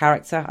annoying as a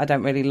character. I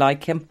don't really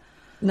like him.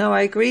 No,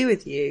 I agree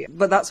with you.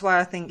 But that's why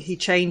I think he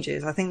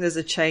changes. I think there's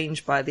a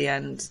change by the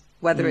end.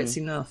 Whether it's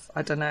enough,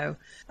 I don't know.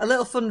 A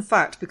little fun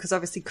fact, because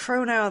obviously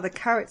Cronauer, the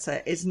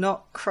character, is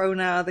not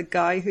Cronauer, the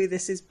guy who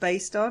this is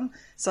based on.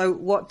 So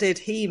what did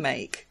he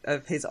make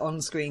of his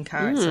on-screen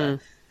character?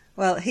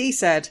 Well, he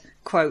said,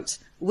 quote,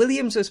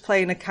 Williams was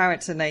playing a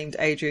character named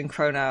Adrian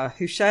Cronauer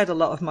who shared a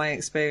lot of my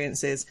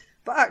experiences,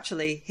 but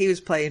actually he was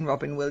playing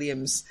Robin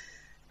Williams.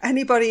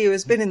 Anybody who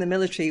has been in the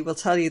military will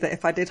tell you that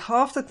if I did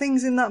half the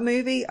things in that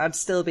movie, I'd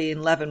still be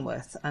in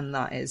Leavenworth, and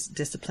that is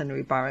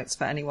disciplinary barracks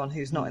for anyone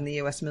who's not in the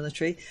US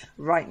military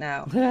right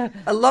now.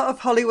 A lot of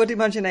Hollywood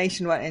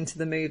imagination went into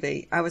the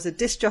movie. I was a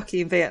disc jockey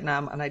in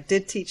Vietnam, and I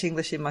did teach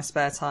English in my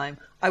spare time.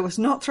 I was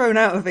not thrown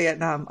out of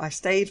Vietnam. I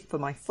stayed for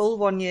my full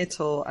 1-year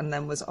tour and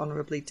then was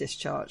honourably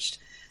discharged.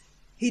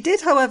 He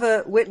did,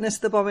 however, witness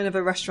the bombing of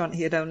a restaurant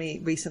he had only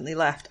recently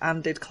left,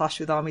 and did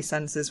clash with army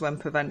censors when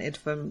prevented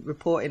from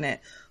reporting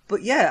it.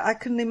 But yeah, I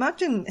can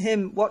imagine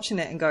him watching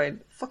it and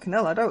going, fucking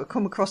hell, I don't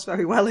come across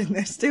very well in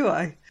this, do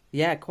I?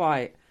 Yeah,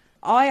 quite.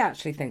 I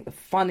actually think the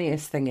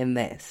funniest thing in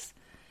this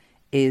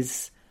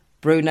is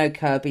Bruno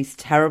Kirby's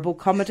terrible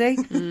comedy.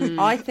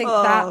 I think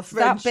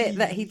that bit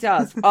that he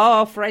does,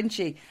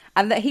 Frenchie,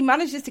 and that he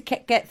manages to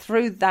get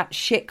through that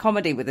shit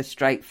comedy with a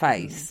straight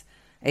face.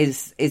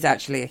 Is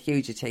actually a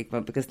huge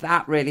achievement, because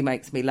that really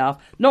makes me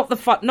laugh. Not the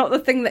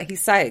thing that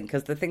he's saying,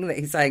 because the thing that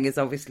he's saying is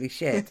obviously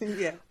shit.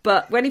 Yeah.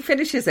 But when he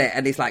finishes it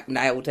and he's like,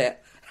 nailed it.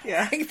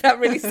 Yeah. I think that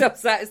really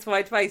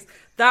self-satisfied face.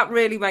 That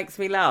really makes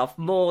me laugh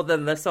more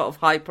than the sort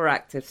of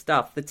hyperactive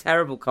stuff. The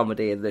terrible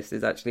comedy in this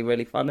is actually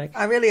really funny.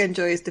 I really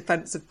enjoy his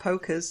defence of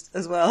pokers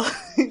as well.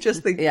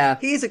 Just think,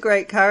 he's a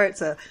great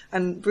character.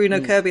 And Bruno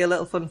Kirby, a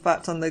little fun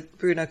fact on the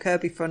Bruno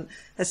Kirby front,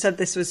 has said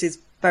this was his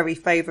very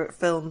favourite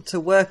film to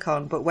work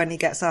on, but when he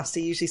gets asked,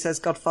 he usually says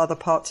Godfather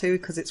Part 2,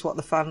 because it's what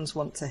the fans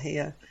want to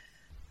hear.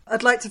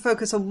 I'd like to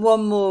focus on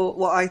one more,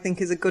 what I think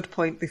is a good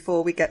point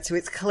before we get to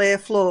its clear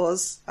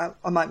flaws.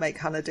 I might make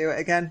Hannah do it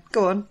again.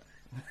 Go on.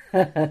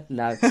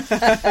 No.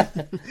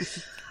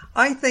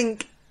 I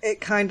think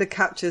it kind of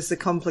captures the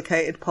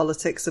complicated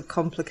politics of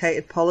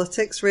complicated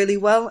politics really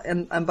well.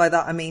 And by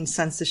that, I mean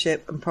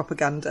censorship and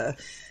propaganda.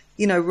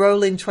 You know,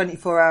 rolling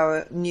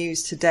 24-hour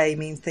news today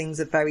means things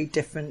are very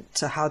different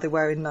to how they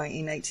were in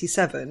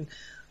 1987.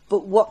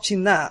 But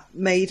watching that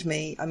made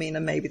me, I mean,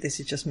 and maybe this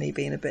is just me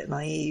being a bit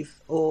naive,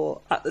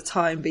 or at the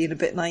time being a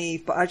bit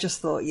naive, but I just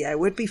thought, yeah,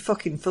 we'd be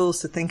fucking fools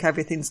to think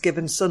everything's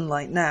given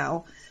sunlight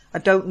now. I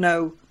don't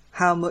know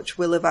how much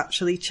will have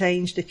actually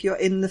changed if you're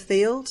in the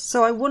field.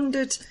 So I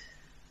wondered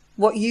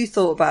what you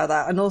thought about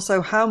that, and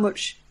also how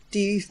much do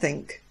you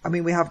think, I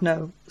mean, we have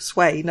no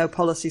sway, no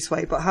policy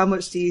sway, but how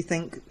much do you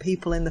think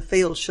people in the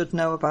field should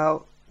know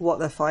about what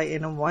they're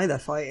fighting and why they're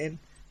fighting?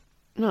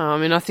 No, I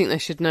mean, I think they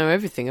should know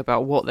everything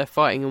about what they're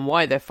fighting and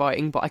why they're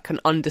fighting, but I can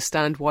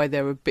understand why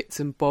there are bits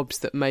and bobs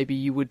that maybe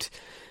you would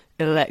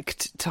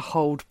elect to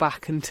hold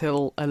back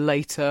until a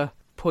later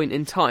point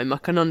in time. I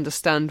can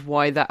understand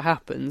why that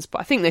happens,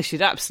 but I think they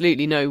should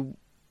absolutely know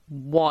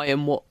why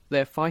and what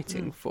they're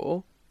fighting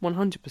for,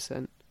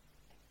 100%.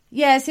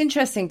 Yeah, it's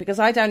interesting because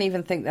I don't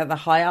even think that the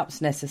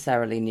high-ups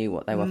necessarily knew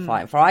what they were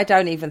fighting for. I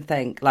don't even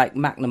think, like,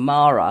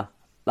 McNamara,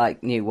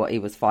 like, knew what he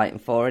was fighting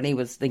for, and he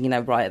was, you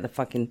know, right at the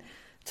fucking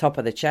top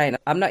of the chain.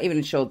 I'm not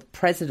even sure the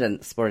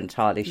presidents were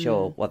entirely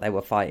sure what they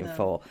were fighting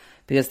for,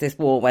 because this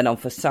war went on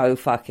for so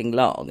fucking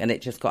long, and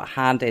it just got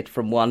handed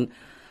from one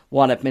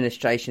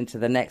administration to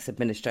the next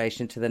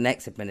administration to the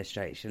next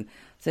administration.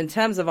 So in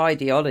terms of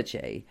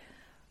ideology,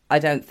 I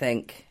don't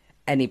think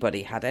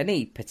anybody had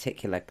any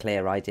particular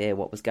clear idea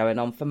what was going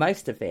on for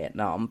most of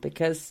Vietnam,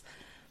 because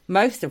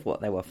most of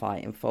what they were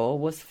fighting for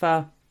was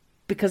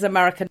because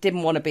America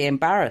didn't want to be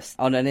embarrassed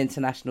on an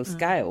international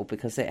scale,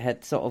 because it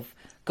had sort of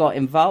got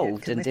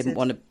involved and didn't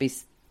want to be,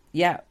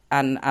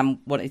 and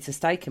wanted to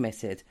stay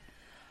committed.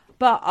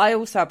 But I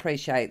also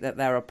appreciate that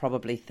there are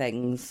probably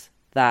things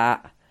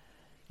that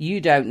you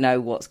don't know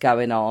what's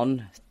going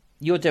on.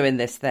 You're doing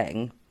this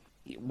thing,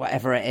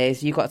 whatever it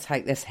is, you've got to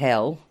take this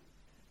hill.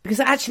 Because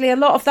actually a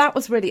lot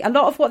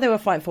of what they were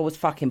fighting for was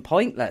fucking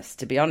pointless,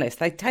 to be honest.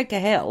 They'd take a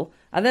hill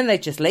and then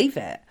they'd just leave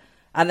it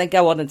and then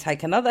go on and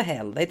take another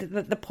hill.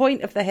 The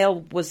point of the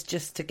hill was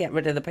just to get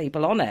rid of the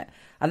people on it,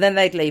 and then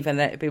they'd leave and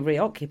then it'd be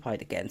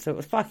reoccupied again. So it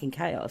was fucking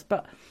chaos.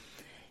 But,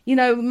 you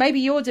know,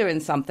 maybe you're doing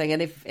something,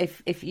 and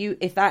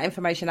if that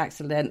information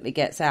accidentally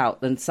gets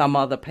out, then some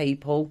other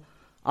people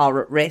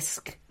are at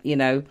risk. You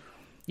know,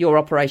 your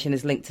operation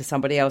is linked to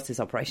somebody else's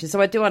operation.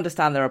 So I do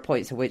understand there are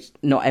points at which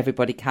not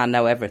everybody can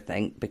know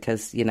everything,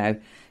 because, you know,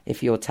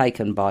 if you're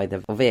taken by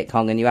the Viet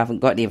Cong and you haven't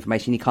got any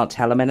information, you can't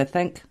tell them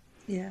anything.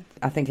 Yeah.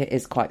 I think it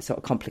is quite sort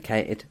of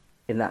complicated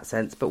in that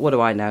sense, but what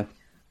do I know?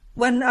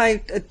 When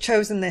I had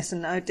chosen this,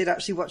 and I did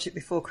actually watch it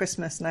before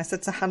Christmas, and I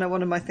said to Hannah,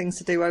 one of my things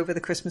to do over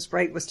the Christmas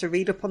break was to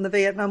read up on the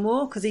Vietnam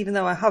War, because even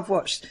though I have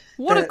watched...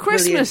 What a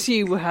Christmas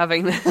you were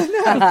having there.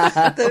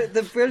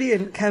 the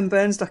brilliant Ken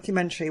Burns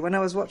documentary, when I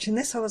was watching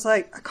this, I was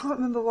like, I can't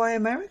remember why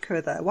America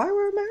are there. Why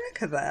were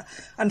America there?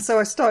 And so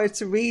I started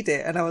to read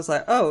it, and I was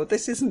like, oh,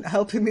 this isn't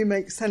helping me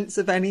make sense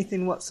of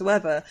anything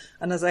whatsoever.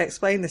 And as I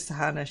explained this to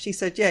Hannah, she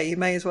said, yeah, you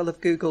may as well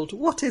have Googled,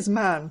 what is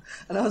man?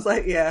 And I was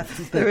like, yeah,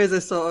 there is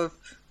a sort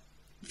of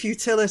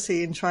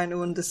futility in trying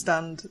to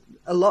understand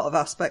a lot of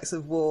aspects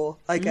of war,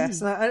 I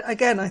guess. And I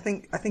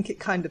think it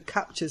kind of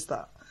captures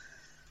that.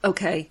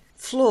 Okay,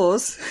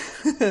 flaws.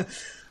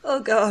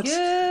 Oh God,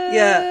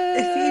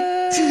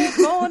 If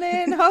you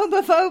morning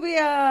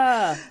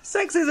homophobia,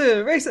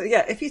 sexism, racism.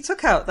 Yeah, if you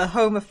took out the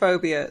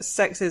homophobia,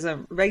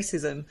 sexism,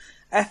 racism,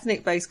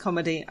 ethnic-based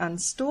comedy,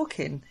 and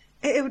stalking,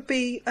 it would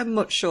be a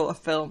much shorter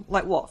film.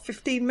 Like what,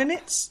 15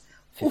 minutes?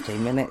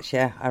 15 minutes,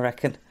 yeah, I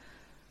reckon.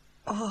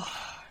 Oh.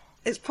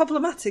 It's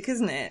problematic,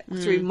 isn't it,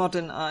 through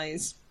modern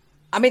eyes?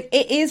 I mean,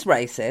 it is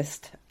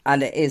racist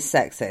and it is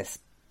sexist,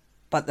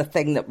 but the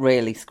thing that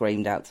really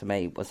screamed out to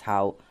me was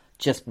how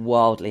just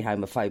wildly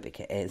homophobic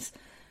it is.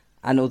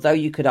 And although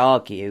you could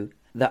argue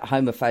that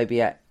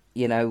homophobia,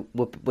 you know,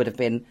 would have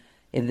been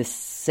in the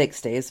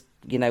 60s,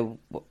 you know,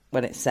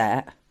 when it's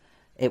set,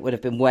 it would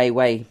have been way...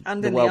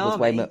 And in the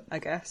army, I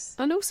guess.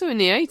 And also in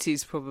the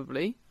 80s,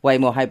 probably. Way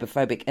more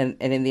homophobic and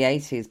in the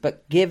 80s.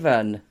 But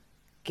given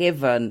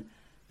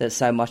that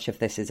so much of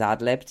this is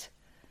ad-libbed,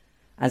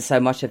 and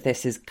so much of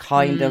this is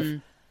kind of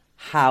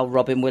how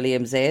Robin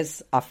Williams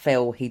is, I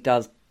feel he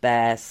does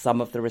bear some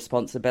of the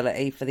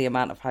responsibility for the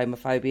amount of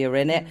homophobia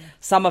in it.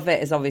 Some of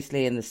it is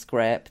obviously in the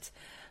script,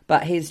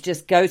 but his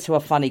just go to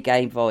a funny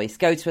gay voice,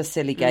 go to a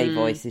silly gay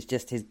voice is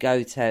just his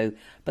go-to.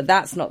 But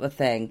that's not the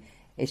thing.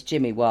 It's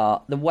Jimmy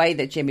Wah. The way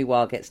that Jimmy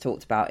Wah gets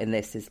talked about in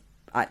this is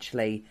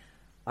actually,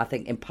 I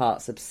think, in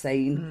parts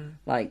obscene.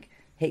 Like,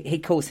 he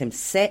calls him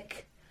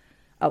sick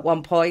at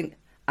one point.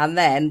 And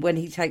then when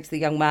he takes the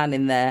young man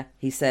in there,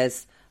 he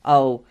says,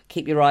 oh,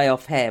 keep your eye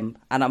off him.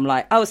 And I'm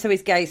like, oh, so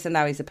he's gay, so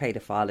now he's a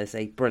paedophile, is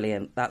he?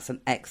 Brilliant. That's an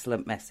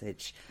excellent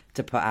message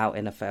to put out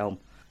in a film.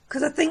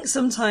 Because I think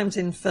sometimes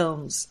in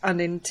films and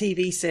in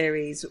TV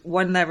series,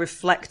 when they're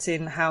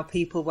reflecting how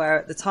people were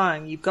at the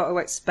time, you've got to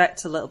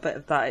expect a little bit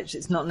of that.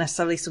 It's not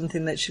necessarily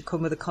something that should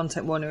come with a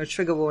content warning or a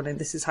trigger warning.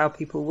 This is how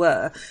people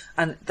were.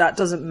 And that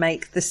doesn't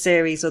make the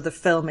series or the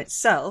film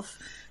itself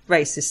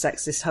racist,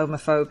 sexist,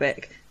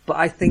 homophobic. But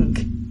I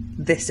think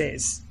this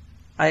is.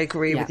 I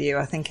agree with you.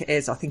 I think it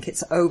is. I think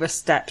it's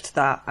overstepped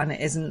that, and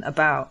it isn't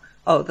about,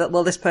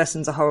 this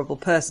person's a horrible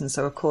person,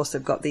 so of course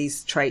they've got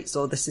these traits,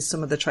 or this is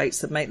some of the traits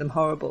that make them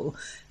horrible.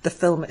 The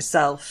film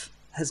itself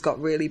has got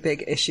really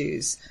big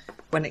issues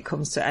when it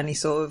comes to any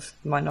sort of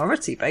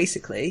minority,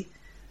 basically.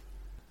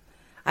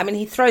 I mean,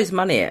 he throws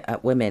money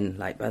at women,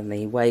 like when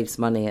he waves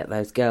money at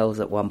those girls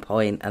at one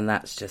point, and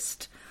that's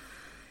just,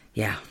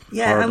 horrible.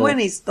 And when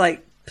he's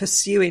like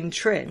pursuing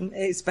Trin,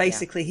 it's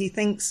basically he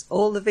thinks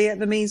all the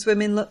Vietnamese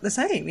women look the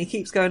same. He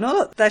keeps going, oh,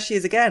 look, there she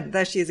is again,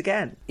 there she is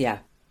again. Yeah.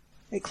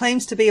 It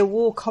claims to be a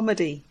war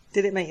comedy.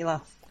 Did it make you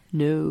laugh?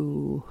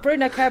 No.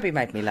 Bruno Kirby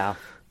made me laugh.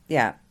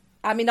 Yeah.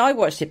 I mean, I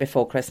watched it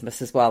before Christmas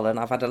as well, and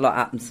I've had a lot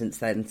happen since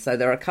then. So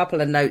there are a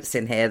couple of notes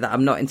in here that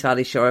I'm not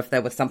entirely sure if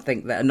there was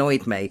something that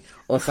annoyed me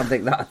or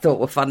something that I thought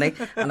were funny,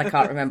 and I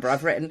can't remember.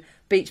 I've written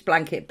beach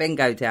blanket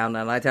bingo down,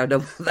 and I don't know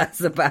what that's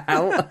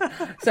about.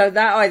 So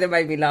that either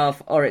made me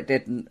laugh or it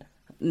didn't.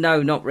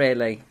 No, not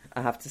really.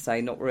 I have to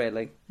say, not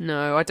really.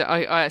 No,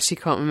 I actually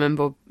can't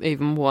remember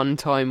even one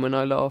time when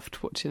I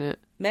laughed watching it.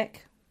 Mick?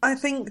 I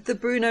think the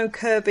Bruno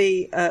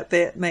Kirby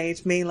bit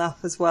made me laugh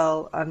as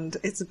well, and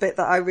it's a bit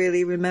that I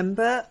really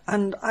remember.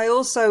 And I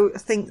also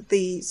think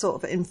the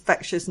sort of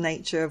infectious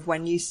nature of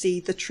when you see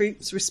the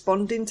troops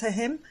responding to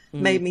him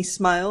made me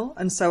smile.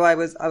 And so I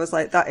was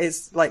like, that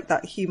is like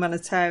that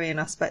humanitarian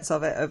aspect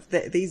of it, of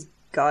these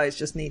guys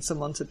just need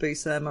someone to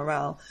boost their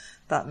morale.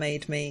 That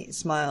made me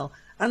smile.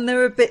 And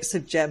there are bits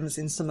of gems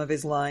in some of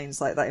his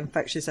lines, like that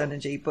infectious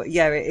energy. But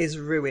yeah, it is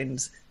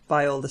ruined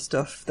by all the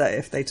stuff that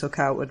if they took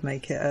out would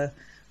make it a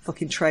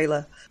fucking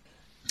trailer.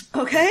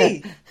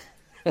 Okay.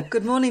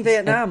 Good Morning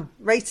Vietnam.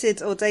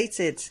 Rated or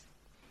dated?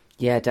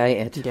 Yeah,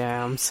 dated.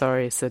 Yeah, I'm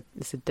sorry. It's a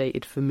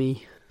dated for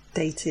me.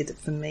 Dated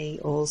for me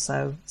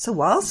also. It's a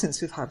while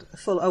since we've had a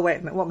full... Oh, wait a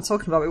minute. What am I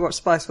talking about? We watched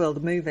Spice World, the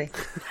movie.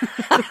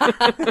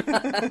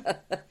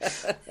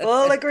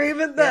 Full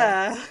agreement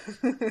there.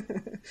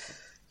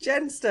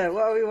 Jenster,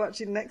 what are we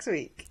watching next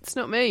week? It's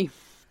not me.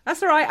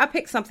 That's all right. I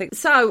picked something.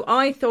 So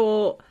I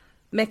thought,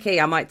 Mickey,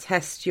 I might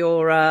test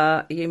your...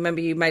 you remember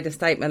you made a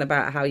statement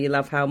about how you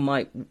love how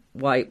Mike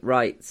White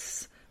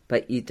writes,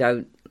 but you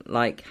don't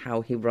like how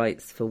he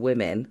writes for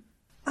women.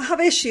 I have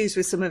issues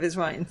with some of his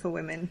writing for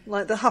women,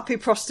 like the happy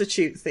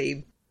prostitute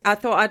theme. I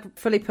thought I'd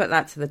fully put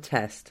that to the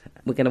test.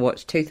 We're going to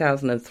watch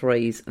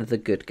 2003's The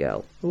Good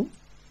Girl. Ooh.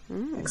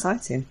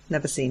 Exciting.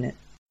 Never seen it.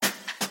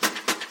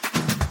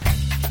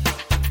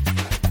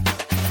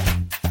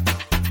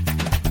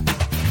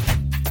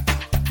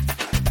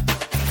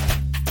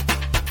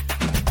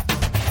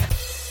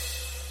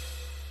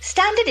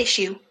 Standard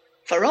issue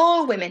for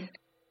all women.